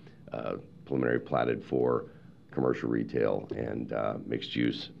previously preliminary platted for commercial retail and mixed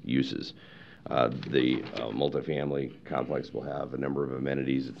use uses. The multifamily complex will have a number of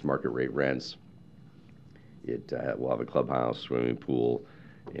amenities. It's market rate rents. It will have a clubhouse, swimming pool,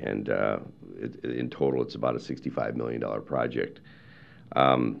 and in total it's about a $65 million project.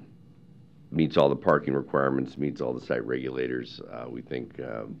 Meets all the parking requirements, meets all the site regulators. We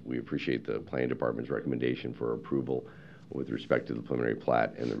appreciate the planning department's recommendation for approval with respect to the preliminary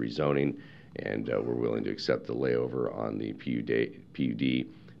plat and the rezoning, and we're willing to accept the layover on the PUD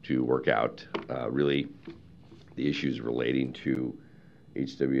to work out really the issues relating to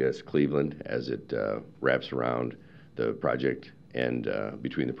HWS Cleveland as it wraps around the project and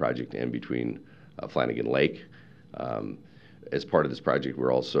between the project and between Flanagan Lake. As part of this project,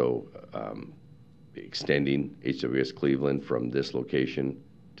 we're also extending HWS Cleveland from this location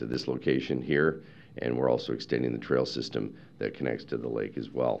to this location here, and we're also extending the trail system that connects to the lake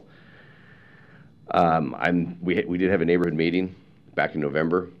as well. We did have a neighborhood meeting back in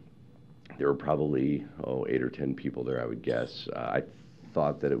November. There were probably 8 or 10 people there, I would guess.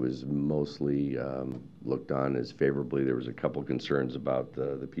 thought that it was mostly looked on as favorably. There was a couple concerns about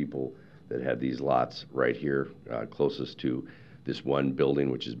the people that had these lots right here closest to this one building,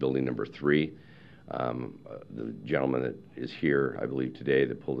 which is building number 3. The gentleman that is here, I believe today,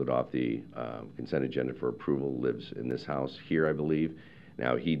 that pulled it off the consent agenda for approval lives in this house here, I believe.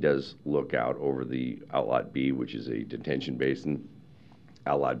 Now, he does look out over the Outlot B, which is a detention basin.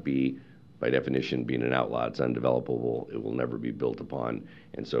 Outlot B, by definition, being an outlot, it's undevelopable. It will never be built upon,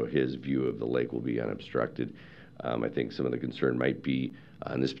 and so his view of the lake will be unobstructed. I think some of the concern might be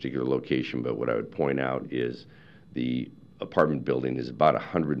on this particular location, but what I would point out is the apartment building is about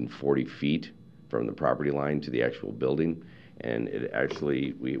 140 feet from the property line to the actual building, and it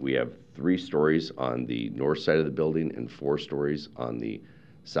actually, we have 3 stories on the north side of the building and 4 stories on the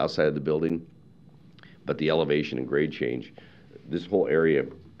south side of the building, but the elevation and grade change, this whole area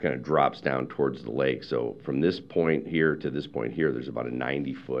kind of drops down towards the lake. So from this point here to this point here, there's about a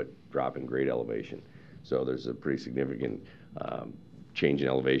 90-foot drop in grade elevation. So there's a pretty significant change in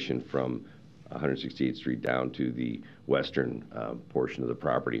elevation from 168th Street down to the western portion of the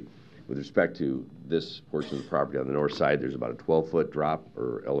property. With respect to this portion of the property on the north side, there's about a 12-foot drop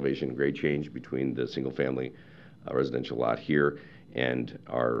or elevation grade change between the single-family residential lot here and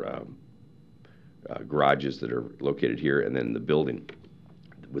our garages that are located here, and then the building.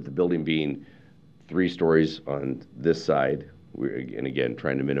 With the building being 3 stories on this side, and again,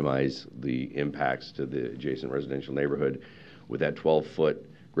 trying to minimize the impacts to the adjacent residential neighborhood, with that 12-foot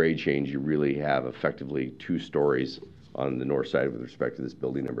grade change, you really have effectively 2 stories on the north side with respect to this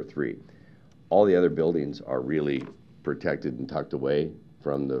building number 3. All the other buildings are really protected and tucked away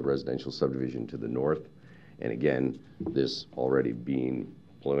from the residential subdivision to the north. And again, this already being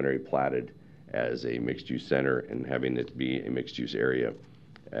preliminary platted as a mixed-use center and having it be a mixed-use area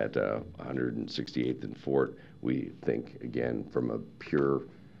at 168th and Fort, we think, again, from a pure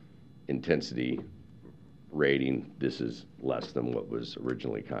intensity rating, this is less than what was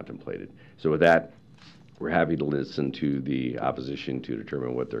originally contemplated. So with that, we're happy to listen to the opposition to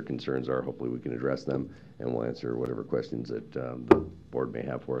determine what their concerns are. Hopefully we can address them, and we'll answer whatever questions that the board may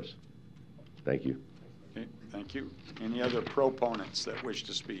have for us. Thank you. Okay, thank you. Any other proponents that wish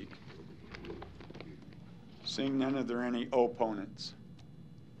to speak? Seeing none, are there any opponents?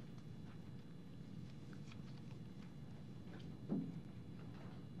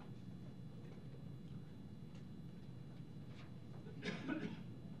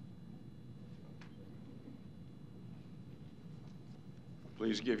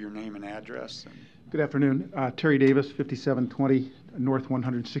 Please give your name and address. Good afternoon. Terry Davis, 5720 North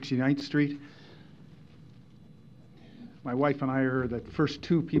 169th Street. My wife and I are the first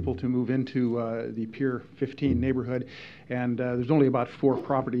 2 people to move into the Pier 15 neighborhood, and there's only about 4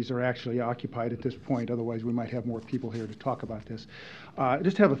 properties that are actually occupied at this point. Otherwise, we might have more people here to talk about this. I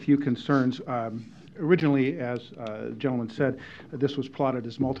just have a few concerns. Originally, as the gentleman said, this was plotted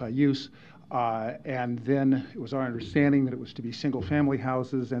as multi-use. And then it was our understanding that it was to be single-family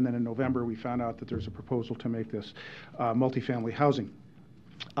houses, and then in November we found out that there's a proposal to make this multifamily housing.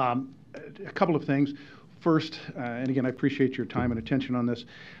 A couple of things. First, and again, I appreciate your time and attention on this.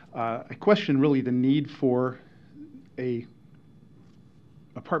 I question really the need for a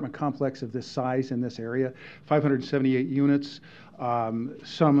apartment complex of this size in this area. 578 units.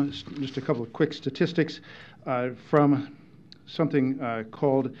 Just a couple of quick statistics from something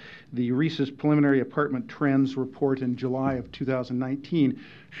called the Reese's Preliminary Apartment Trends Report in July of 2019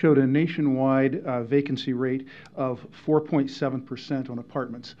 showed a nationwide vacancy rate of 4.7% on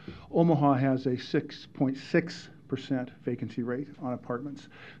apartments. Omaha has a 6.6% vacancy rate on apartments,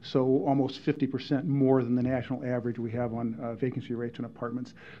 so almost 50% more than the national average we have on vacancy rates on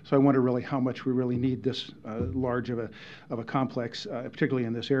apartments. So I wonder really how much we really need this large of a complex, particularly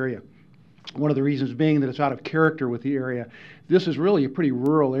in this area. One of the reasons being that it's out of character with the area. This is really a pretty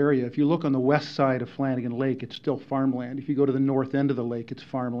rural area. If you look on the west side of Flanagan Lake, it's still farmland. If you go to the north end of the lake, it's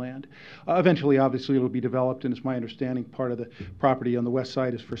farmland. Eventually, obviously, it'll be developed, and it's my understanding part of the property on the west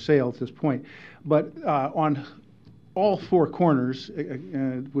side is for sale at this point. But on all 4 corners,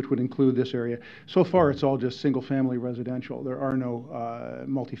 which would include this area, so far it's all just single-family residential. There are no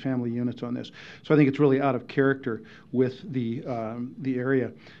multifamily units on this. So I think it's really out of character with the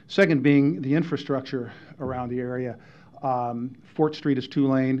area. Second being the infrastructure around the area. Fort Street is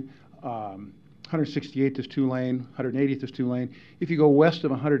 2-lane, 168th is 2-lane, 180th is 2-lane. If you go west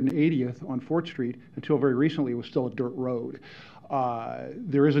of 180th on Fort Street, until very recently it was still a dirt road.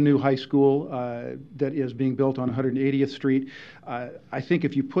 There is a new high school that is being built on 180th Street. I think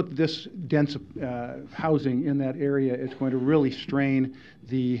if you put this dense housing in that area, it's going to really strain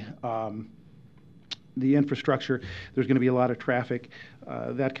the the infrastructure. There's going to be a lot of traffic,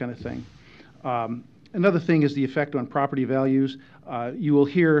 that kind of thing. Another thing is the effect on property values. You will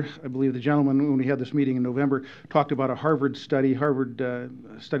hear, I believe the gentleman, when we had this meeting in November, talked about a Harvard study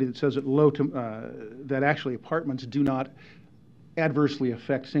that says that actually apartments do not adversely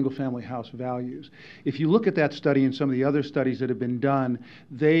affect single-family house values. If you look at that study and some of the other studies that have been done,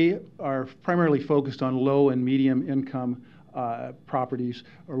 they are primarily focused on low and medium income properties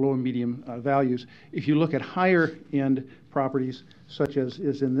or low and medium values. If you look at higher end properties, such as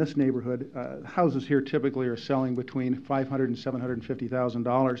is in this neighborhood, houses here typically are selling between $500,000 and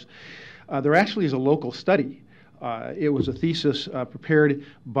 $750,000. There actually is a local study. It was a thesis prepared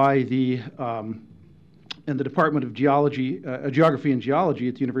by the Department of Geography and Geology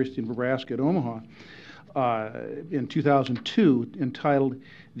at the University of Nebraska at Omaha in 2002, entitled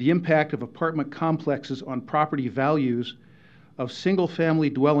 "The Impact of Apartment Complexes on Property Values of Single-Family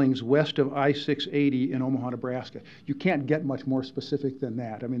Dwellings West of I-680 in Omaha, Nebraska." You can't get much more specific than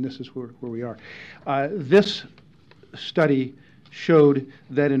that. I mean, this is where we are. This study showed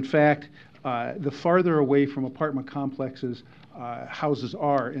that, in fact, the farther away from apartment complexes houses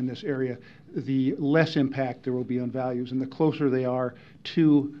are in this area, the less impact there will be on values, and the closer they are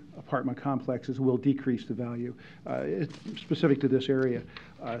to apartment complexes will decrease the value. It's specific to this area,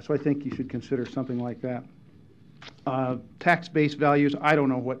 so I think you should consider something like that. Tax-based values, I don't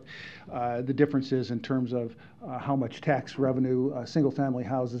know what the difference is in terms of how much tax revenue single-family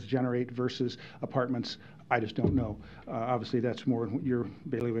houses generate versus apartments. I just don't know. Obviously, that's more your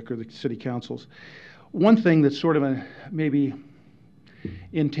bailiwick or the city council's. One thing that's sort of a maybe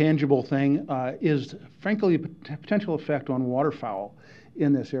intangible thing is, frankly, the potential effect on waterfowl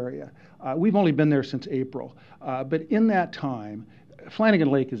in this area. We've only been there since April, but in that time, Flanagan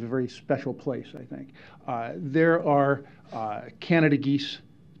Lake is a very special place, I think. There are Canada geese,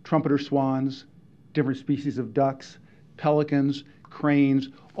 trumpeter swans, different species of ducks, pelicans, cranes,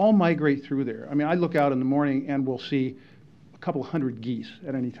 all migrate through there. I mean, I look out in the morning and we'll see a couple hundred geese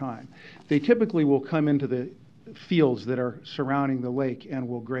at any time. They typically will come into the fields that are surrounding the lake and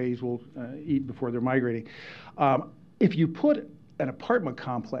will graze, will eat before they're migrating. If you put an apartment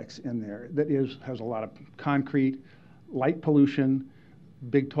complex in there that has a lot of concrete, light pollution,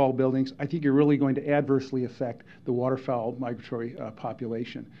 big tall buildings, I think you're really going to adversely affect the waterfowl migratory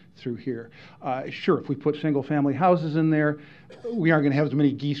population through here. Sure, if we put single family houses in there, we aren't going to have as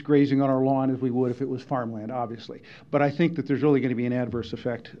many geese grazing on our lawn as we would if it was farmland, obviously. But I think that there's really going to be an adverse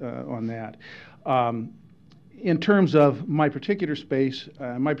effect on that. In terms of my particular space,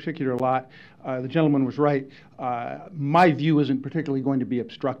 my particular lot, the gentleman was right. My view isn't particularly going to be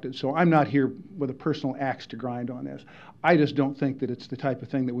obstructed, so I'm not here with a personal axe to grind on this. I just don't think that it's the type of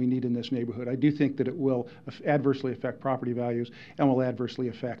thing that we need in this neighborhood. I do think that it will adversely affect property values and will adversely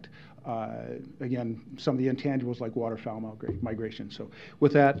affect, again, some of the intangibles like waterfowl migration. So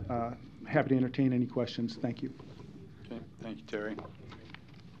with that, happy to entertain any questions. Thank you. Okay, thank you, Terry.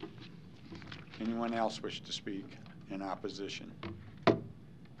 Anyone else wish to speak in opposition?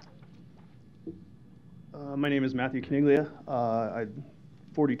 My name is Matthew Caniglia.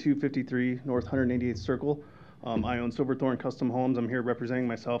 4253 North 188th Circle. I own Silverthorne Custom Homes. I'm here representing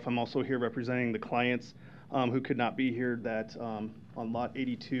myself. I'm also here representing the clients who could not be here that on Lot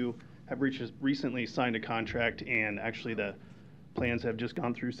 82 have recently signed a contract, and actually the plans have just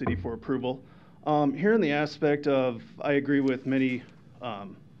gone through city for approval. Here in the aspect of, I agree with many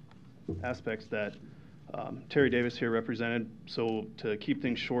aspects that Terry Davis here represented. So to keep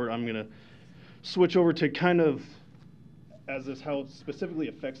things short, I'm going to switch over to kind of as this how it specifically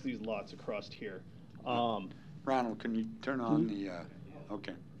affects these lots across here. Ronald, can you turn on the,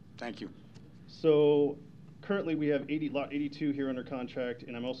 okay, thank you. So currently we have lot 82 here under contract,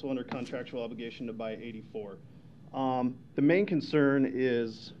 and I'm also under contractual obligation to buy 84. The main concern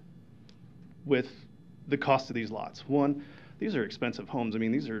is with the cost of these lots. One, these are expensive homes. I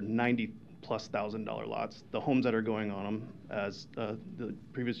mean, these are $90,000+ lots. The homes that are going on them, as the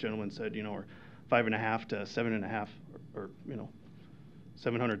previous gentleman said, you know, are $5.5 to $7.5, or you know,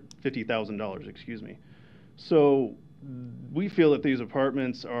 $750,000. Excuse me. So we feel that these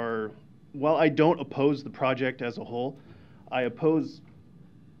apartments are. While I don't oppose the project as a whole, I oppose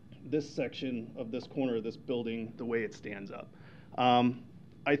this section of this corner of this building the way it stands up.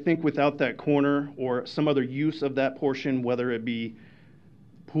 I think without that corner or some other use of that portion, whether it be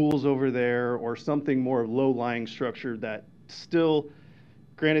pools over there or something more low-lying structure that still,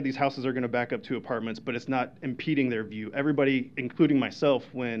 granted these houses are going to back up to apartments, but it's not impeding their view. Everybody, including myself,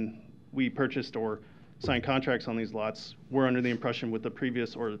 when we purchased or signed contracts on these lots, we're under the impression with the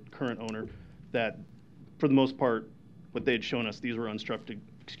previous or current owner that for the most part, what they had shown us, these were unobstructed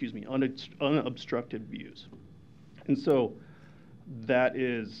unobstructed views. And so that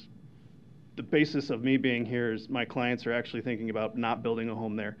is the basis of me being here. Is my clients are actually thinking about not building a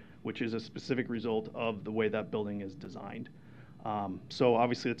home there, which is a specific result of the way that building is designed. So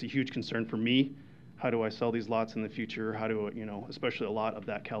obviously it's a huge concern for me. How do I sell these lots in the future? How do I, especially a lot of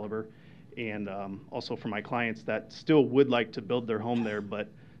that caliber? And also for my clients that still would like to build their home there, but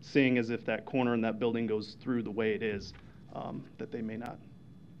seeing as if that corner in that building goes through the way it is, that they may not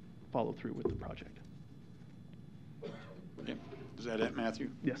follow through with the project. Okay. Is that it, Matthew?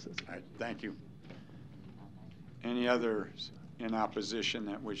 Yes, that's it. All right, thank you. Any others in opposition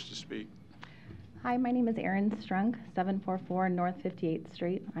that wish to speak? Hi, my name is Erin Strunk, 744 North 58th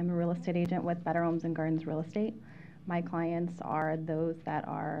Street. I'm a real estate agent with Better Homes and Gardens Real Estate. My clients are those that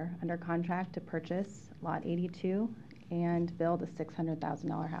are under contract to purchase Lot 82 and build a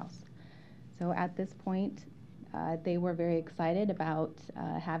 $600,000 house. So at this point, they were very excited about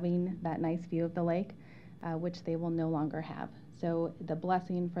having that nice view of the lake, which they will no longer have. So the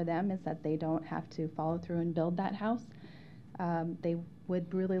blessing for them is that they don't have to follow through and build that house. They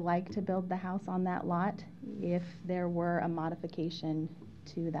would really like to build the house on that lot if there were a modification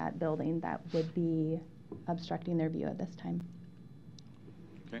to that building that would be obstructing their view at this time.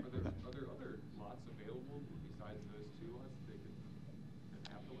 Okay. Are there other lots available besides those two lots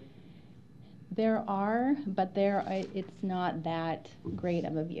that have the lake? There are, but it's not that great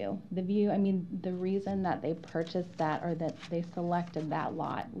of a view. The view, I mean, the reason that they purchased that or that they selected that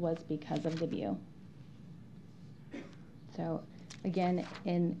lot was because of the view. So again,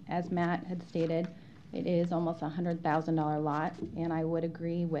 as Matt had stated, it is almost a $100,000 lot, and I would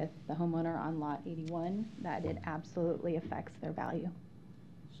agree with the homeowner on lot 81 that it absolutely affects their value.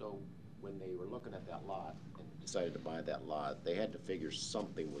 So when they were looking at that lot and decided to buy that lot, they had to figure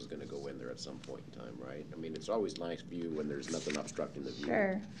something was gonna go in there at some point in time, right? I mean, it's always nice view when there's nothing obstructing the view.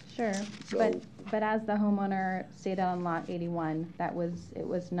 Sure. So, but as the homeowner stated on lot 81, it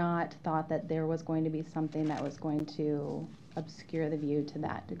was not thought that there was going to be something that was going to obscure the view to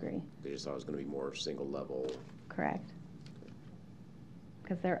that degree. they just thought it was gonna be more single level. Correct.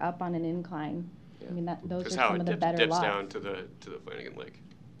 Because they're up on an incline. Yeah. I mean, those are Because how some it of the better dips lots. down to the Flanagan Lake.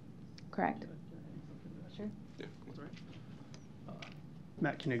 Correct. Sure. Yeah.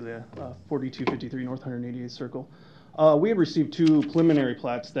 Matt Caniglia, 4253 North 188th Circle. We had received two preliminary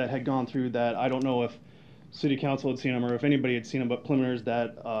plats that had gone through that. I don't know if City Council had seen them or if anybody had seen them, but preliminaries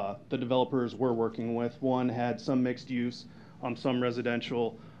that the developers were working with. One had some mixed use, some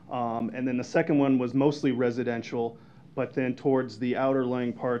residential, and then the second one was mostly residential, but then towards the outer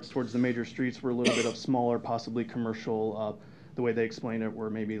laying parts, towards the major streets, were a little bit of smaller, possibly commercial. The way they explained it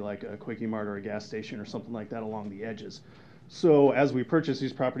were maybe like a Quickie Mart or a gas station or something like that along the edges. So as we purchased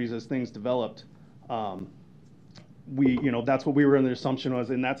these properties, as things developed, that's what we were in the assumption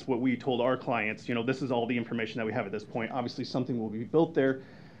was, and that's what we told our clients, this is all the information that we have at this point. Obviously something will be built there.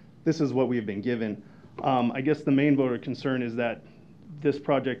 This is what we've been given. I guess the main voter concern is that this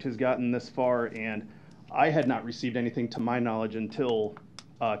project has gotten this far, and I had not received anything to my knowledge until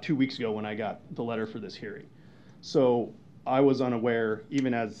 2 weeks ago when I got the letter for this hearing. So I was unaware,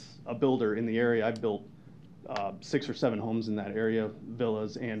 even as a builder in the area. I've built 6 or 7 homes in that area,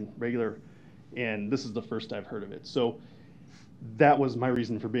 villas and regular, and this is the first I've heard of it. So that was my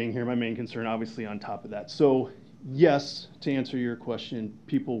reason for being here, my main concern, obviously, on top of that. So yes, to answer your question,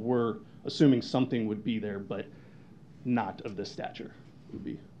 people were assuming something would be there, but not of this stature would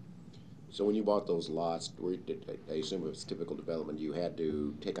be. So when you bought those lots, I assume it was typical development, you had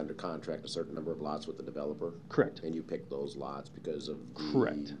to take under contract a certain number of lots with the developer? Correct. And you picked those lots because of the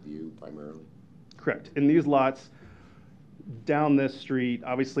Correct. view primarily? Correct. And these lots down this street,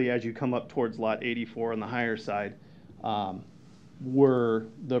 obviously as you come up towards lot 84 on the higher side, were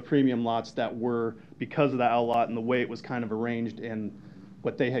the premium lots that were, because of the outlot and the way it was kind of arranged and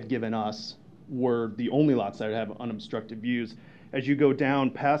what they had given us, were the only lots that have unobstructed views. As you go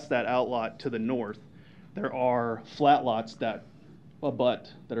down past that outlot to the north, there are flat lots that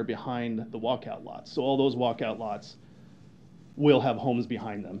abut, that are behind the walkout lots. So all those walkout lots will have homes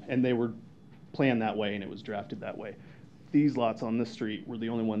behind them, and they were planned that way and it was drafted that way. These lots on this street were the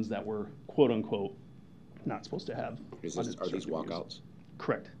only ones that were quote unquote not supposed to have. Are these walkouts?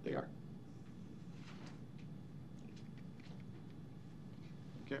 Correct, they are.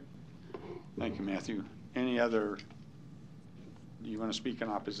 Okay. Thank you, Matthew. Any other, do you want to speak in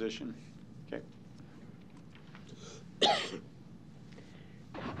opposition? Okay.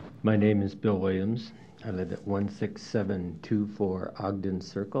 My name is Bill Williams. I live at 16724 Ogden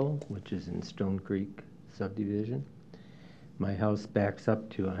Circle, which is in Stone Creek subdivision. My house backs up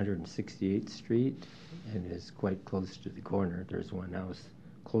to 168th Street and is quite close to the corner. There's one house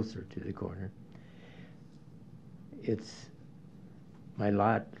closer to the corner. My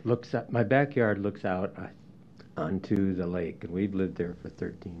backyard looks out onto the lake, and we've lived there for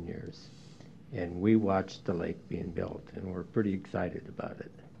 13 years. And we watched the lake being built, and we're pretty excited about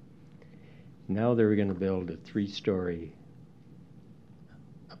it. Now they're going to build a 3-story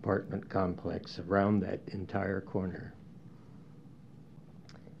apartment complex around that entire corner.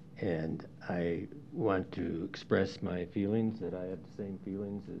 And I want to express my feelings that I have the same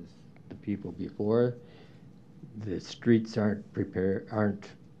feelings as the people before. The streets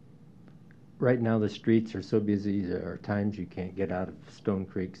right now the streets are so busy, there are times you can't get out of Stone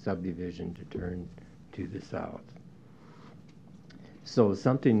Creek subdivision to turn to the south. So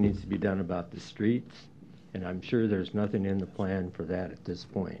something needs to be done about the streets, and I'm sure there's nothing in the plan for that at this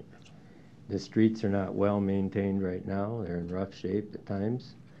point. The streets are not well maintained right now. They're in rough shape at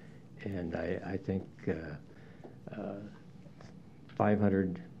times, and I think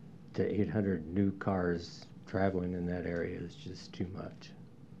 500 to 800 new cars traveling in that area is just too much.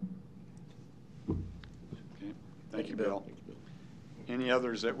 Okay. Thank you, Bill. Any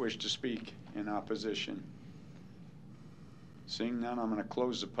others that wish to speak in opposition? Seeing none, I'm going to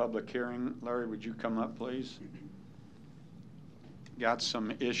close the public hearing. Larry, would you come up, please? Got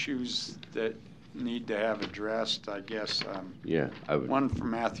some issues that need to have addressed, I guess. Yeah, I would. One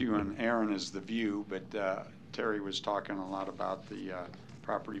from Matthew and Aaron is the view, but Terry was talking a lot about the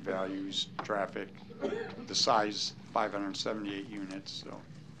property values, traffic, the size, 578 units. So.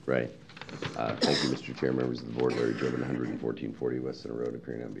 Right. Thank you, Mr. Chair, members of the board. Larry Jobin, 11440 West Center Road,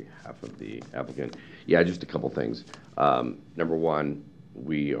 appearing on behalf of the applicant. Yeah, just a couple things. Number one,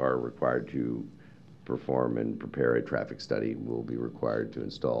 we are required to perform and prepare a traffic study. We'll be required to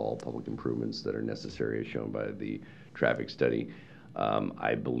install all public improvements that are necessary as shown by the traffic study.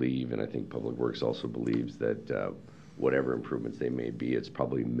 I believe, and I think Public Works also believes, that whatever improvements they may be, it's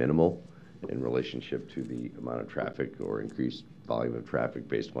probably minimal in relationship to the amount of traffic or increased volume of traffic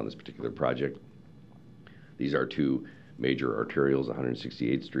based upon this particular project. These are two major arterials,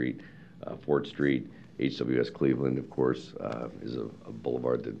 168th Street, Fort Street. HWS Cleveland, of course, is a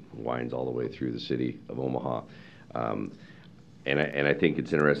boulevard that winds all the way through the city of Omaha. And I think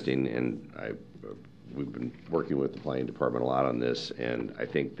it's interesting, and we've been working with the planning department a lot on this, and I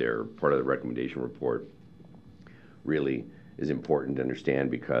think they're part of the recommendation report really is important to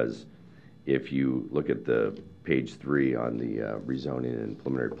understand, because if you look at the page 3 on the rezoning and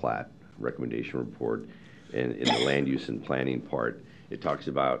preliminary plat recommendation report, and in the land use and planning part, it talks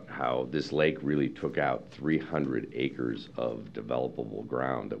about how this lake really took out 300 acres of developable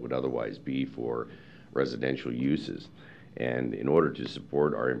ground that would otherwise be for residential uses. And in order to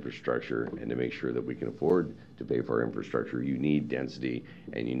support our infrastructure and to make sure that we can afford to pay for our infrastructure, you need density,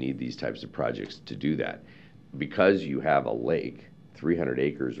 and you need these types of projects to do that. Because you have a lake, 300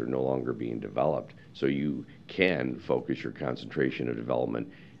 acres are no longer being developed, so you can focus your concentration of development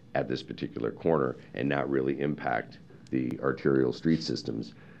at this particular corner and not really impact the arterial street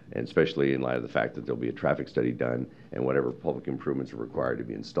systems, and especially in light of the fact that there'll be a traffic study done, and whatever public improvements are required to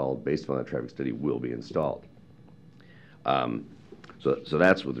be installed based on that traffic study will be installed. So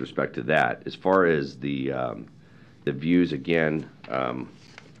that's with respect to that. As far as the views, again,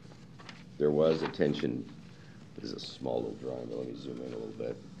 there was attention. This is a small little drawing, but let me zoom in a little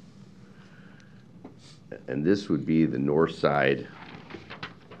bit. And this would be the north side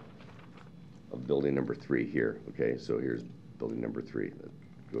of building number 3 here. Okay, so here's building number 3 that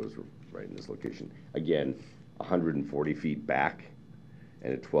goes right in this location. Again, 140 feet back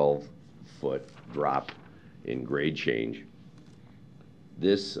and a 12-foot drop in grade change.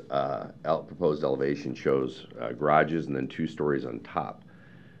 This proposed elevation shows garages and then 2 stories on top.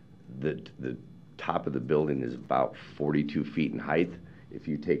 The top of the building is about 42 feet in height. If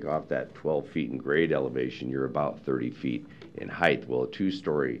you take off that 12 feet in grade elevation, you're about 30 feet in height. Well, a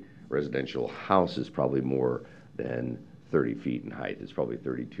 2-story residential house is probably more than 30 feet in height. It's probably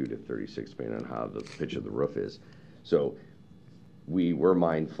 32 to 36, depending on how the pitch of the roof is. So we were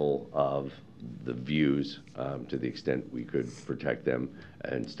mindful of the views to the extent we could protect them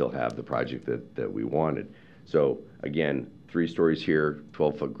and still have the project that we wanted. So again, 3 stories here,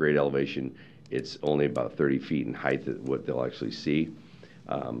 12-foot grade elevation. It's only about 30 feet in height, what they'll actually see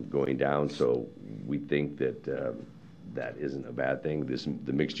going down. So we think that that isn't a bad thing.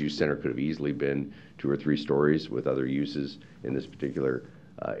 The mixed-use center could have easily been 2 or 3 stories with other uses in this particular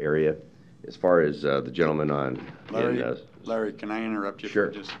area. As far as the gentleman on... Larry, can I interrupt you?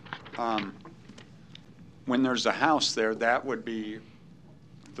 Sure. For just, when there's a house there, that would be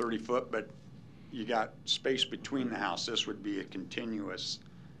 30 foot, but you got space between the house. This would be a continuous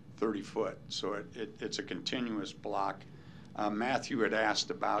 30 foot. So it's a continuous block Matthew had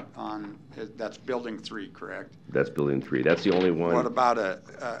asked about that's building 3, correct? That's building 3. That's the only one. What about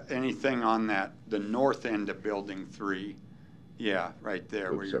anything on the north end of building 3? Yeah, right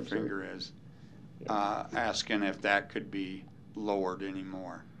there where Oops, your I'm sorry. finger is. Asking if that could be lowered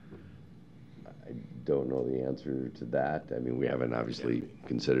anymore. I don't know the answer to that. I mean, we haven't obviously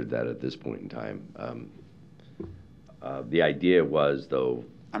considered that at this point in time. The idea was, though.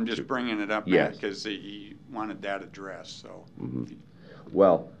 I'm just bringing it up, yes, because he wanted that addressed. So. Mm-hmm.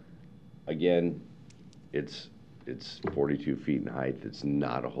 Well, again, it's 42 feet in height. It's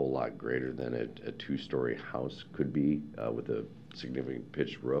not a whole lot greater than a 2-story house could be with a significant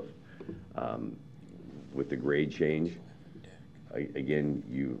pitched roof. With the grade change, again,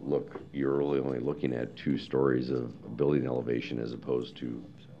 you're really only looking at 2 stories of building elevation as opposed to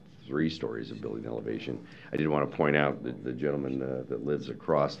 3 stories of building elevation. I did want to point out that the gentleman that lives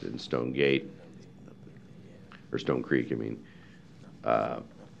across in Stone Gate, or Stone Creek, I mean,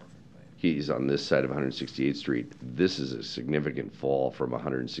 he's on this side of 168th Street. This is a significant fall from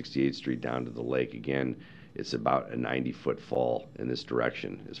 168th Street down to the lake. Again, it's about a 90-foot fall in this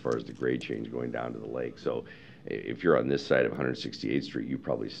direction as far as the grade change going down to the lake. So if you're on this side of 168th Street, you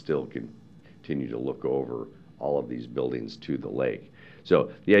probably still can continue to look over all of these buildings to the lake.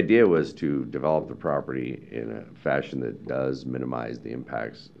 So the idea was to develop the property in a fashion that does minimize the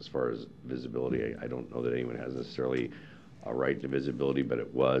impacts as far as visibility. I don't know that anyone has necessarily a right to visibility, but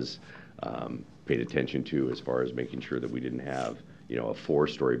it was paid attention to as far as making sure that we didn't have, a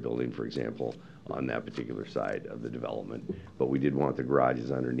 4-story building, for example, on that particular side of the development. But we did want the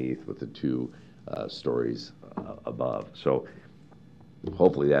garages underneath with the 2 stories above. So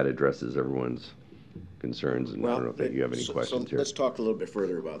hopefully that addresses everyone's concerns, and I don't know if you have any questions here. Let's talk a little bit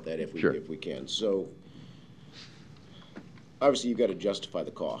further about that if Sure. we can. So obviously you've got to justify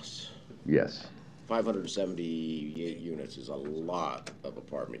the costs. Yes. 578 units is a lot of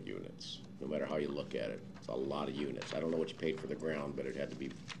apartment units, no matter how you look at it. It's a lot of units. I don't know what you paid for the ground, but it had to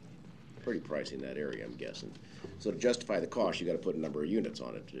be pretty pricey in that area, I'm guessing. So to justify the cost, you got to put a number of units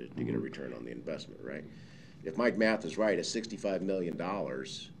on it to get a return on the investment, right? If my math is right, at $65 million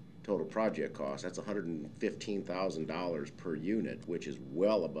total project cost, that's $115,000 per unit, which is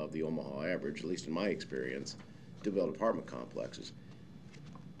well above the Omaha average, at least in my experience, to build apartment complexes.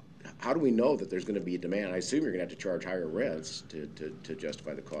 How do we know that there's going to be a demand? I assume you're going to have to charge higher rents to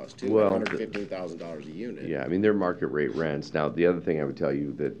justify the cost too. Well, $115,000 a unit. Yeah, I mean, they're market rate rents. Now, the other thing I would tell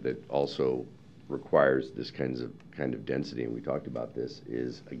you that also requires this kind of density, and we talked about this,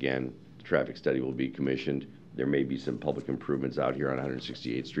 is, again, the traffic study will be commissioned. There may be some public improvements out here on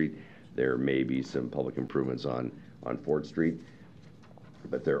 168th Street. There may be some public improvements on 4th Street.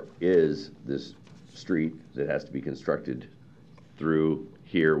 But there is this street that has to be constructed through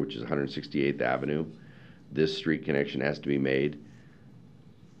here, which is 168th Avenue. This street connection has to be made.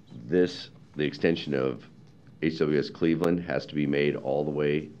 The extension of HWS Cleveland has to be made all the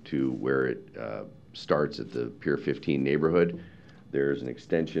way to where it starts at the Pier 15 neighborhood. There's an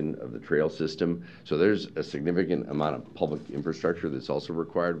extension of the trail system. So there's a significant amount of public infrastructure that's also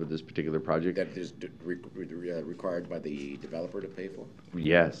required with this particular project. That is required by the developer to pay for?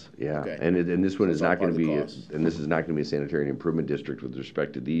 Yes, yeah. Okay. And this one So is it's all not going part to of the be, cost. and this is not going to be a sanitary and improvement district with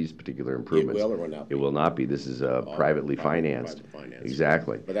respect to these particular improvements. It will or will not be? It will not be. This is privately financed.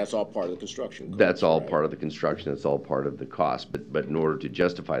 Exactly. But that's all part of the construction cost, That's all right? part of the construction. That's all part of the cost. But in order to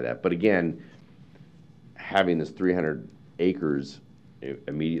justify that, but again, having this 300 acres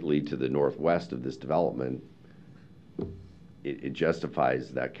immediately to the northwest of this development, it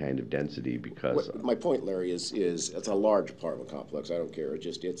justifies that kind of density because. My point, Larry, is it's a large apartment complex. I don't care.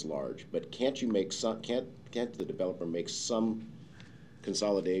 It's large. But can't the developer make some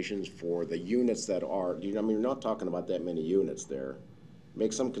consolidations for the units that are? I mean, you're not talking about that many units there.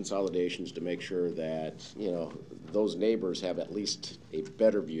 Make some consolidations to make sure that those neighbors have at least a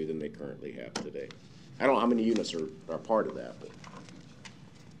better view than they currently have today. I don't know how many units are part of that, but.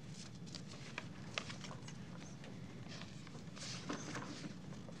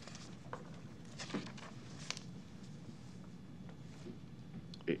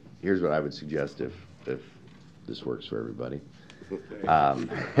 Here's what I would suggest if this works for everybody.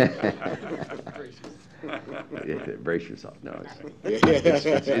 Brace yourself. No,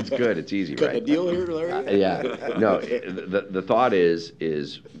 it's good. It's easy, right? A deal here, Larry? Yeah. No, the thought is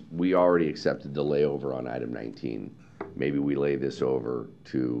we already accepted the layover on item 19. Maybe we lay this over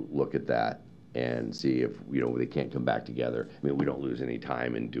to look at that and see if they can't come back together. I mean, we don't lose any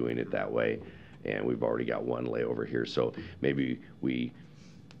time in doing it that way, and we've already got one layover here. So maybe we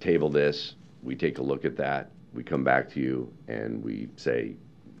table this, we take a look at that, we come back to you, and we say,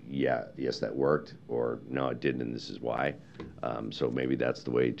 yeah, yes, that worked, or no, it didn't, and this is why. So maybe that's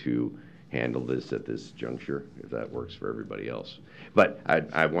the way to handle this at this juncture, if that works for everybody else. But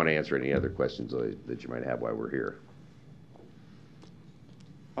I want to answer any other questions that you might have while we're here.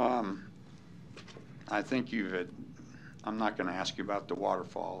 I think I'm not going to ask you about the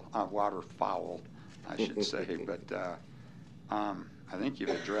waterfowl, I should say, but I think you've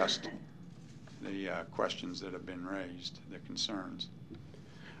addressed the questions that have been raised, the concerns.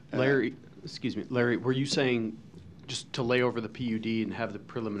 Larry, excuse me, Larry, were you saying just to lay over the PUD and have the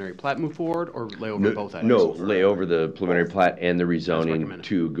preliminary plat move forward, or lay over both items? No, lay over the preliminary plat and the rezoning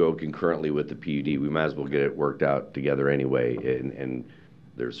to go concurrently with the PUD. We might as well get it worked out together anyway, and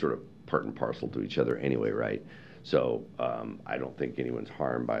they're sort of part and parcel to each other anyway, right? So I don't think anyone's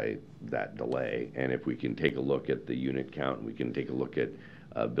harmed by that delay. And if we can take a look at the unit count, and we can take a look at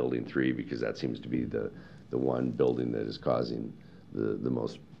building 3, because that seems to be the one building that is causing the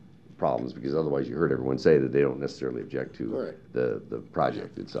most problems, because otherwise you heard everyone say that they don't necessarily object to the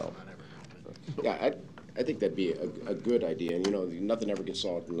project itself. Yeah, I think that'd be a good idea, and you know, nothing ever gets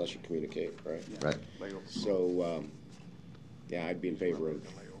solved unless you communicate, right? Right. So, yeah, I'd be in favor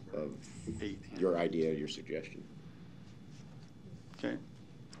of your idea, your suggestion. Okay.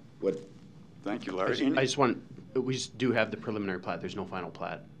 What? Thank you, Larry. We just do have the preliminary plat. There's no final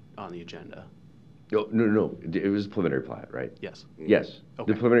plat on the agenda. No. It was preliminary plat, right? Yes. Yes.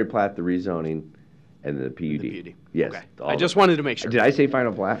 Okay. The preliminary plat, the rezoning, and the PUD. The PUD. Yes. Okay. I just wanted to make sure. Did I say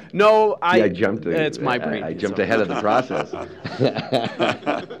final plat? No, I jumped. It's my brain. I jumped ahead of the process.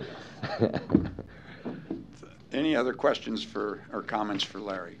 Any other questions or comments for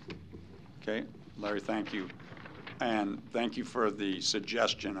Larry? Okay, Larry, thank you. And thank you for the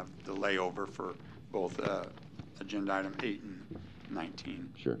suggestion of the layover for both agenda item 8 and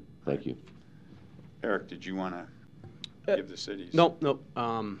 19. Sure, thank you. Eric, did you want to give the cities? Nope.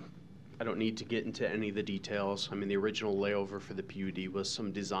 I don't need to get into any of the details. I mean, the original layover for the PUD was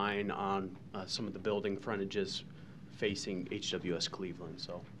some design on some of the building frontages facing HWS Cleveland,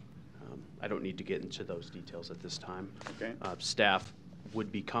 so I don't need to get into those details at this time. Okay. Staff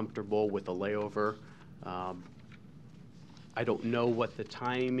would be comfortable with a layover. I don't know what the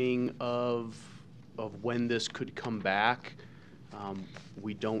timing of when this could come back.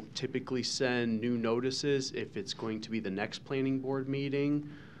 We don't typically send new notices if it's going to be the next planning board meeting.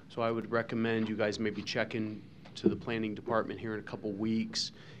 So I would recommend you guys maybe check in to the planning department here in a couple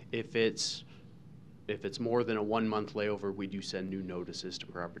weeks. If it's more than a 1-month layover, we do send new notices to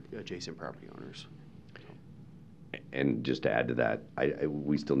adjacent property owners. And just to add to that,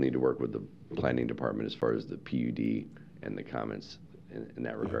 we still need to work with the planning department as far as the PUD and the comments in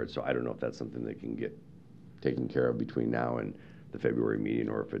that regard. So I don't know if that's something that can get taken care of between now and the February meeting,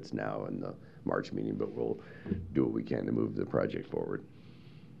 or if it's now in the March meeting, but we'll do what we can to move the project forward.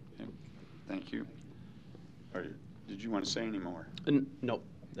 Okay. Thank you. Did you want to say any more? Nope,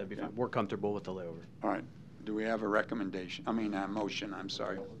 that'd be fine. We're comfortable with the layover. All right. Do we have a recommendation? I mean, a motion, I'm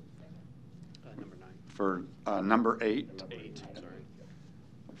sorry. Number 9. For number 8? 8, sorry.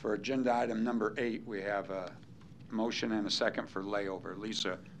 For agenda item number 8, we have a motion and a second for layover.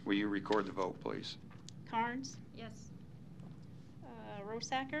 Lisa, will you record the vote, please? Carnes? Yes.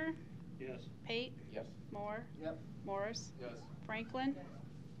 Rosacker? Yes. Pate? Yes. Moore? Yep. Morris? Yes. Franklin?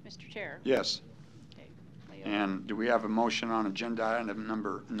 Mr. Chair? Yes. Okay. Layover. And do we have a motion on agenda item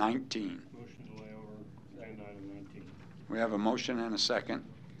number 19? Motion to lay over agenda item 19. We have a motion and a second.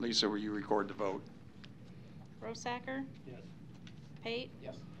 Lisa, will you record the vote? Rosacker? Yes. Pate?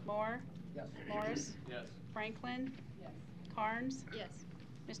 Yes. Moore? Yes. Morris? Yes. Franklin? Yes. Carnes? Yes.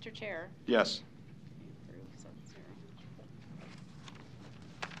 Mr. Chair? Yes. Approved, 7-0.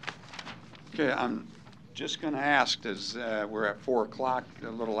 Okay, I'm just going to ask, we're at 4 o'clock, a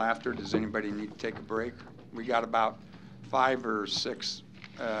little after, does anybody need to take a break? We got about 5 or 6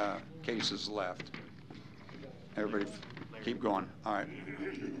 cases left. Everybody keep going. All right.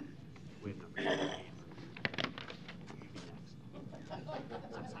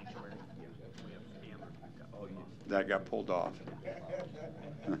 That got pulled off.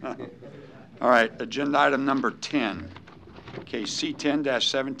 All right, agenda item number 10. Okay,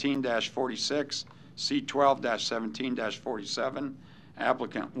 C10-17-46, C12-17-47,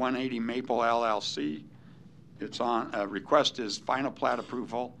 applicant 180 Maple LLC. It's on, request is final plat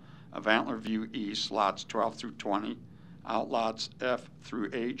approval of Antler View East, lots 12 through 20, outlots F through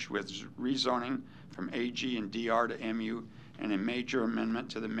H with rezoning from AG and DR to MU, and a major amendment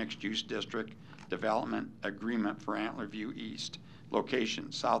to the mixed-use district development agreement for Antler View East.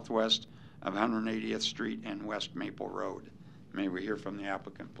 Location, southwest of 180th Street and West Maple Road. May we hear from the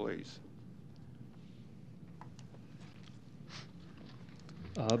applicant, please?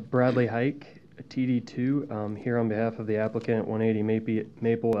 Bradley Hike, TD2, here on behalf of the applicant, 180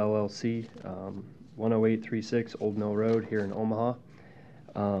 Maple LLC, 10836 Old Mill Road here in Omaha.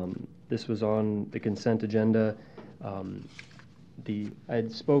 This was on the consent agenda. I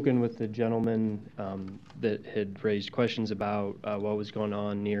had spoken with the gentleman that had raised questions about what was going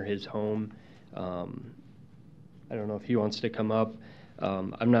on near his home. I don't know if he wants to come up.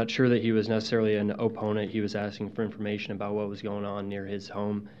 I'm not sure that he was necessarily an opponent. He was asking for information about what was going on near his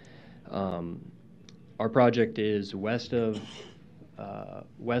home. Our project is west of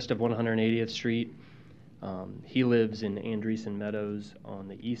 180th Street. He lives in Andreessen Meadows on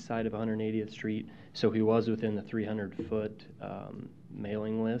the east side of 180th Street, so he was within the 300-foot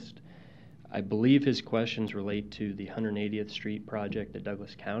mailing list. I believe his questions relate to the 180th Street project that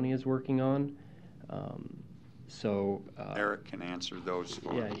Douglas County is working on. Eric can answer those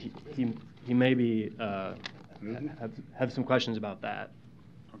for Yeah, you. he may be have some questions about that.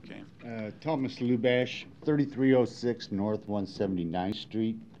 Okay. Thomas Lubash, 3306 North 179th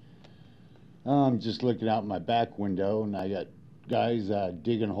Street. I'm just looking out my back window, and I got guys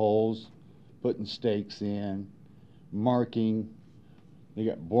digging holes, putting stakes in, marking. They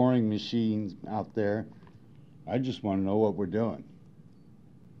got boring machines out there. I just want to know what we're doing.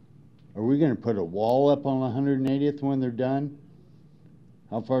 Are we going to put a wall up on 180th when they're done?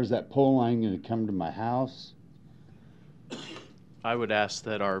 How far is that pole line going to come to my house? I would ask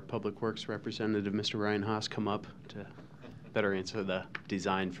that our Public Works representative, Mr. Ryan Haas, come up to better answer the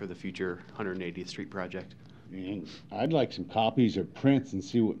design for the future 180th Street project. And I'd like some copies or prints and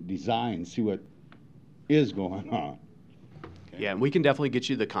see what design, see what is going on. Okay. Yeah, and we can definitely get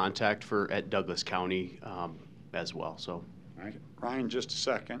you the contact at Douglas County as well. So, Right. Ryan, just a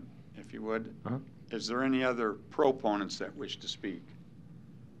second, if you would. Is there any other proponents that wish to speak?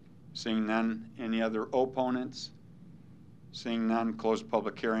 Seeing none, any other opponents? Seeing none, close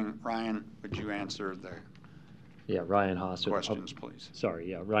public hearing. Ryan, would you answer the Yeah, Ryan Haas. questions, please? Sorry,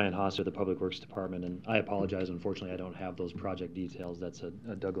 yeah, Ryan Haas of the Public Works Department, and I apologize, unfortunately, I don't have those project details. That's a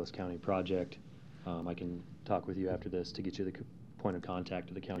Douglas County project. I can talk with you after this to get you the point of contact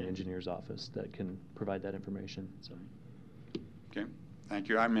to the county engineer's office that can provide that information. So. Okay, thank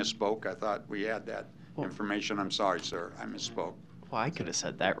you. I misspoke. I thought we had that information. I'm sorry, sir. I misspoke. Well, I could have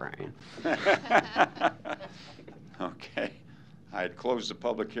said that, Ryan. Okay. I had closed the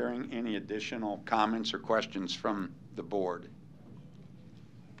public hearing. Any additional comments or questions from the board?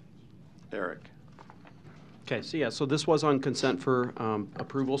 Eric. Okay, so this was on consent for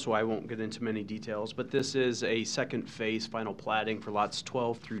approval, so I won't get into many details, but this is a second phase final platting for lots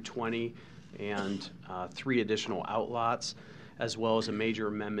 12 through 20 and 3 additional outlots, as well as a major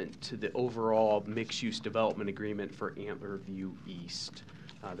amendment to the overall mixed-use development agreement for Antler View East.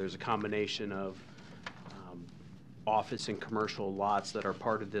 There's a combination of office and commercial lots that are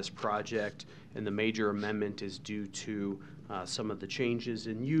part of this project, and the major amendment is due to some of the changes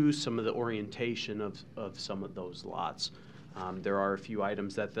in use, some of the orientation of some of those lots. There are a few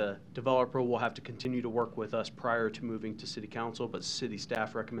items that the developer will have to continue to work with us prior to moving to City Council, but City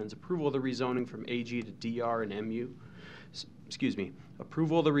staff recommends approval of the rezoning from AG to DR and MU.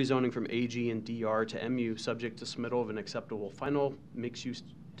 Approval of the rezoning from AG and DR to MU subject to submittal of an acceptable final mixed-use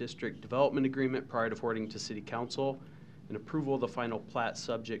district development agreement prior to forwarding to City Council, and approval of the final plat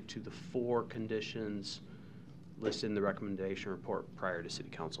subject to the 4 conditions listed in the recommendation report prior to City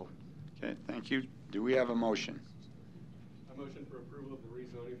Council. Okay, thank you. Do we have a motion? A motion for approval of the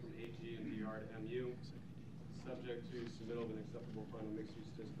rezoning from AG and DR to MU, subject to submittal of an acceptable final mixed-use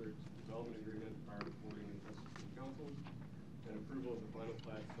district development agreement prior to forwarding to City Council, and approval of the final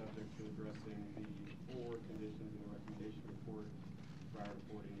plat subject to addressing the 4 conditions in the recommendation report prior to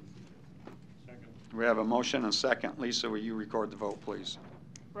forwarding to City Council. Second. We have a motion and a second. Lisa, will you record the vote, please?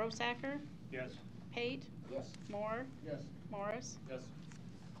 Rosacker? Yes. Pate? Yes. Moore? Yes. Morris? Yes.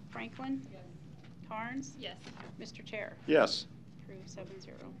 Franklin? Yes. Carnes? Yes. Mr. Chair? Yes. Approved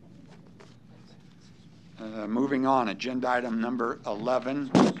 7-0. Moving on, agenda item number 11,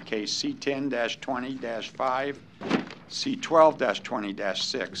 case C10-20-5,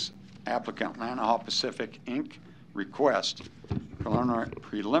 C12-20-6. Applicant Lanahaw Pacific, Inc. Request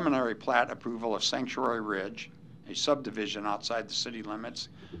preliminary plat approval of Sanctuary Ridge, a subdivision outside the city limits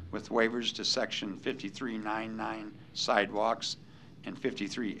with waivers to section 5399 sidewalks and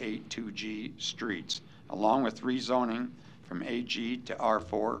 5382G streets, along with rezoning from AG to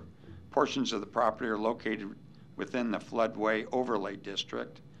R4. Portions of the property are located within the floodway overlay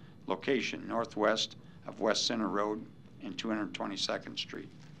district, location northwest of West Center Road and 222nd Street.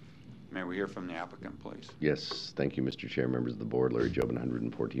 May we hear from the applicant, please? Yes, thank you, Mr. Chair, members of the board. Larry Jobin,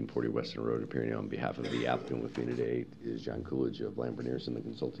 11440 Western Road, appearing on behalf of the applicant. With me today is John Coolidge of Lambert Earson, the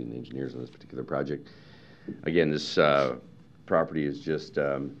consulting engineers on this particular project. Again, this property is just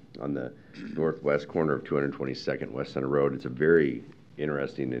on the northwest corner of 222nd West Center Road. It's a very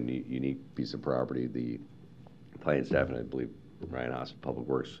interesting and unique piece of property. The planning staff, and I believe Ryan Haas of Public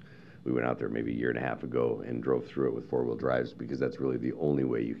Works, we went out there maybe a year and a half ago and drove through it with four-wheel drives because that's really the only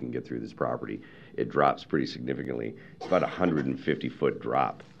way you can get through this property. It drops pretty significantly. It's about a 150-foot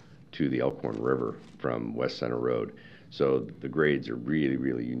drop to the Elkhorn River from West Center Road. So the grades are really,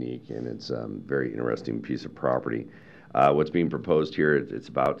 really unique, and it's a very interesting piece of property. What's being proposed here, it's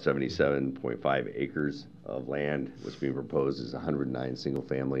about 77.5 acres of land. What's being proposed is 109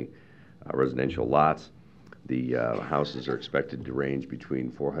 single-family residential lots. The houses are expected to range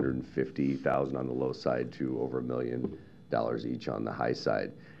between $450,000 on the low side to over $1 million each on the high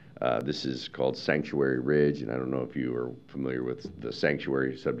side. This is called Sanctuary Ridge, and I don't know if you are familiar with the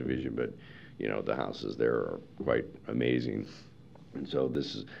Sanctuary subdivision, but you know, the houses there are quite amazing. And so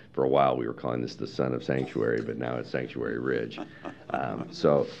this is, for a while we were calling this the son of Sanctuary, but now it's Sanctuary Ridge. With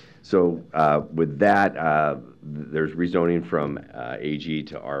that, there's rezoning from AG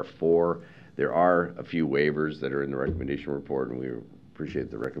to R4. There are a few waivers that are in the recommendation report, and we appreciate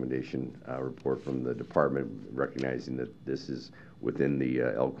the recommendation report from the department, recognizing that this is within the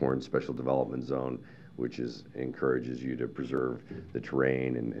Elkhorn Special Development Zone, which encourages you to preserve the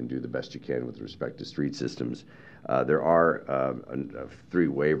terrain and do the best you can with respect to street systems. There are 3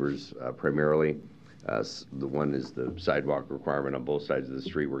 waivers primarily. The one is the sidewalk requirement on both sides of the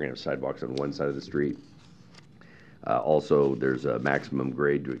street. We're going to have sidewalks on one side of the street. Also, there's a maximum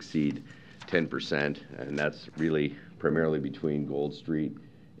grade to exceed 10%, and that's really primarily between Gold Street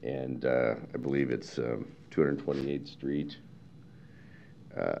and I believe it's 228th Street.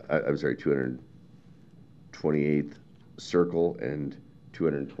 I'm sorry, 228th Circle and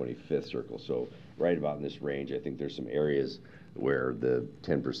 225th Circle. So right about in this range. I think there's some areas where the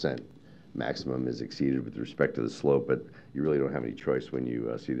 10% maximum is exceeded with respect to the slope, but you really don't have any choice when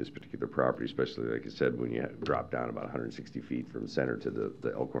you see this particular property, especially, like I said, when you drop down about 160 feet from center to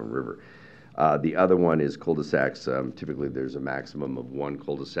the Elkhorn River. The other one is cul-de-sacs. Typically, there's a maximum of 1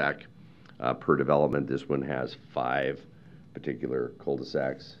 cul-de-sac per development. This one has 5 particular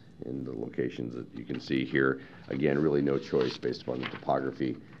cul-de-sacs in the locations that you can see here. Again, really no choice based upon the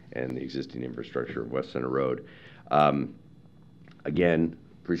topography and the existing infrastructure of West Center Road. Again,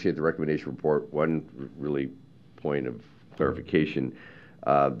 appreciate the recommendation report. One really point of clarification,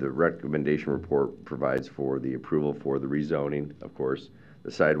 the recommendation report provides for the approval for the rezoning, of course,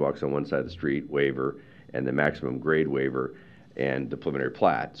 the sidewalks on one side of the street waiver, and the maximum grade waiver, and the preliminary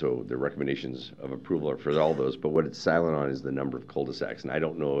plat. So the recommendations of approval are for all those, but what it's silent on is the number of cul-de-sacs. And I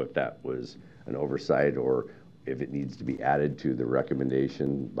don't know if that was an oversight or if it needs to be added to the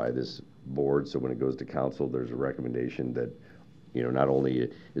recommendation by this board. So when it goes to council, there's a recommendation that, you know, not only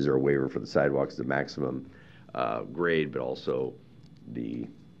is there a waiver for the sidewalks, the maximum grade, but also the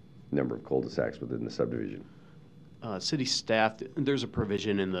number of cul-de-sacs within the subdivision. City staff, there's a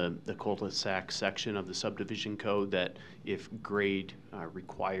provision in the cul-de-sac section of the subdivision code that if grade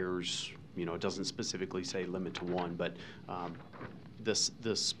requires, you know, it doesn't specifically say limit to 1, but the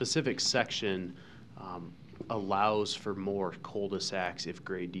specific section allows for more cul-de-sacs if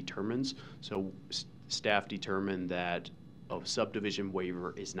grade determines. So staff determined that a subdivision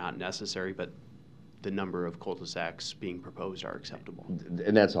waiver is not necessary, but the number of cul-de-sacs being proposed are acceptable.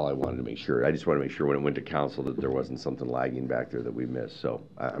 And that's all I wanted to make sure. I just want to make sure when it went to council that there wasn't something lagging back there that we missed. So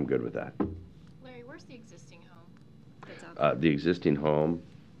I'm good with that. Larry, where's the existing home that's out there? The existing home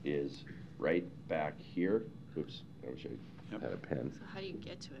is right back here. Oops, I wish I had a pen. So how do you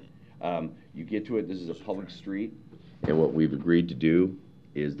get to it? You get to it, this is a public street, and what we've agreed to do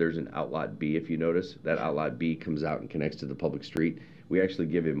is there's an outlot B, if you notice. That outlot B comes out and connects to the public street. We actually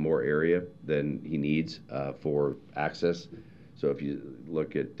give him more area than he needs for access. So if you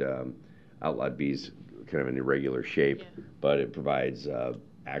look at outlot B's kind of an irregular shape, but it provides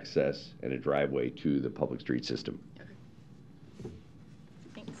access and a driveway to the public street system.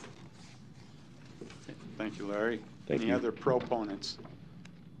 Thanks. Thank you, Larry. Thank Any you. other proponents?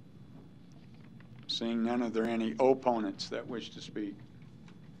 Seeing none, are there any opponents that wish to speak?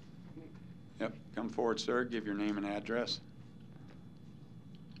 Yep, come forward, sir. Give your name and address.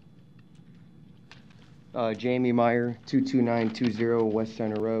 Jamie Meyer, 22920 West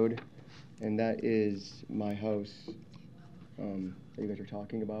Center Road, and that is my house that you guys are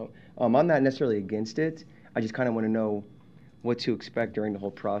talking about. I'm not necessarily against it. I just kind of want to know what to expect during the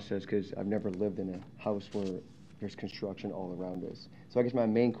whole process because I've never lived in a house where there's construction all around us. So I guess my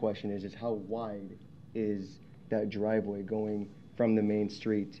main question is how wide is that driveway going from the main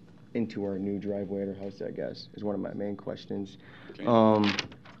street into our new driveway at our house, I guess, is one of my main questions. Okay.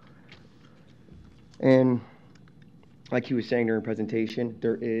 And like he was saying during presentation,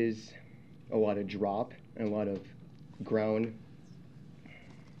 there is a lot of drop and a lot of ground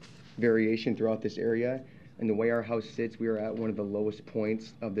variation throughout this area. And the way our house sits, we are at one of the lowest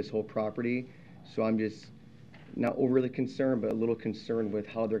points of this whole property. So I'm just not overly concerned, but a little concerned with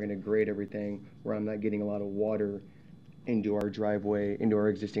how they're going to grade everything, where I'm not getting a lot of water into our driveway, into our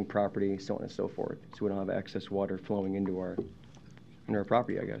existing property, so on and so forth. So we don't have excess water flowing into our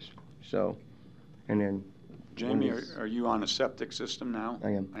property, I guess. So, and then Jamie, are you on a septic system now? I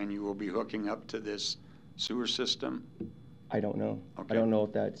am. And you will be hooking up to this sewer system? I don't know. Okay. I don't know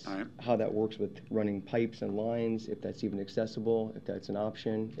if that's All right. how that works with running pipes and lines, if that's even accessible, if that's an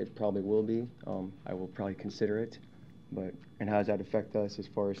option. It probably will be. I will probably consider it. But, and how does that affect us as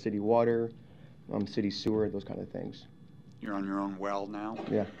far as city water, city sewer, those kind of things? You're on your own well now?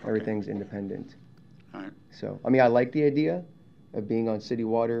 Yeah, Okay. everything's independent. All right. So, I mean, I like the idea of being on city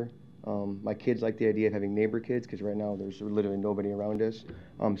water. My kids like the idea of having neighbor kids, because right now there's literally nobody around us.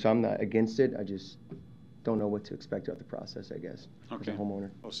 So I'm not against it. I just don't know what to expect about the process, I guess, Okay. as a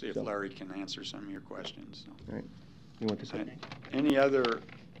homeowner. We'll see if So, Larry can answer some of your questions. So. all right. You want to say? Any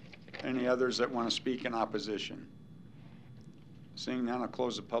others that want to speak in opposition? Seeing none, I'll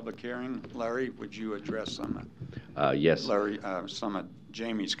close the public hearing. Larry, would you address some? Yes. Larry, some of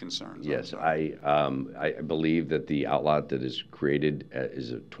Jamie's concerns. Yes, I believe that the outlot that is created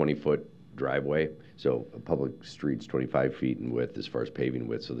is a 20-foot driveway. So a public street's 25 feet in width as far as paving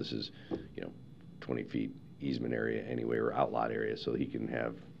width. So this is, 20 feet easement area anyway, or outlot area, so he can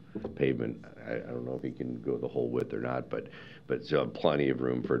have pavement. I don't know if he can go the whole width or not, but still plenty of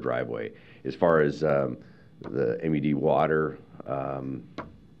room for a driveway. As far as the MED water,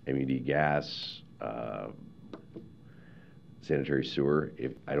 MED gas, sanitary sewer,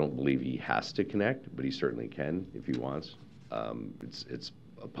 I don't believe he has to connect, but he certainly can if he wants. It's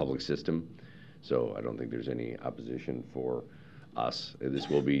a public system, so I don't think there's any opposition for us. This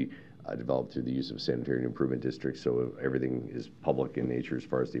will be developed through the use of sanitary and improvement districts, so everything is public in nature as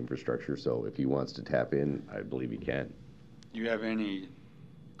far as the infrastructure. So if he wants to tap in, I believe he can. Do you have any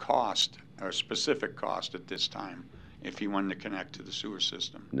cost or specific cost at this time if he wanted to connect to the sewer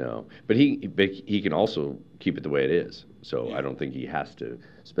system? No, but he can also keep it the way it is. So yeah. I don't think he has to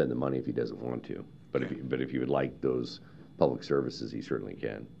spend the money if he doesn't want to. But okay. if he would like those public services, he certainly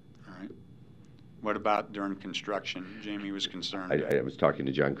can. All right. What about during construction? Jamie was concerned. I was talking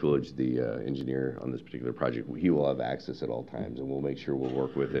to John Coolidge, the engineer on this particular project. He will have access at all times, and we'll make sure we'll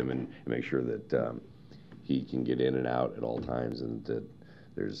work with him and make sure that he can get in and out at all times, and that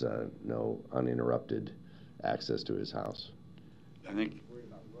there's no uninterrupted access to his house. I think.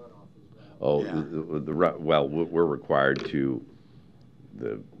 Oh, yeah. Well, we're required to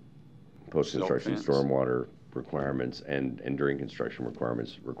the post-construction stormwater requirements and during construction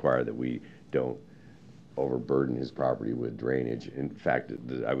requirements require that we don't overburden his property with drainage. In fact,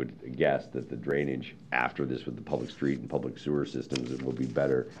 I would guess that the drainage after this with the public street and public sewer systems, it will be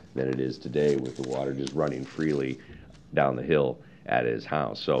better than it is today with the water just running freely down the hill at his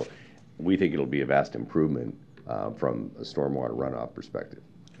house. So we think it'll be a vast improvement from a stormwater runoff perspective.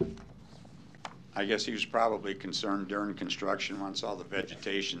 I guess he was probably concerned during construction, once all the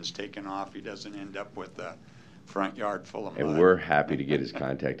vegetation's taken off, he doesn't end up with a front yard full of mud. And we're happy to get his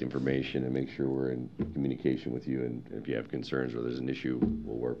contact information and make sure we're in communication with you. And if you have concerns or there's an issue,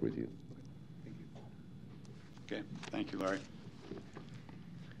 we'll work with you. Okay, thank you, Larry.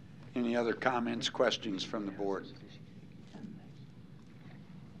 Any other comments, questions from the board?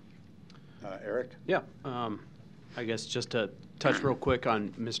 Eric? Yeah, I guess just to touch real quick on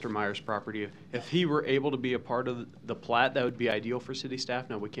Mr. Meyer's property. If he were able to be a part of the plat, that would be ideal for city staff.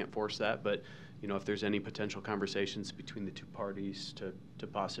 Now, we can't force that, but if there's any potential conversations between the two parties to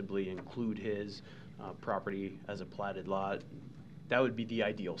possibly include his property as a platted lot, that would be the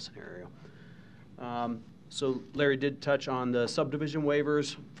ideal scenario. So Larry did touch on the subdivision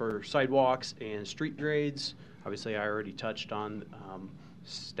waivers for sidewalks and street grades. Obviously, I already touched on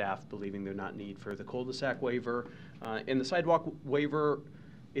staff believing there's not need for the cul-de-sac waiver. And the sidewalk waiver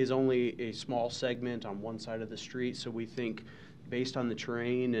is only a small segment on one side of the street, so we think based on the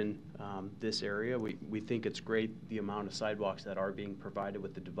terrain and this area, we think it's great the amount of sidewalks that are being provided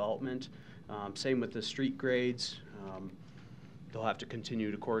with the development. Same with the street grades. They'll have to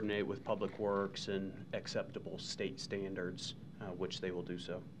continue to coordinate with Public Works and acceptable state standards, which they will do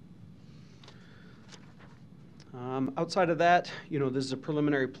so. Outside of that, this is a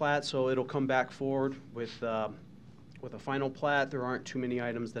preliminary plat, so it'll come back forward with with a final plat, there aren't too many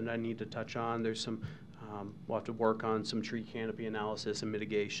items that I need to touch on. There's some, we'll have to work on some tree canopy analysis and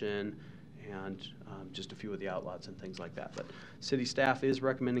mitigation, and just a few of the outlots and things like that. But city staff is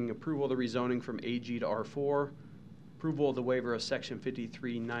recommending approval of the rezoning from AG to R4, approval of the waiver of section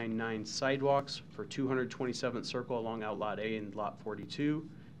 5399 sidewalks for 227th Circle along Outlot A and Lot 42,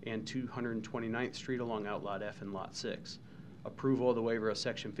 and 229th Street along Outlot F and Lot 6. Approval of the waiver of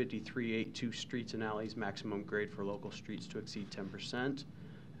section 5382 streets and alleys maximum grade for local streets to exceed 10%.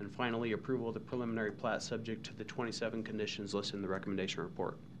 And finally, approval of the preliminary plat subject to the 27 conditions listed in the recommendation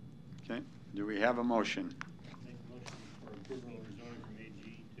report. Okay, do we have a motion? Make a motion for approval of rezoning from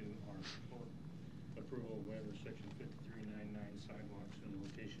AG to R4. Approval of waiver of section 5399 sidewalks and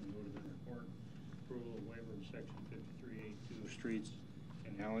location noted in the report. Approval of waiver of section 5382 streets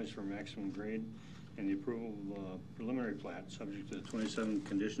and alleys for maximum grade. And the approval of preliminary plat subject to the 27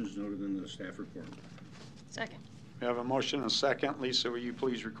 conditions noted in the staff report. Second. We have a motion and a second. Lisa, will you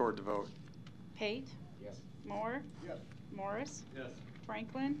please record the vote? Pate? Yes. Moore? Yes. Morris? Yes.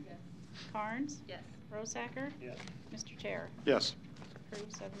 Franklin? Yes. Carnes? Yes. Rosacker? Yes. Mr. Chair? Yes.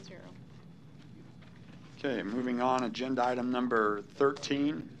 Approved 7-0. Okay, moving on, agenda item number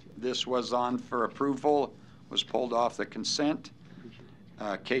 13. This was on for approval, was pulled off the consent.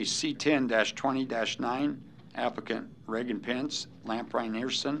 Case C10-20-9, applicant Reagan Pence, Lamprey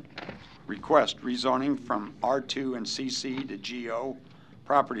Nearson, request rezoning from R2 and CC to GO.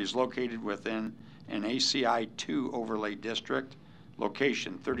 Property is located within an ACI 2 overlay district,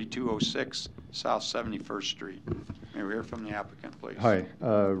 location 3206 South 71st Street. May we hear from the applicant, please? Hi,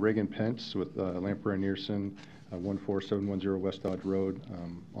 Reagan Pence with Lamprey Nearson, 14710 West Dodge Road,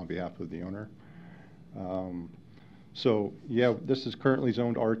 on behalf of the owner. So, yeah, this is currently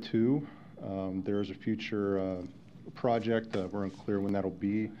zoned R2. There is a future project. We're unclear when that'll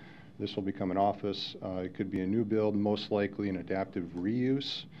be. This will become an office. It could be a new build, most likely an adaptive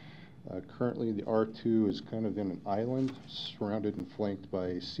reuse. Currently, the R2 is kind of in an island, surrounded and flanked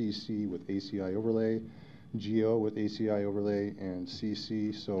by CC with ACI overlay, GO with ACI overlay, and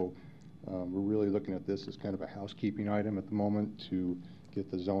CC. So we're really looking at this as kind of a housekeeping item at the moment to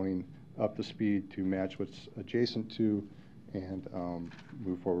get the zoning up to speed to match what's adjacent to, and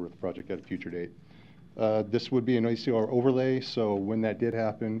move forward with the project at a future date. This would be an ACR overlay, so when that did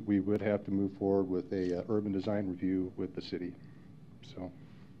happen, we would have to move forward with a urban design review with the city. So,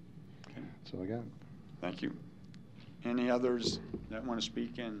 that's all I got. Thank you. Any others that want to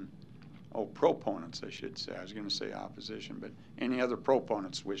speak in, proponents, I should say. I was going to say opposition, but any other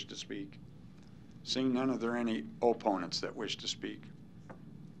proponents wish to speak? Seeing none, are there any opponents that wish to speak?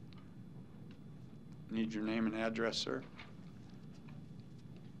 Need your name and address, sir.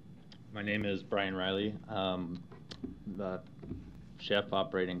 My name is Brian Riley, the chef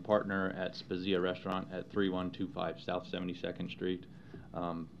operating partner at Spezia Restaurant at 3125 South 72nd Street.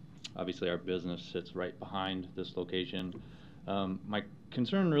 Obviously, our business sits right behind this location. My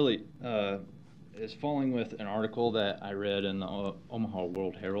concern really is falling with an article that I read in the Omaha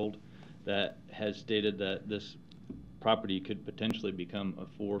World Herald that has stated that this property could potentially become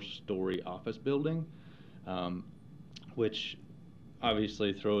a 4-story office building, which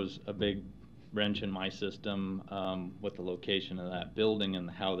obviously throws a big wrench in my system with the location of that building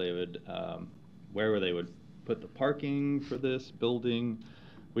and how they would, where they would put the parking for this building.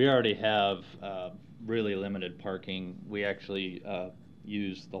 We already have really limited parking. We actually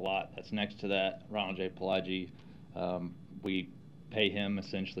use the lot that's next to that, Ronald J. Pelagi. We pay him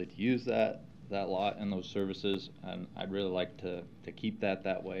essentially to use that lot and those services, and I'd really like to keep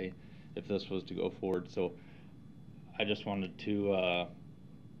that way if this was to go forward. So I just wanted to,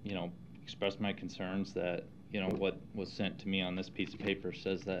 express my concerns that, what was sent to me on this piece of paper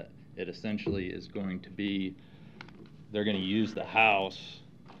says that it essentially is going to be, they're going to use the house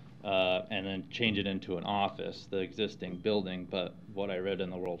and then change it into an office, the existing building, but what I read in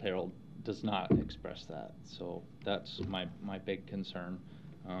the World Herald does not express that. So that's my big concern.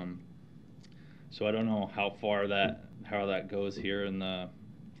 So I don't know how far that goes here in the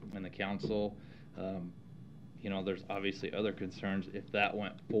council. There's obviously other concerns if that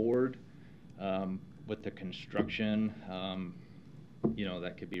went forward with the construction.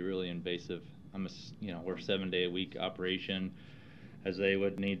 That could be really invasive. We're a 7-day-a-week operation, as they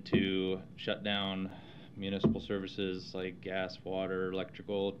would need to shut down municipal services like gas, water,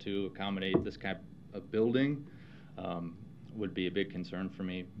 electrical to accommodate this kind of building. Would be a big concern for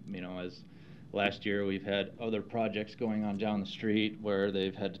me. As last year we've had other projects going on down the street where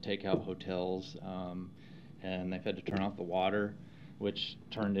they've had to take out hotels and they've had to turn off the water, which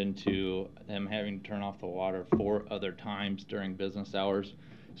turned into them having to turn off the water 4 other times during business hours.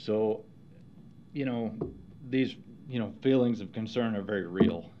 So, these you know, feelings of concern are very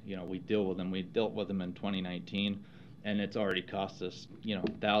real. You know, we deal with them. We dealt with them in 2019, and it's already cost us, you know,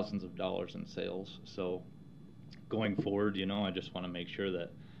 thousands of dollars in sales. So going forward, you know, I just want to make sure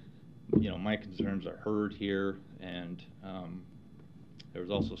that, you know, my concerns are heard here. And there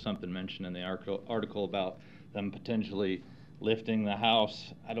was also something mentioned in the article about them potentially lifting the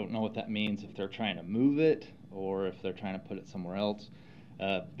house. I don't know what that means, if they're trying to move it or if they're trying to put it somewhere else.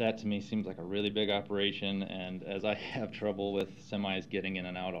 That to me seems like a really big operation, and as I have trouble with semis getting in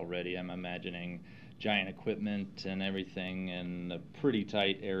and out already, I'm imagining giant equipment and everything in a pretty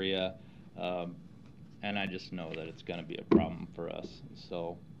tight area, and I just know that it's going to be a problem for us.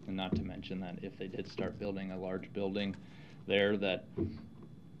 So, and not to mention that if they did start building a large building there, that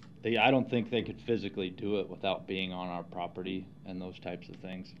I don't think they could physically do it without being on our property and those types of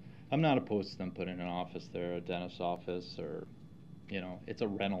things. I'm not opposed to them putting an office there, a dentist's office, or, you know, it's a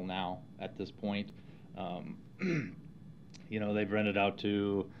rental now at this point. You know, they've rented out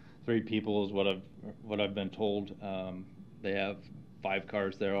to 3 people is what I've been told. They have 5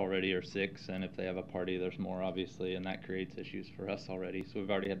 cars there already, or 6, and if they have a party, there's more, obviously, and that creates issues for us already. So we've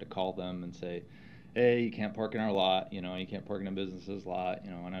already had to call them and say, hey, you can't park in our lot, you know, you can't park in a business's lot,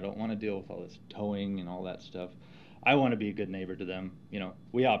 you know, and I don't want to deal with all this towing and all that stuff. I want to be a good neighbor to them. You know,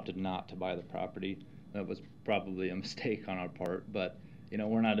 we opted not to buy the property. That was probably a mistake on our part, but, you know,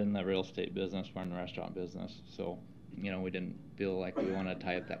 we're not in the real estate business, we're in the restaurant business. So, you know, we didn't feel like we want to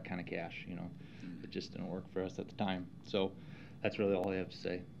tie up that kind of cash, you know. It just didn't work for us at the time. So that's really all I have to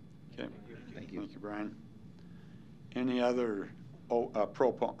say. Okay. Thank you. Thank you, Brian. Any other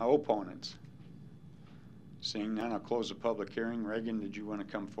opponents? Seeing none, I'll close the public hearing. Reagan, did you want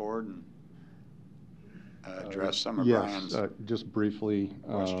to come forward and address some of Brian's just briefly,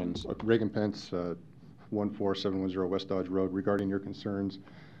 questions? Reagan Pence, 14710 West Dodge Road, regarding your concerns.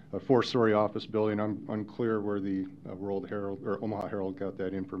 A 4-story office building. I'm unclear where the World Herald or Omaha Herald got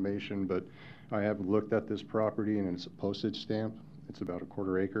that information, but I have looked at this property and it's a postage stamp. It's about a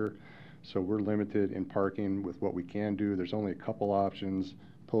 1/4 acre. So we're limited in parking with what we can do. There's only a couple options: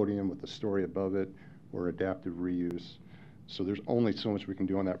 podium with a story above it, or adaptive reuse. So there's only so much we can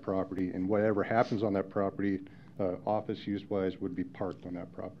do on that property, and whatever happens on that property, office use-wise, would be parked on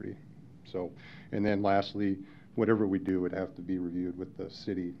that property. So, and then lastly, whatever we do would have to be reviewed with the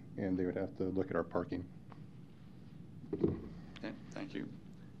city, and they would have to look at our parking. Okay, thank you.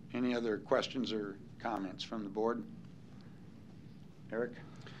 Any other questions or comments from the board? Eric?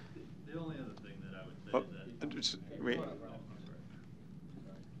 The only other thing that I would say is that... Wait.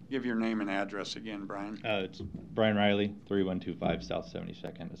 Give your name and address again, Brian. It's Brian Riley, 3125 South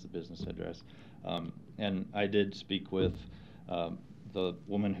 72nd is the business address. And I did speak with the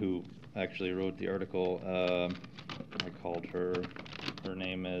woman who actually wrote the article. I called her. Her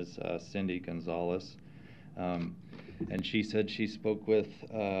name is Cindy Gonzalez. And she said she spoke with,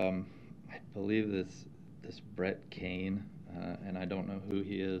 I believe this Brett Kane, and I don't know who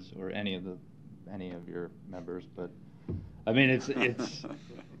he is or any of your members, but I mean it's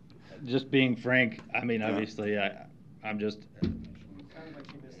just being frank. I mean, obviously I'm just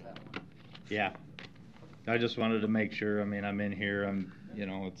yeah. I just wanted to make sure. I mean, I'm in here. You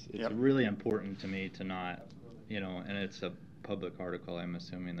know, it's really important to me to not, you know, and it's a public article. I'm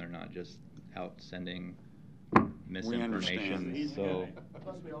assuming they're not just out sending misinformation. So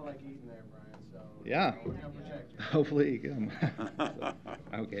plus we all like eating there, Brian. So yeah. We're gonna protect you. Hopefully you come. So,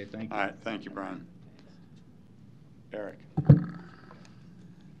 okay, thank you. All right, thank you, Brian. Eric.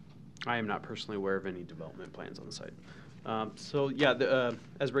 I am not personally aware of any development plans on the site. So yeah,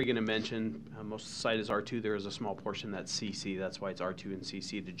 as Reagan had mentioned, most of the site is R2. There is a small portion that's CC. That's why it's R2 and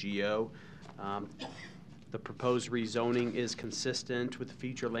CC to GO. The proposed rezoning is consistent with the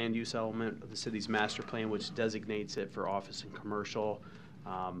future land use element of the city's master plan, which designates it for office and commercial.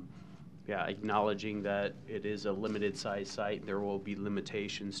 Yeah, acknowledging that it is a limited size site, there will be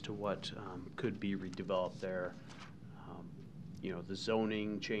limitations to what could be redeveloped there. You know, the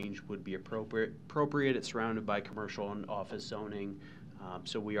zoning change would be appropriate. It's surrounded by commercial and office zoning,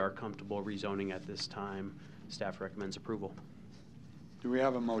 so we are comfortable rezoning at this time. Staff recommends approval. Do we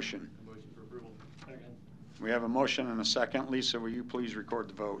have a motion? Motion for approval. Second. We have a motion and a second. Lisa, will you please record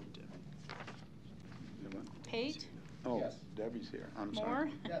the vote? Pate? Oh, Yes. Debbie's here. I'm Moore?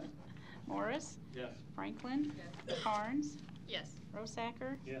 sorry. Yes. Morris? Yes. Franklin? Carnes? Yes.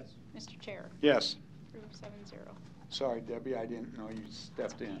 Rosacker? Yes. Mr. Chair? Yes. Approved 7-0. Sorry, Debbie, I didn't know you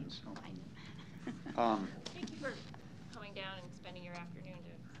stepped in. So. Thank you for coming down and spending your afternoon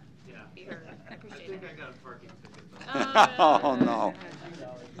to be heard. I appreciate it. I got a parking ticket. Oh, no.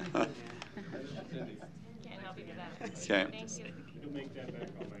 Can't help you with that. Okay. Thank you. You'll make that back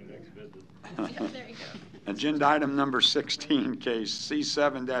on my next visit. Yeah, there you go. Agenda item number 16, case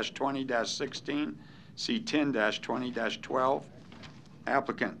C7-20-16, C10-20-12.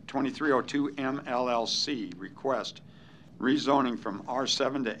 Applicant 2302M LLC request rezoning from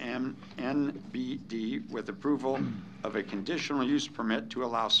R7 to NBD with approval of a conditional use permit to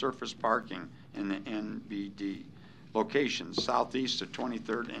allow surface parking in the NBD. Location southeast of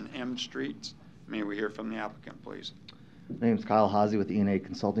 23rd and M Streets. May we hear from the applicant, please? My name is Kyle Hazy with E&A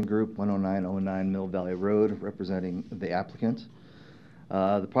Consulting Group, 10909 Mill Valley Road, representing the applicant.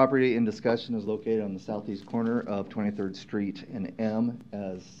 The property in discussion is located on the southeast corner of 23rd Street and M,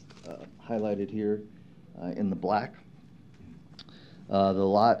 as highlighted here in the black. The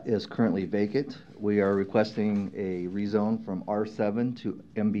lot is currently vacant. We are requesting a rezone from R7 to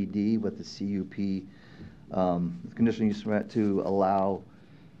MBD with the CUP conditional use permit to allow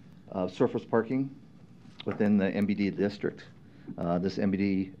surface parking within the MBD district. This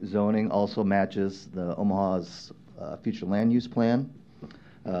MBD zoning also matches the Omaha's future land use plan.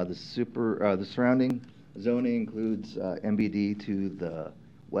 The surrounding zoning includes MBD to the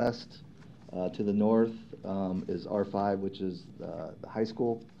west. To the north is R5, which is the high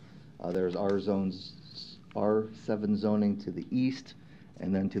school. There's R7 zoning to the east,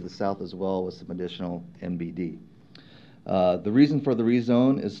 and then to the south as well with some additional MBD. The reason for the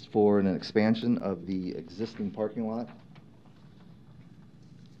rezone is for an expansion of the existing parking lot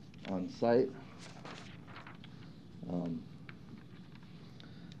on site.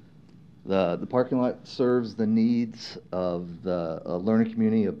 The parking lot serves the needs of the learning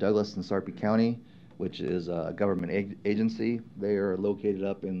community of Douglas and Sarpy County, which is a government agency. They are located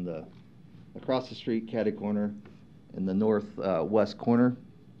up in the across the street, catty corner, in the northwest corner.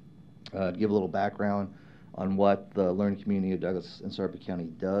 To give a little background on what the learning community of Douglas and Sarpy County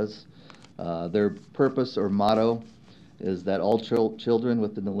does. Their purpose or motto is that all children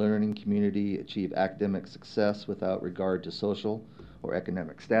within the learning community achieve academic success without regard to social or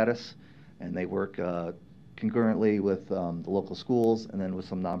economic status. And they work concurrently with the local schools and then with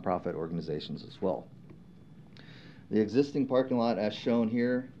some nonprofit organizations as well. The existing parking lot, as shown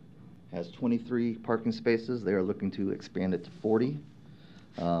here, has 23 parking spaces. They are looking to expand it to 40.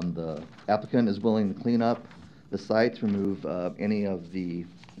 The applicant is willing to clean up the site, remove any of the,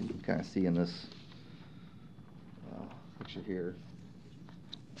 you can kind of see in this picture here,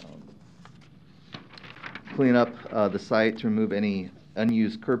 clean up the site to remove any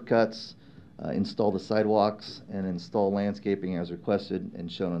unused curb cuts, install the sidewalks, and install landscaping as requested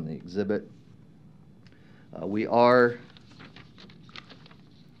and shown on the exhibit. We are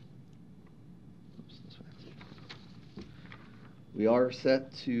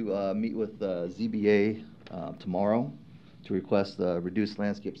set to meet with ZBA tomorrow to request the reduced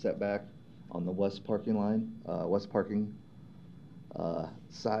landscape setback on the west parking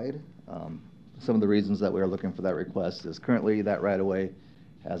side. Some of the reasons that we are looking for that request is currently that right-of-way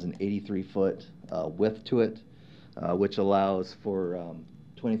has an 83-foot width to it, which allows for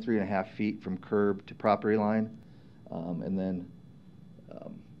 23.5 feet from curb to property line, and then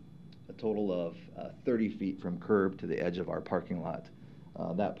a total of 30 feet from curb to the edge of our parking lot.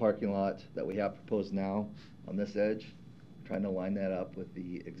 That parking lot that we have proposed now on this edge, trying to line that up with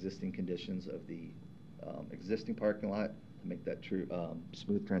the existing conditions of the existing parking lot to make that true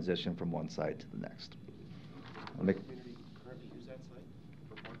smooth transition from one side to the next.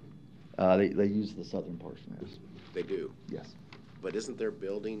 They use the southern portion, yes. They do? Yes. But isn't their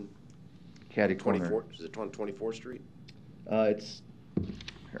building catty corner? Is it on 24th Street? It's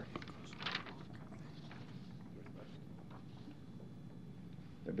here.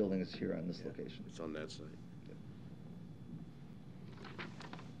 Their building is here on this location. It's on that side.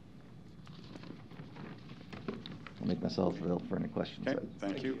 I'll make myself available for any questions. Okay,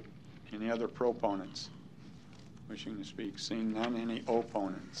 thank you. Any other proponents wishing to speak? Seeing none, any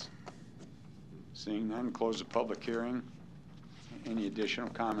opponents? Seeing none, close the public hearing. Any additional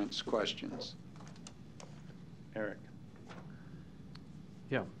comments, questions? Eric.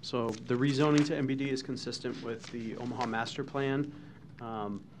 Yeah, so the rezoning to MBD is consistent with the Omaha master plan.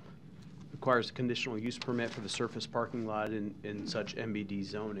 Requires a conditional use permit for the surface parking lot in such MBD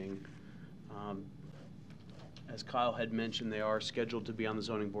zoning. As Kyle had mentioned, they are scheduled to be on the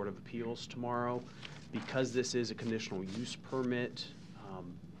Zoning Board of Appeals tomorrow. Because this is a conditional use permit,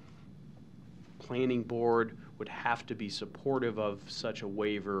 Planning Board would have to be supportive of such a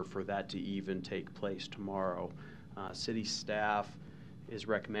waiver for that to even take place tomorrow. City staff is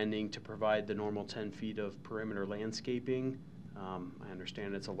recommending to provide the normal 10 feet of perimeter landscaping. I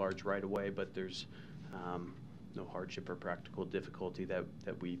understand it's a large right-of-way, but there's no hardship or practical difficulty that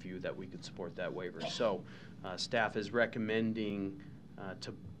we view that we could support that waiver. So staff is recommending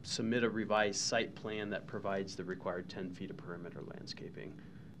to submit a revised site plan that provides the required 10 feet of perimeter landscaping.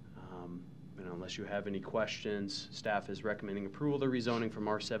 And unless you have any questions, staff is recommending approval of the rezoning from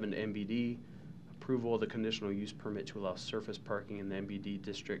R7 to MBD, approval of the conditional use permit to allow surface parking in the MBD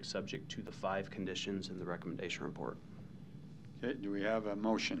district subject to the 5 conditions in the recommendation report. Okay, do we have a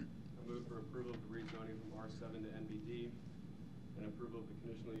motion? I move for approval of the rezoning from R7 to NBD and approval of the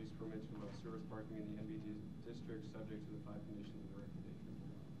conditional use permit to allow service parking in the NBD district subject to the 5 conditions in the recommendation report.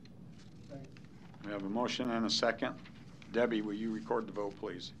 We have a motion and a second. Debbie, will you record the vote,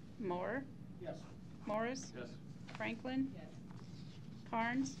 please? Moore? Yes. Morris? Yes. Franklin? Yes.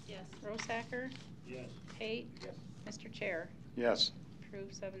 Carnes? Yes. Rosacker? Yes. Pate? Yes. Mr. Chair? Yes.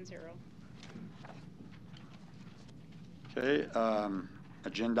 Approved 7-0. Okay,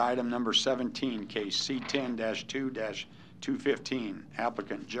 agenda item number 17, case C10-2-215,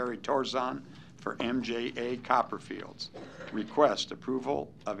 applicant Jerry Torzon for MJA Copperfields. Request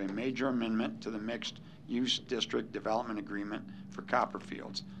approval of a major amendment to the mixed-use district development agreement for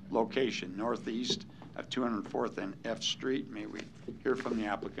Copperfields. Location northeast of 204th and F Street. May we hear from the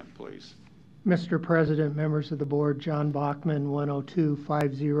applicant, please? Mr. President, members of the board, John Bachman,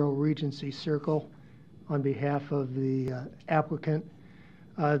 10250 Regency Circle, on behalf of the applicant.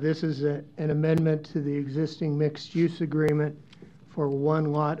 This is an amendment to the existing mixed-use agreement for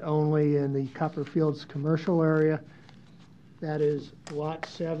one lot only in the Copperfields commercial area. That is Lot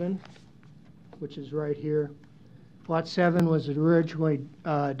 7, which is right here. Lot 7 was originally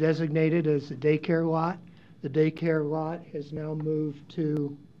designated as the daycare lot. The daycare lot has now moved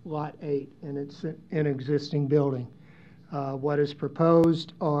to Lot 8, and it's an existing building. What is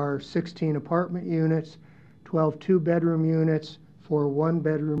proposed are 16 apartment units, 12 two-bedroom units, 4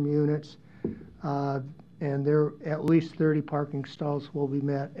 one-bedroom units, and there at least 30 parking stalls will be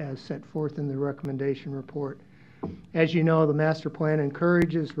met as set forth in the recommendation report. As you know, the master plan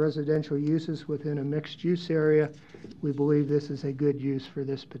encourages residential uses within a mixed-use area. We believe this is a good use for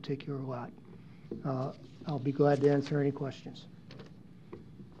this particular lot. I'll be glad to answer any questions.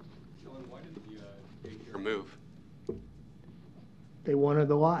 John, why did the daycare move? They wanted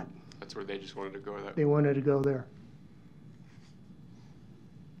the lot. That's where they just wanted to go that. They wanted to go there.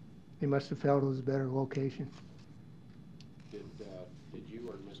 They must have felt it was a better location. Did you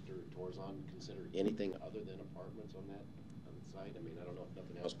or Mr. Torzon consider anything other than apartments on that site? I mean, I don't know if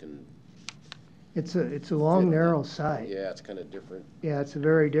nothing else can. It's a long, narrow site. Yeah, it's kind of different. Yeah, it's a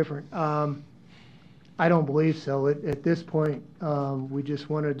very different. I don't believe so. At this point, we just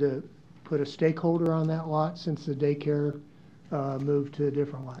wanted to put a stakeholder on that lot since the daycare moved to a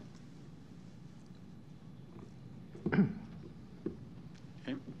different lot. Okay,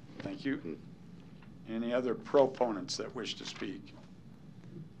 thank you. Any other proponents that wish to speak?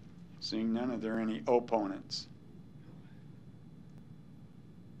 Seeing none, are there any opponents?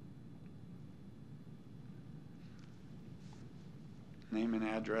 Name and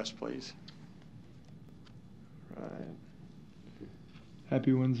address, please. Right.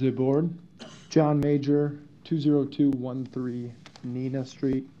 Happy Wednesday, board. John Major, 20213 Nina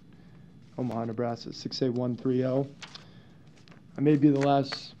Street, Omaha, Nebraska, 68130. I may be the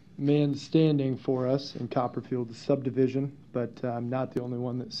last man standing for us in Copperfield subdivision, but I'm not the only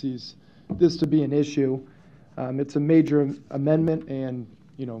one that sees this to be an issue. It's a major amendment and,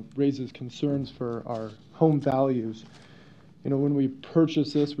 raises concerns for our home values. When we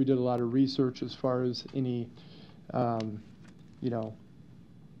purchased this, we did a lot of research as far as any,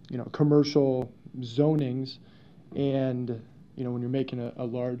 commercial zonings. And, when you're making a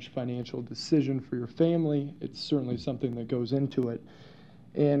large financial decision for your family, it's certainly something that goes into it.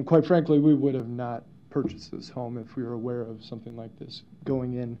 And quite frankly, we would have not purchased this home if we were aware of something like this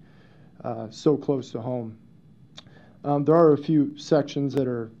going in so close to home. There are a few sections that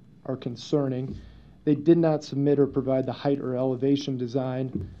are concerning. They did not submit or provide the height or elevation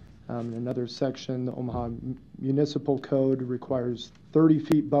design. In another section, the Omaha Municipal Code requires 30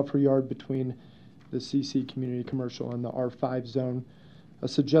 feet buffer yard between the CC Community Commercial and the R5 zone. A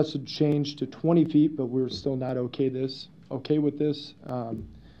suggested change to 20 feet, but we're still not okay with this.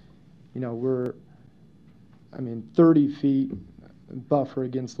 30 feet buffer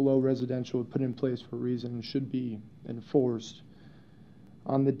against low residential put in place for a reason and should be enforced.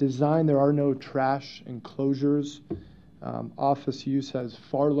 On the design, there are no trash enclosures. Office use has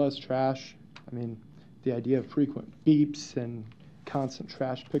far less trash. The idea of frequent beeps and constant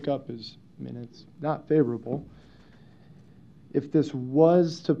trash pickup is, it's not favorable. If this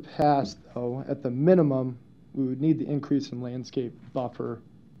was to pass, though, at the minimum, we would need the increase in landscape buffer.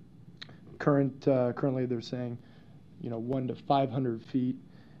 Currently, they're saying, 1 to 500 feet.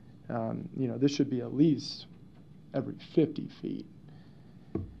 This should be at least every 50 feet.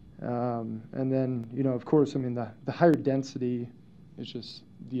 And then, of course, I mean, the higher density is just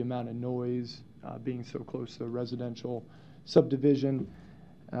the amount of noise being so close to a residential subdivision.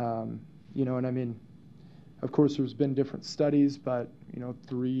 And I mean, of course, there's been different studies, but,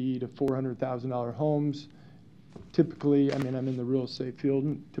 $300,000 to $400,000 homes, typically, I mean, I'm in the real estate field,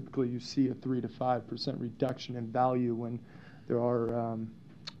 and typically you see a 3 to 5% reduction in value when there are,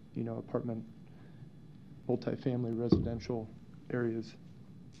 apartment, multifamily residential areas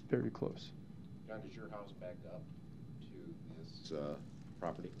very close. John, does your house back up to this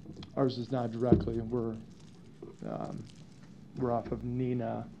property? Ours is not directly. We're off of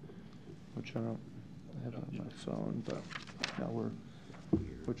Nina, which I don't have on my phone, but now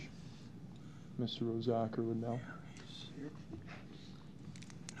which Mr. Rosacker would know.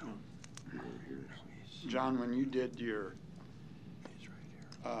 John, when you did your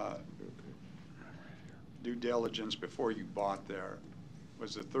due diligence before you bought there,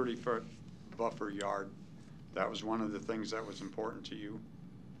 was the 30-foot buffer yard, that was one of the things that was important to you?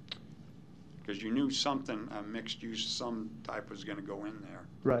 Because you knew something, a mixed use, some type was going to go in there.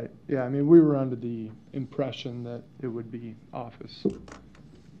 Right. Yeah, I mean, we were under the impression that it would be office,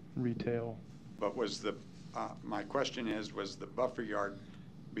 retail. But was the, my question is, was the buffer yard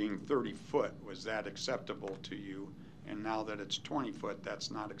being 30 foot, was that acceptable to you? And now that it's 20 foot,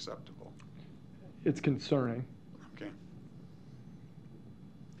 that's not acceptable? It's concerning. Okay.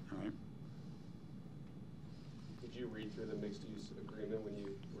 All right. Did you read through the mixed use agreement when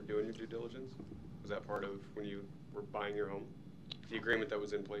you were doing your due diligence? Was that part of when you were buying your home? The agreement that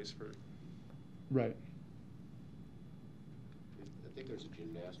was in place for? Right. I think there's a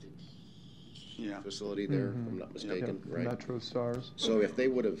gymnastics yeah. facility there, if I'm not mistaken, right? Metro Stars. So if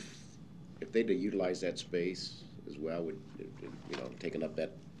they'd utilized that space as well, taken up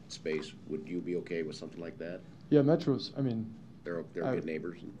that space, would you be okay with something like that? Yeah, Metro's, I mean. They're good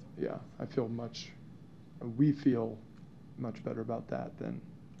neighbors. Yeah, we feel much better about that than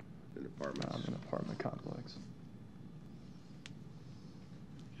an apartment complex.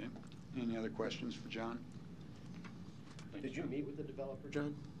 Okay. Any other questions for John? Did you meet with the developer,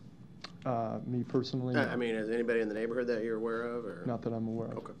 John? Me personally? I mean, is anybody in the neighborhood that you're aware of? Or? Not that I'm aware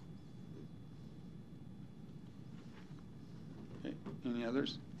of. Okay. Okay. Any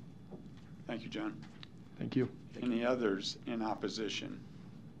others? Thank you, John. Thank you. Any others in opposition?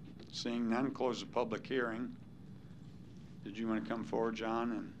 Seeing none, close the public hearing. Did you want to come forward,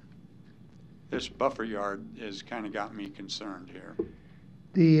 John? And this buffer yard has kind of got me concerned here.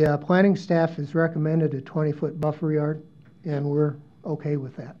 The planning staff has recommended a 20-foot buffer yard, and we're okay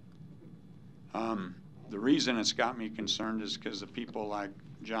with that. The reason it's got me concerned is because the people like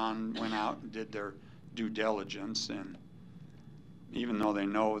John went out and did their due diligence, and even though they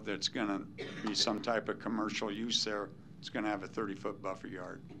know that it's going to be some type of commercial use there, it's going to have a 30-foot buffer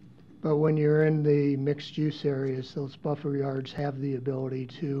yard. But when you're in the mixed-use areas, those buffer yards have the ability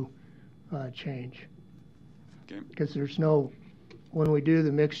to change. Okay. Because when we do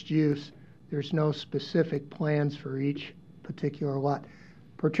the mixed use, there's no specific plans for each particular lot,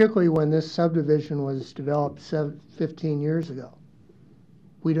 particularly when this subdivision was developed 15 years ago.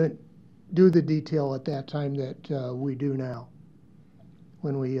 We didn't do the detail at that time that we do now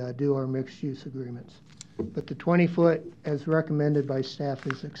when we do our mixed-use agreements. But the 20-foot, as recommended by staff,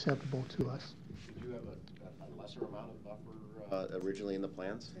 is acceptable to us. Did you have a lesser amount of buffer originally in the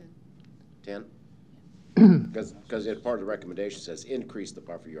plans? 10? Because part of the recommendation says increase the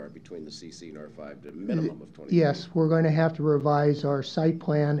buffer yard between the CC and R5 to a minimum of 20. Yes, we're going to have to revise our site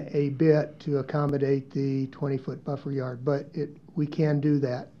plan a bit to accommodate the 20-foot buffer yard, but we can do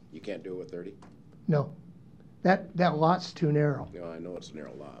that. You can't do it with 30? No. That lot's too narrow. No, I know it's a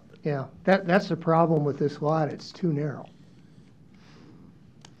narrow lot. But yeah, that's the problem with this lot. It's too narrow.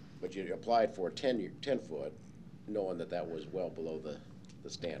 But you applied for a 10-foot, knowing that was well below the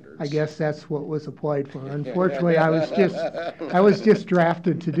standards. I guess that's what was applied for. Unfortunately, I was just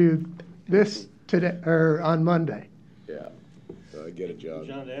drafted to do this today or on Monday. Yeah, I get it, John.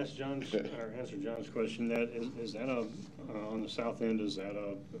 John, to answer John's question, that is that on the south end? Is that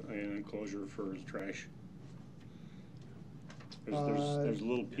an enclosure for trash? There's a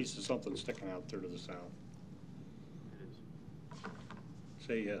little piece of something sticking out there to the south.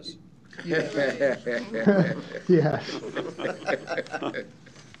 Say yes. Yes.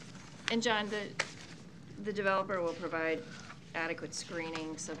 And John, the developer will provide adequate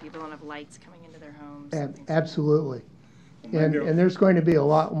screening so people don't have lights coming into their homes. Absolutely. And there's going to be a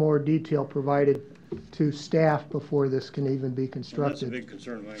lot more detail provided to staff before this can even be constructed. That's a big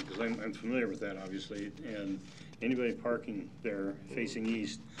concern of mine because I'm familiar with that, obviously. And anybody parking there facing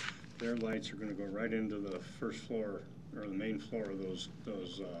east, their lights are going to go right into the first floor or the main floor of those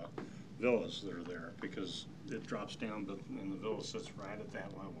villas that are there, because it drops down, but and the villa sits right at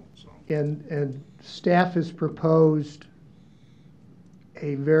that level. So. And staff has proposed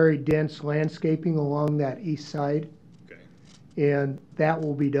a very dense landscaping along that east side. Okay. And that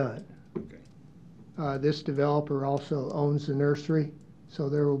will be done. Okay. This developer also owns the nursery, so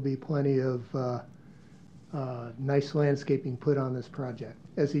there will be plenty of nice landscaping put on this project,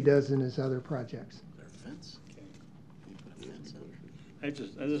 as he does in his other projects. Their fence. Okay. You put a fence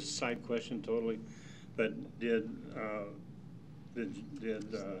in. This is a side question totally, but did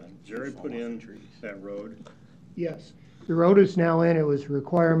Jerry put in that road? Yes. The road is now in. It was a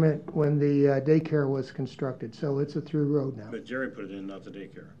requirement when the daycare was constructed, so it's a through road now. But Jerry put it in, not the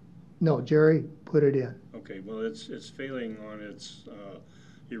daycare. No, Jerry put it in. Okay, well, it's failing on its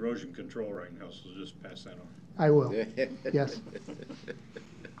erosion control right now, so just pass that on. I will. Yes.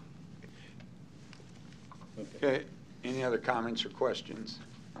 Okay, any other comments or questions?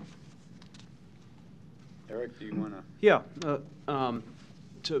 Eric, do you want to? Yeah,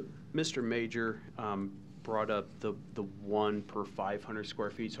 to Mr. Major, brought up the 1 per 500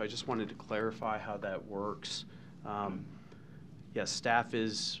 square feet, so I just wanted to clarify how that works. Yes, staff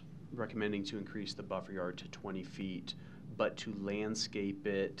is recommending to increase the buffer yard to 20 feet, but to landscape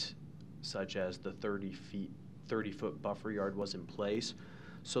it such as the 30-foot buffer yard was in place.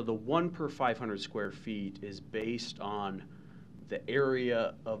 So the 1 per 500 square feet is based on the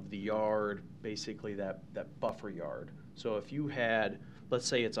area of the yard, basically that buffer yard. So if you had, let's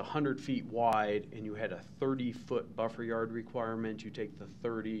say it's 100 feet wide and you had a 30-foot buffer yard requirement, you take the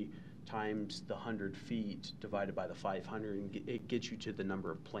 30 times the 100 feet divided by the 500 and it gets you to the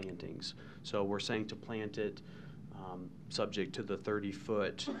number of plantings. So we're saying to plant it subject to the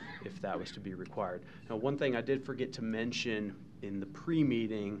 30-foot if that was to be required. Now, one thing I did forget to mention in the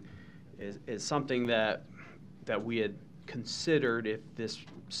pre-meeting is something that we had considered if this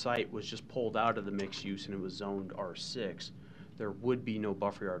site was just pulled out of the mixed use and it was zoned R6, there would be no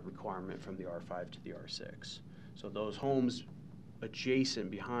buffer yard requirement from the R5 to the R6. So those homes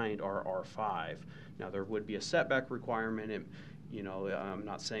adjacent behind are R5. Now there would be a setback requirement, and you know, I'm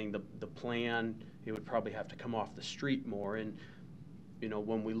not saying the plan, it would probably have to come off the street more, and you know,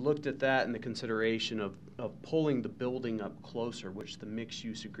 when we looked at that and the consideration of pulling the building up closer, which the mixed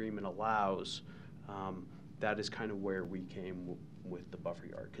use agreement allows, that is kind of where we came with the buffer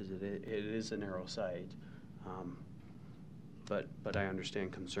yard, because it is a narrow site. But I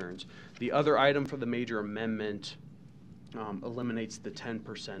understand concerns. The other item for the major amendment eliminates the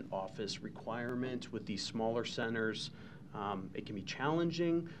 10% office requirement with these smaller centers. It can be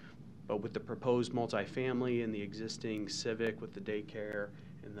challenging, but with the proposed multifamily and the existing civic with the daycare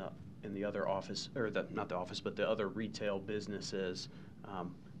and the other office, or not the office, but the other retail businesses,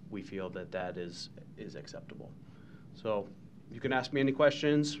 we feel that is acceptable. So you can ask me any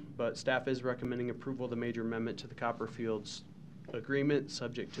questions, but staff is recommending approval of the major amendment to the Copperfields agreement,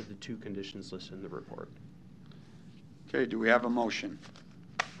 subject to the 2 conditions listed in the report. Okay, do we have a motion?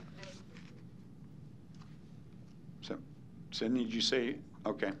 So, Sydney, did you say,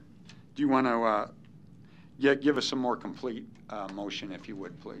 okay. Do you want to give us some more complete motion, if you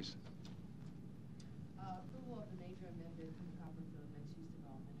would, please? Approval of the major amendment to the Copperfield mixed-use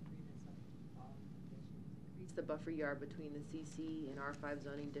development agreement subject to the following conditions. Increase the buffer yard between the CC and R5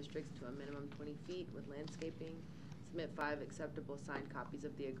 zoning districts to a minimum 20 feet with landscaping. Submit 5 acceptable signed copies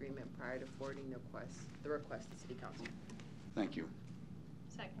of the agreement prior to forwarding the request to City Council. Thank you.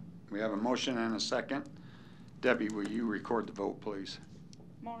 Second. We have a motion and a second. Debbie, will you record the vote, please?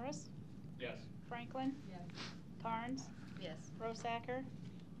 Morris? Yes. Franklin? Yes. Carnes? Yes. Rosacker?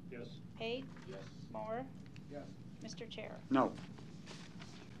 Yes. Pate? Yes. Moore? Yes. Mr. Chair? No.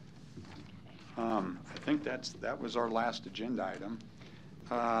 I think that was our last agenda item.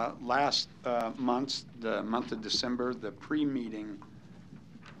 Last month, the month of December, the pre-meeting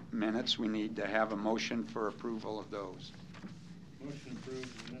minutes, we need to have a motion for approval of those. Motion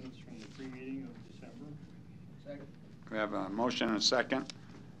approved the minutes from the pre-meeting of December. Second. We have a motion and a second.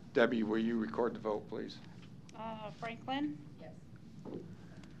 Debbie, will you record the vote, please? Franklin? Yes.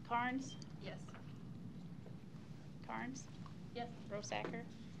 Carnes? Yes. Carnes? Yes. Rosacker?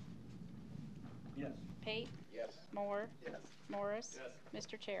 Yes. Pate? Yes. Moore? Yes. Morris?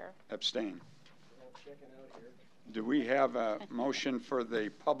 Mr. Chair? Abstain. We're all checking out here. Do we have a motion for the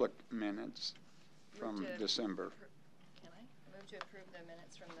public minutes from Move to December? Can I move to approve the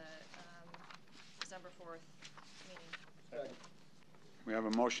minutes from the December 4th meeting? Second. We have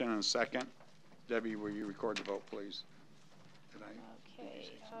a motion and a second. Debbie, will you record the vote, please? Did I? Okay,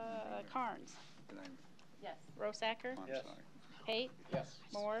 Carnes? Did I? Yes. Rosacker? I'm Yes. sorry. Pate? Yes.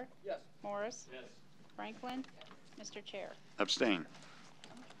 Moore? Yes. Morris? Yes. Franklin? Mr. Chair. Abstain.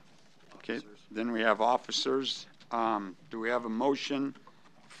 Okay, then we have officers. Do we have a motion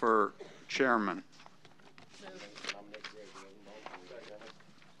for chairman?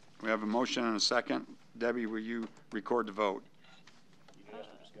 We have a motion and a second. Debbie, will you record the vote?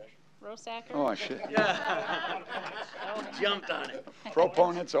 Rosacker? Oh, I should. Jumped on it.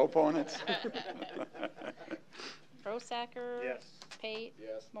 Proponents, opponents? Rosacker? Yes. Pate?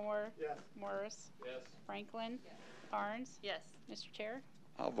 Yes. Moore? Yes. Morris? Yes. Franklin? Carnes? Yes. Mr. Chair?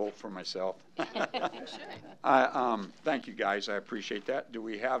 I'll vote for myself. You Thank you, guys. I appreciate that. Do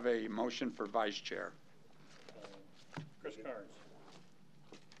we have a motion for vice chair? Chris Carnes.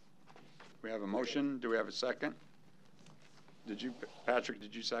 We have a motion. Do we have a second? Patrick,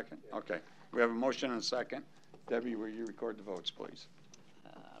 did you second? Okay. We have a motion and a second. Debbie, will you record the votes, please?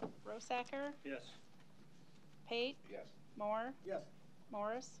 Rosacker? Yes. Pate? Yes. Moore? Yes.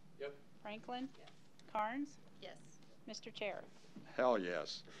 Morris? Yep. Franklin? Carnes? Yes. Mr. Chair? Hell,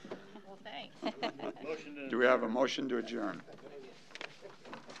 yes. Well, thanks. Motion to Do we have a motion to adjourn?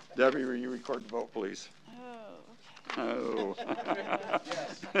 Debbie, will you record the vote, please? Oh.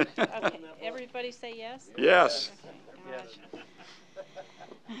 Okay, everybody say yes? Yes. Okay.